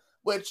runner,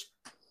 which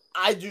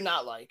I do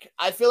not like.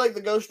 I feel like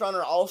the ghost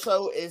runner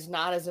also is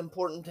not as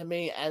important to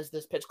me as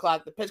this pitch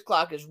clock. The pitch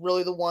clock is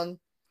really the one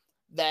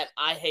that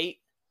I hate.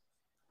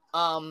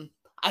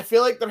 I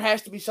feel like there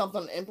has to be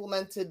something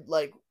implemented,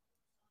 like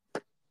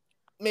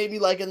maybe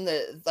like in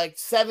the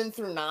 7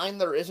 through 9,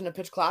 there isn't a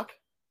pitch clock.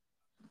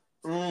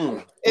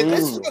 This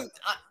is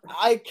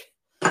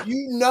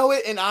you know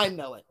it and I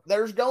know it.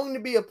 There's going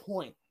to be a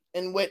point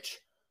in which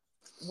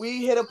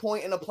we hit a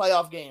point in a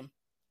playoff game,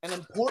 an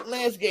important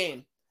ass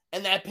game,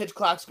 and that pitch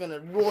clock's going to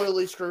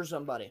royally screw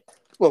somebody.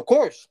 Well, of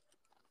course.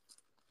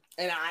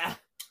 And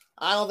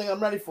I don't think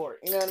I'm ready for it.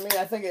 You know what I mean?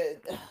 I think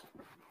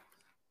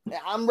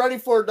I'm ready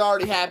for it to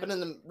already happen in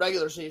the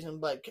regular season,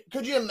 but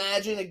could you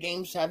imagine a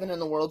Game 7 in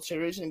the World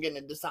Series and getting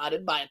it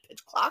decided by a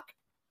pitch clock?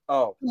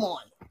 Oh. Come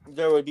on.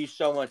 There would be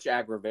so much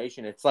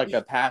aggravation. It's like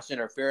a pass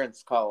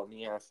interference call in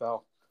the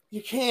NFL.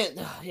 You can't.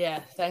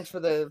 Yeah, thanks for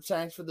the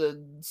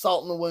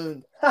salt in the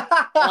wound.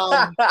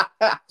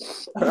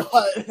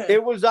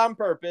 It was on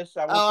purpose.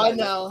 I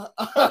know.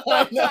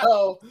 I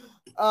know.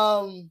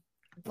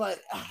 But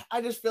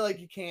I just feel like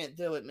you can't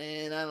do it,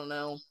 man. I don't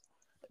know.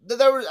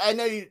 I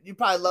know you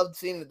probably loved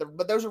seeing it,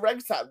 but there's a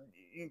Red Sox.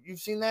 You've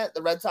seen that,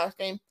 the Red Sox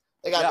game?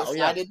 They got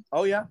decided.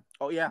 Oh yeah.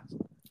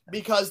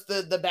 Because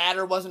the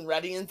batter wasn't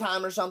ready in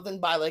time or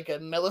something by like a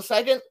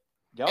millisecond,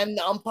 and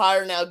the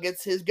umpire now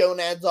gets his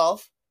gonads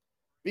off.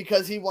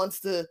 Because he wants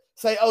to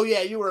say, "Oh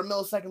yeah, you were a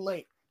millisecond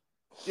late.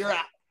 You're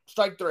out.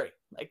 Strike 3."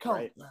 Like,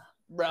 come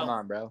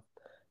on, bro.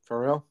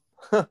 For real.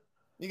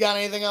 You got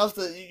anything else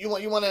that you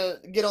want to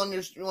get on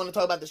your? You want to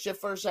talk about the shift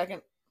for a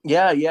second?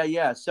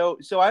 Yeah. So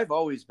I've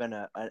always been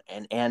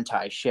an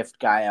anti-shift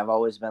guy. I've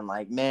always been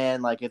like,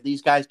 man, like if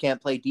these guys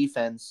can't play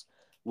defense,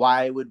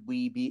 why would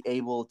we be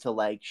able to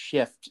like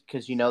shift?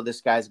 Because this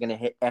guy's gonna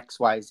hit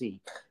XYZ.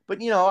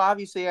 But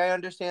obviously I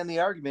understand the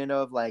argument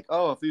of like,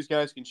 oh, if these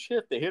guys can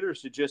shift, the hitters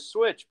should just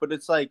switch. But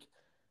it's like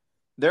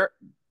there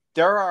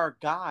are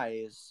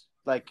guys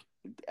like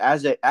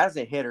as a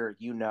hitter,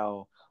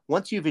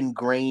 once you've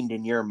ingrained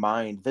in your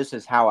mind this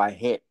is how I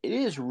hit, it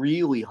is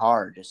really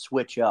hard to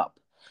switch up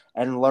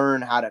and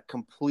learn how to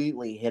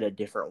completely hit a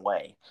different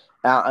way.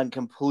 And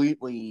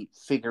completely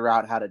figure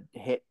out how to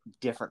hit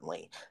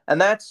differently.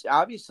 And that's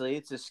obviously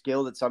it's a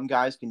skill that some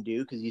guys can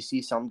do because you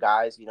see some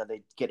guys,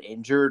 they get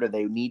injured or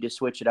they need to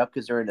switch it up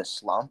because they're in a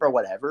slump or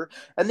whatever.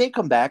 And they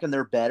come back and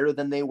they're better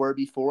than they were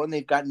before. And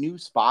they've got new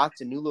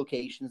spots and new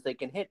locations they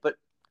can hit. But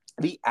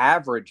the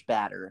average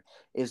batter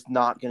is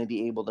not going to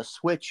be able to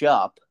switch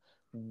up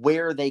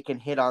where they can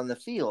hit on the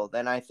field.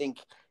 And I think,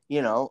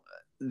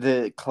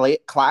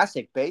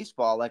 classic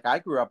baseball. Like I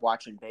grew up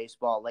watching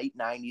baseball, late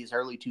 90s,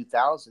 early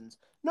 2000s.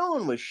 No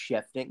one was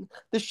shifting.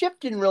 The shift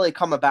didn't really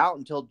come about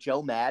until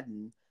Joe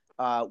Madden,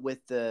 with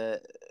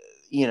the,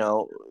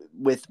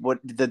 with what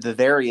the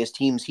various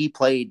teams he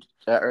played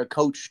or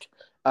coached,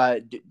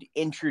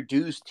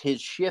 introduced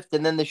his shift,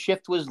 and then the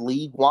shift was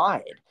league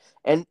wide.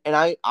 And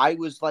I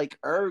was like,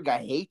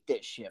 I hate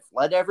this shift.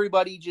 Let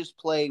everybody just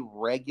play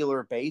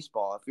regular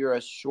baseball. If you're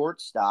a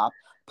shortstop,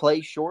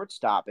 play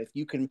shortstop. If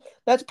you can,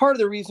 that's part of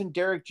the reason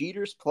Derek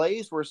Jeter's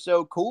plays were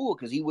so cool,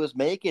 because he was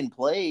making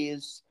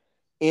plays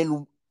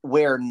in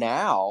where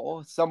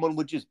now someone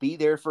would just be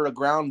there for a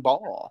ground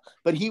ball,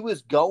 but he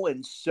was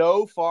going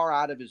so far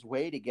out of his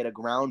way to get a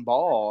ground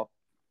ball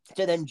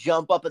to then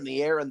jump up in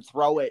the air and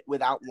throw it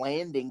without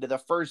landing to the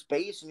first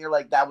base, and you're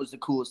like, that was the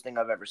coolest thing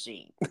I've ever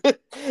seen. So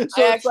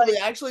I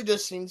actually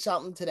just seen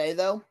something today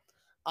though.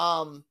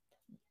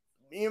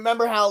 You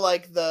remember how I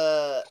think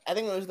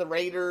it was the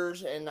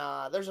Raiders and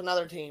there's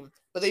another team,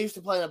 but they used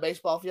to play in a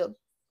baseball field.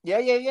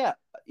 Yeah.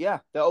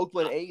 The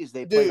Oakland A's,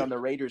 they played on the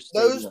Raiders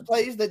stadium. Those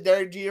plays that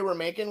Derek Jeter were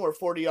making were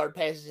 40-yard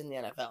passes in the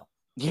NFL.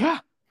 Yeah.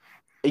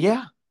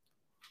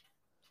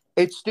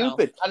 It's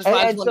stupid. I just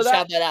want to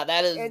shout that out.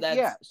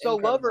 That's so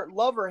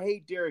love or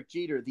hate Derek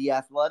Jeter, the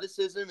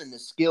athleticism and the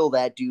skill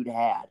that dude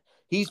had.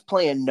 He's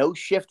playing no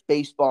shift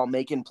baseball,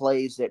 making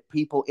plays that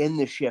people in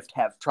the shift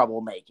have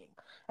trouble making.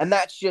 And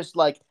that's just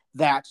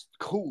that's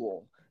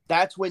cool.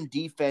 That's when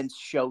defense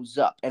shows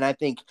up. And I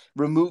think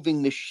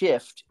removing the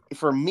shift,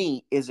 for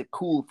me, is a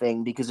cool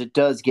thing, because it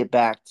does get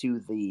back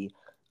to the,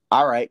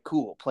 all right,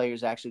 cool,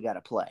 players actually got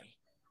to play.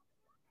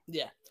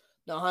 Yeah.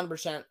 No,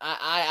 100%.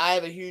 I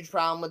have a huge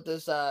problem with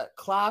this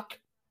clock,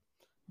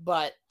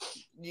 but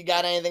you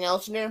got anything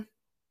else in there?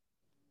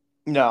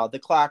 No, the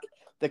clock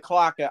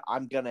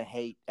I'm going to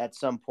hate at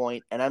some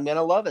point, and I'm going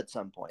to love at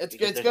some point.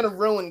 It's going to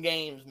ruin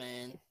games,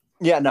 man.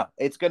 Yeah, no,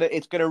 it's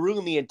gonna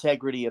ruin the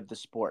integrity of the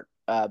sport.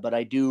 But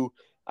I do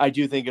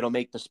think it'll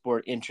make the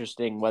sport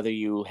interesting, whether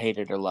you hate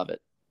it or love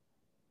it.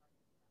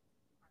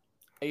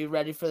 Are you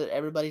ready for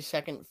everybody's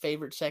second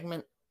favorite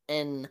segment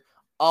in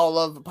all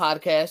of the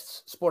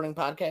podcasts, sporting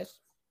podcasts?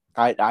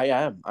 I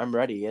am. I'm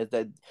ready. It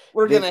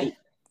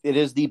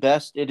is the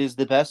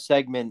best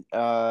segment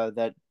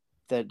that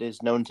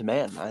is known to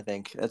man. I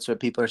think that's what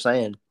people are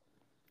saying.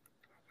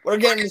 We're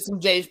getting to some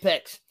Jay's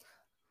picks.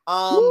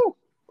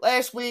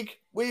 Last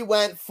week we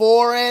went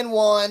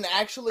 4-1.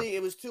 Actually,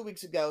 it was 2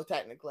 weeks ago,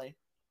 technically.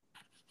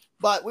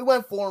 But we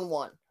went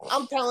 4-1.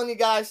 I'm telling you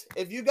guys,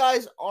 if you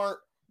guys aren't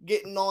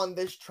getting on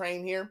this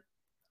train here,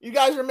 you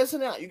guys are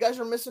missing out. You guys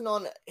are missing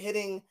on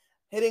hitting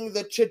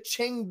the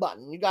cha-ching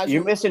button.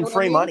 You're missing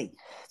free money.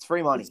 It's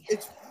free money.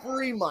 It's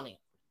free money.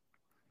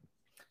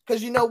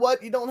 Because you know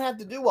what? You don't have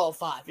to do all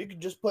 5. You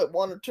can just put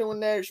 1 or 2 in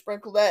there,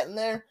 sprinkle that in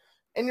there,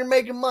 and you're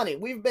making money.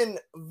 We've been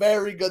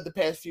very good the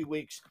past few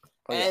weeks.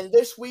 And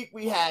this week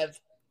we have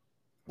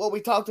what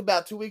we talked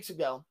about 2 weeks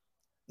ago,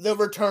 the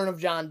return of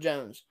Jon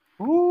Jones.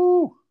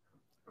 Woo!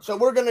 So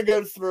we're going to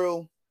go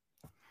through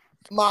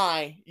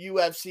my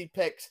UFC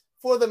picks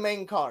for the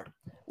main card.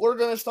 We're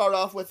going to start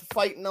off with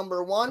fight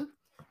number 1,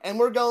 and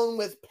we're going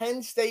with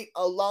Penn State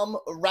alum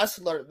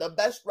wrestler, the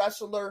best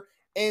wrestler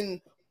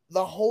in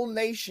the whole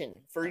nation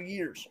for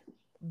years,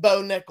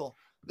 Bo Nickal.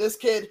 This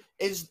kid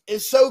is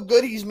so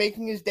good, he's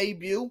making his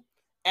debut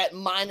at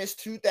minus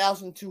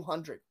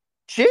 2,200.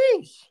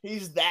 Jeez.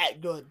 He's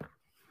that good.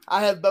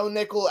 I have Bo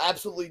Nickal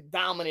absolutely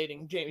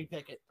dominating Jamie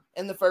Pickett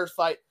in the first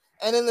fight.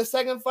 And in the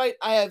second fight,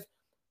 I have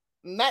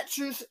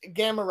Mateusz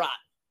Gamrot.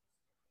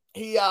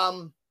 He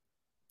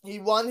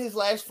won his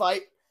last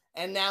fight,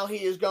 and now he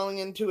is going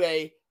into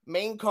a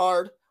main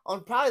card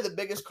on probably the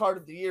biggest card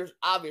of the year,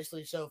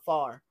 obviously, so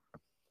far.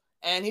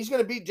 And he's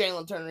going to beat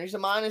Jalen Turner. He's a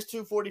minus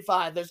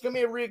 245. There's going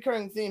to be a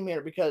recurring theme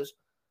here because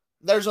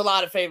there's a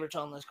lot of favorites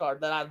on this card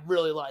that I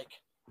really like.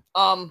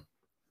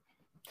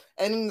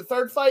 And in the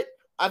third fight,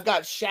 I've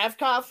got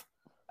Shavkat.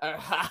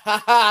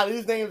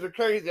 These names are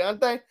crazy, aren't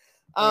they?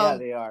 Yeah,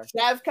 they are.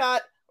 Shavkat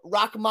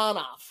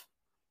Rakhmonov.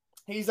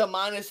 He's a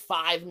minus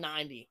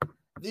 590.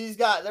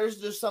 There's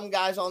just some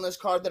guys on this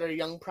card that are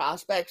young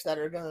prospects that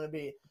are going to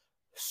be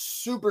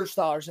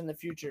superstars in the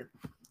future.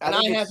 And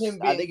I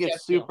think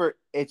it's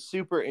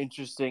super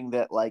interesting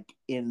that, like,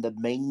 in the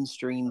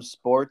mainstream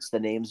sports, the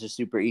names are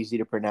super easy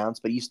to pronounce,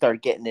 but you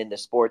start getting into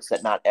sports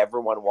that not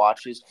everyone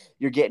watches,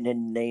 you're getting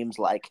into names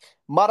like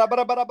Mada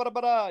Bada Bada Bada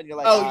Bada, and you're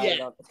like,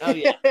 oh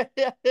yeah.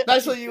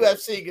 Especially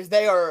UFC, because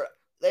they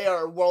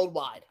are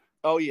worldwide.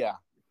 Oh yeah.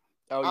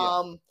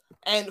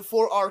 And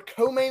for our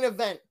co-main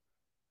event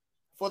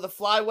for the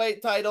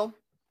flyweight title,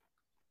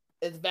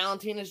 it's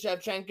Valentina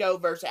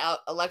Shevchenko versus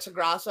Alexa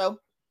Grasso.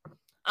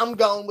 I'm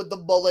going with the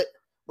bullet.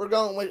 We're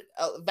going with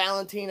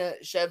Valentina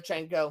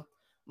Shevchenko,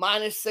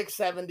 minus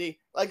 670.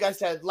 Like I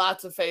said,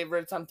 lots of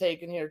favorites I'm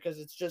taking here because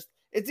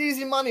it's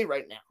easy money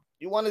right now.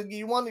 You want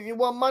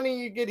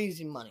money, you get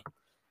easy money.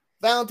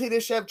 Valentina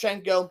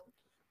Shevchenko,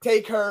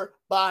 take her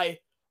by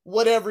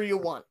whatever you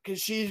want because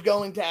she's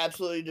going to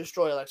absolutely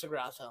destroy Alexa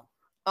Grasso.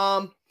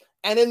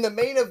 And in the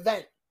main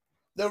event,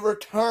 the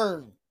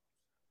return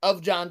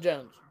of John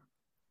Jones.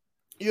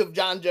 You have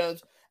John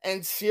Jones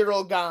and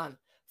Cyril Gane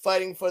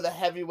fighting for the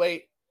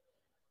heavyweight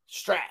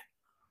strap.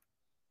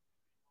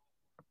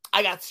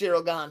 I got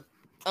Cyril Gane.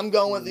 I'm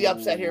going with the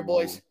upset here,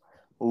 boys.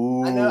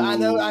 Ooh. I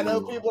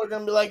know. People are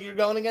gonna be like, "You're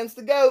going against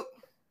the GOAT.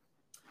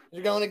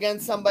 You're going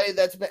against somebody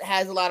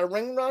has a lot of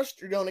ring rust.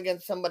 You're going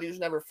against somebody who's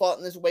never fought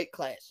in this weight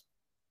class."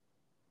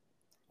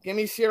 Give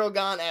me Cyril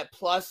Gane at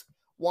plus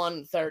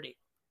 130.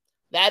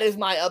 That is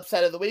my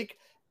upset of the week,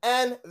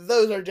 and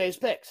those are Jay's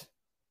picks.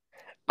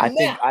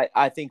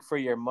 I think for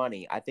your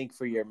money,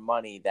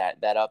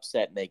 that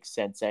upset makes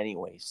sense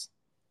anyways.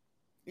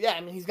 Yeah,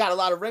 I mean, he's got a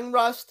lot of ring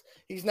rust.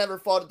 He's never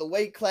fought at the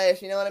weight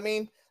class. You know what I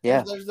mean?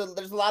 Yeah. There's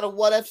a lot of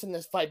what ifs in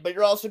this fight, but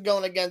you're also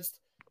going against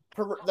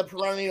the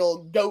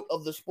perennial GOAT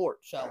of the sport.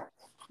 So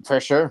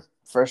for sure.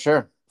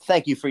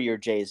 Thank you for your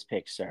Jay's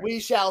pick, sir. We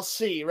shall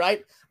see,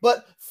 right?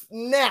 But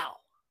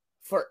now,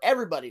 for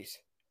everybody's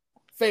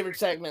favorite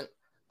segment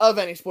of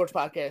any sports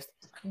podcast,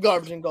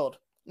 Garbage and Gold.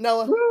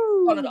 Noah,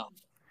 turn it off.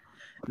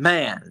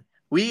 Man,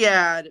 we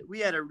had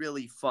a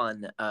really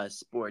fun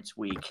sports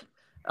week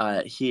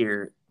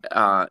here,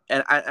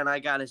 and I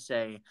gotta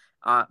say,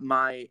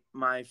 my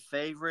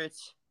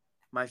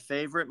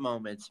favorite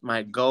moment,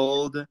 my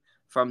gold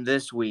from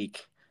this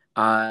week,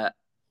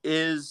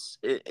 is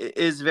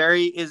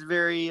very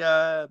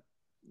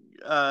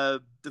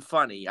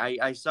funny.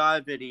 I saw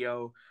a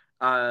video.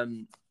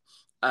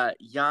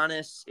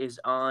 Giannis is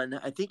on.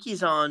 I think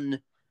he's on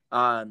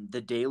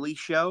the Daily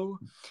Show.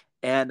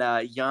 And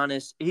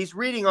Giannis, he's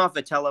reading off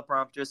a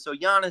teleprompter, so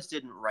Giannis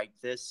didn't write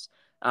this.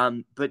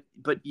 But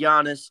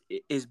Giannis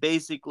is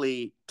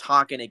basically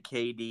talking to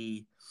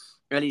KD,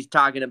 and he's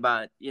talking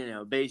about,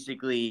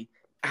 basically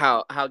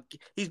how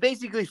he's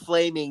basically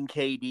flaming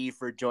KD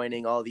for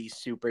joining all these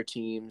super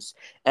teams.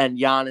 And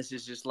Giannis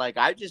is just like,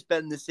 I've just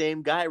been the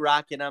same guy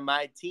rocking on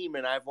my team,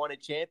 and I've won a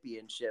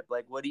championship.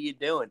 Like, what are you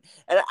doing?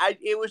 And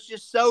it was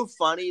just so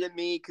funny to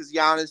me because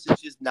Giannis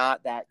is just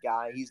not that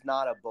guy. He's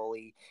not a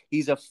bully.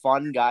 He's a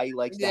fun guy. He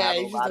likes to have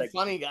he's a lot just of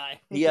funny guy.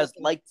 He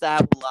likes to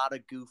have a lot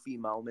of goofy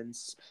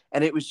moments,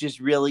 and it was just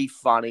really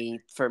funny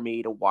for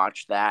me to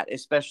watch that.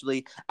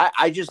 Especially,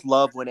 I just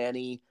love when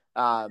any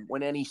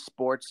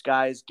sports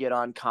guys get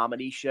on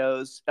comedy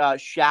shows.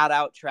 Shout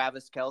out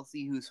Travis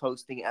Kelce, who's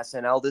hosting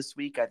SNL this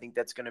week. I think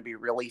that's going to be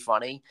really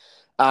funny.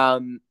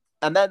 And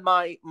then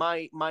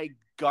my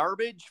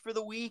garbage for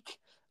the week.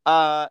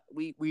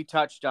 We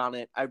touched on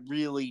it. I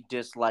really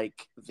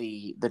dislike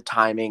the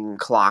timing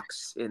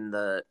clocks in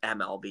the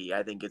MLB.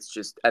 I think it's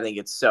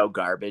so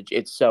garbage.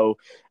 It's so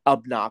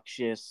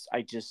obnoxious.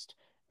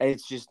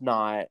 It's just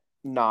not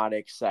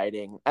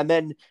exciting. And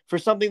then for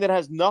something that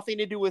has nothing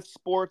to do with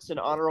sports, an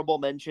honorable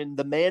mention,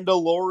 The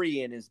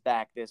Mandalorian is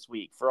back this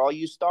week. For all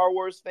you Star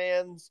Wars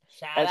fans,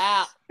 shout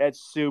out.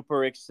 That's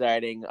super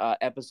exciting.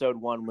 Episode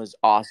 1 was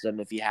awesome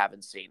if you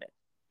haven't seen it.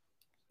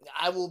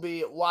 I will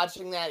be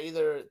watching that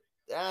either.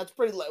 It's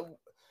pretty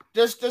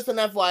just an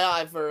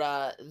FYI for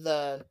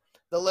the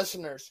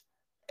listeners.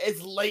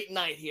 It's late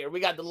night here.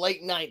 We got the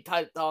late night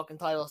talking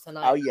titles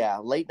tonight. Oh yeah,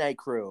 late night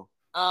crew.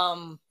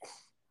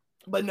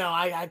 But no,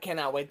 I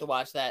cannot wait to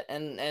watch that.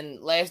 And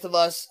Last of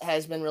Us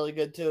has been really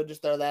good too.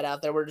 Just throw that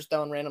out there. We're just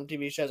throwing random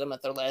TV shows. I'm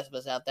gonna throw Last of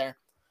Us out there.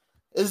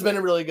 This has been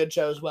a really good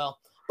show as well.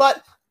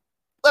 But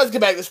let's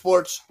get back to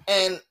sports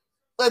and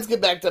let's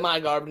get back to my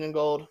garbage and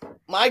gold.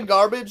 My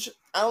garbage,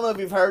 I don't know if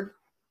you've heard,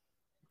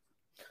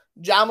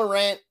 Ja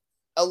Morant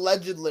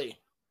allegedly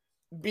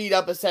beat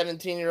up a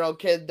 17-year-old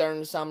kid during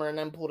the summer and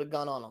then pulled a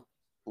gun on him.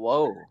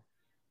 Whoa.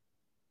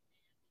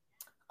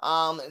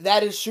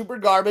 That is super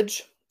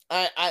garbage.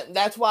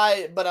 That's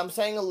why, but I'm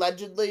saying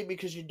allegedly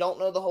because you don't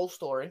know the whole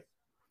story.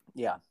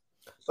 Yeah.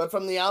 But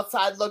from the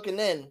outside looking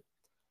in,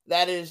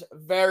 that is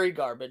very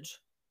garbage.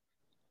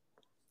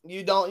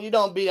 You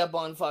don't beat up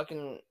on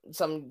fucking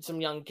some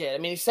young kid. I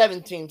mean, he's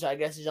 17, so I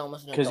guess he's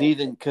almost an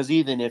adult. Because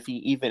even if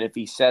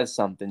he says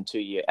something to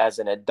you as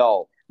an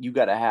adult, you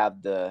got to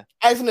have the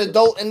as an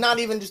adult, and not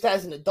even just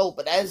as an adult,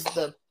 but as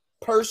the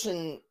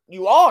person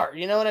you are.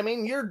 You know what I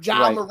mean? You're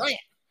Ja Morant.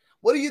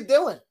 What are you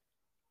doing?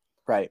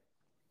 Right.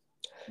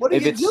 What are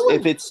you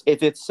doing?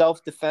 If it's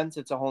self-defense,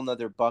 it's a whole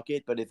nother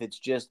bucket. But if it's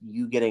just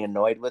you getting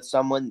annoyed with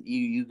someone,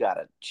 you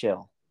gotta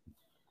chill.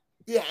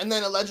 Yeah, and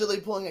then allegedly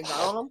pulling a gun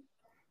on them.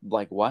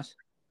 Like what?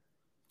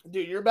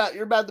 Dude, you're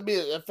about to be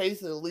a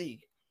face of the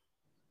league.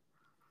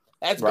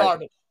 That's right.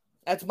 Garbage.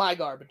 That's my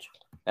garbage.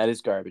 That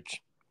is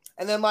garbage.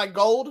 And then my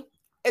gold,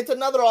 it's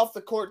another off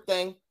the court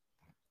thing,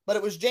 but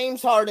it was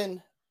James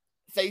Harden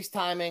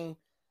FaceTiming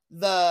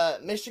the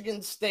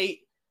Michigan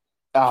State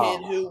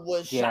kid who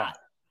was shot.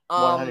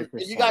 100%.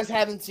 If you guys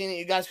haven't seen it,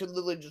 you guys could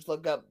literally just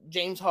look up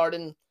James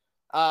Harden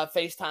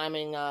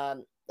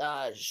FaceTiming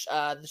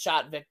the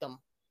shot victim,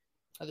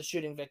 or the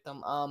shooting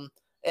victim. I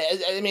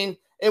mean,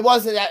 it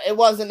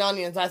wasn't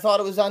onions. I thought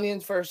it was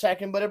onions for a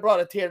second, but it brought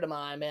a tear to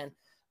my eye, man.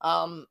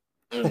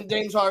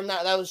 James Harden,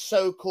 that was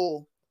so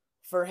cool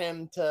for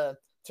him to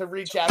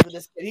reach out to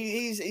this kid.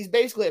 He's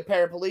basically a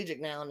paraplegic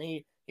now, and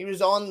he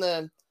was on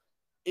the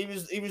he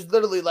was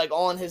literally like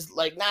on his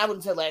like I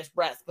wouldn't say last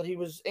breath, but he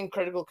was in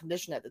critical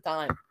condition at the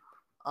time.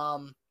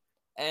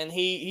 And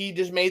he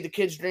just made the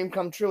kid's dream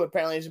come true.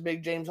 Apparently, he's a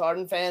big James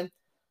Harden fan,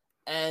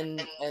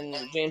 and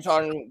James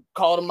Harden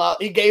called him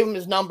up. He gave him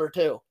his number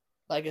too,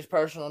 like his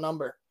personal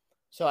number.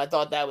 So I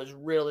thought that was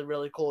really,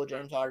 really cool,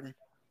 James Harden.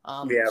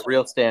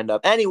 Real stand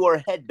up, and he wore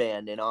a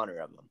headband in honor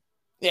of him.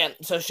 Yeah,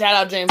 so shout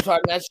out James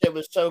Harden. That shit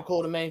was so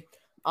cool to me.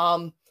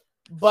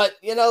 But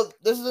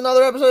this is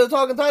another episode of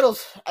Talking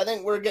Titles. I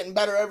think we're getting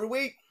better every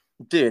week.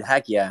 Dude,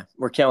 heck yeah,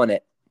 we're killing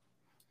it.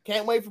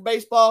 Can't wait for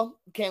baseball.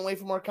 Can't wait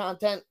for more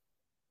content.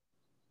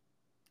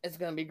 It's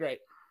gonna be great.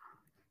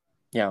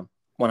 Yeah,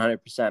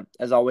 100%.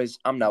 As always,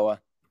 I'm Noah.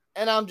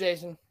 And I'm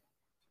Jason.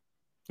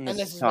 And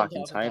this is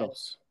Talking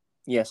Titles.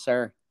 Yes,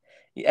 sir.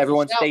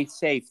 Everyone stay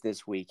safe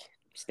this week.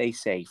 Stay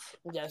safe.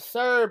 Yes,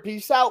 sir.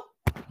 Peace out.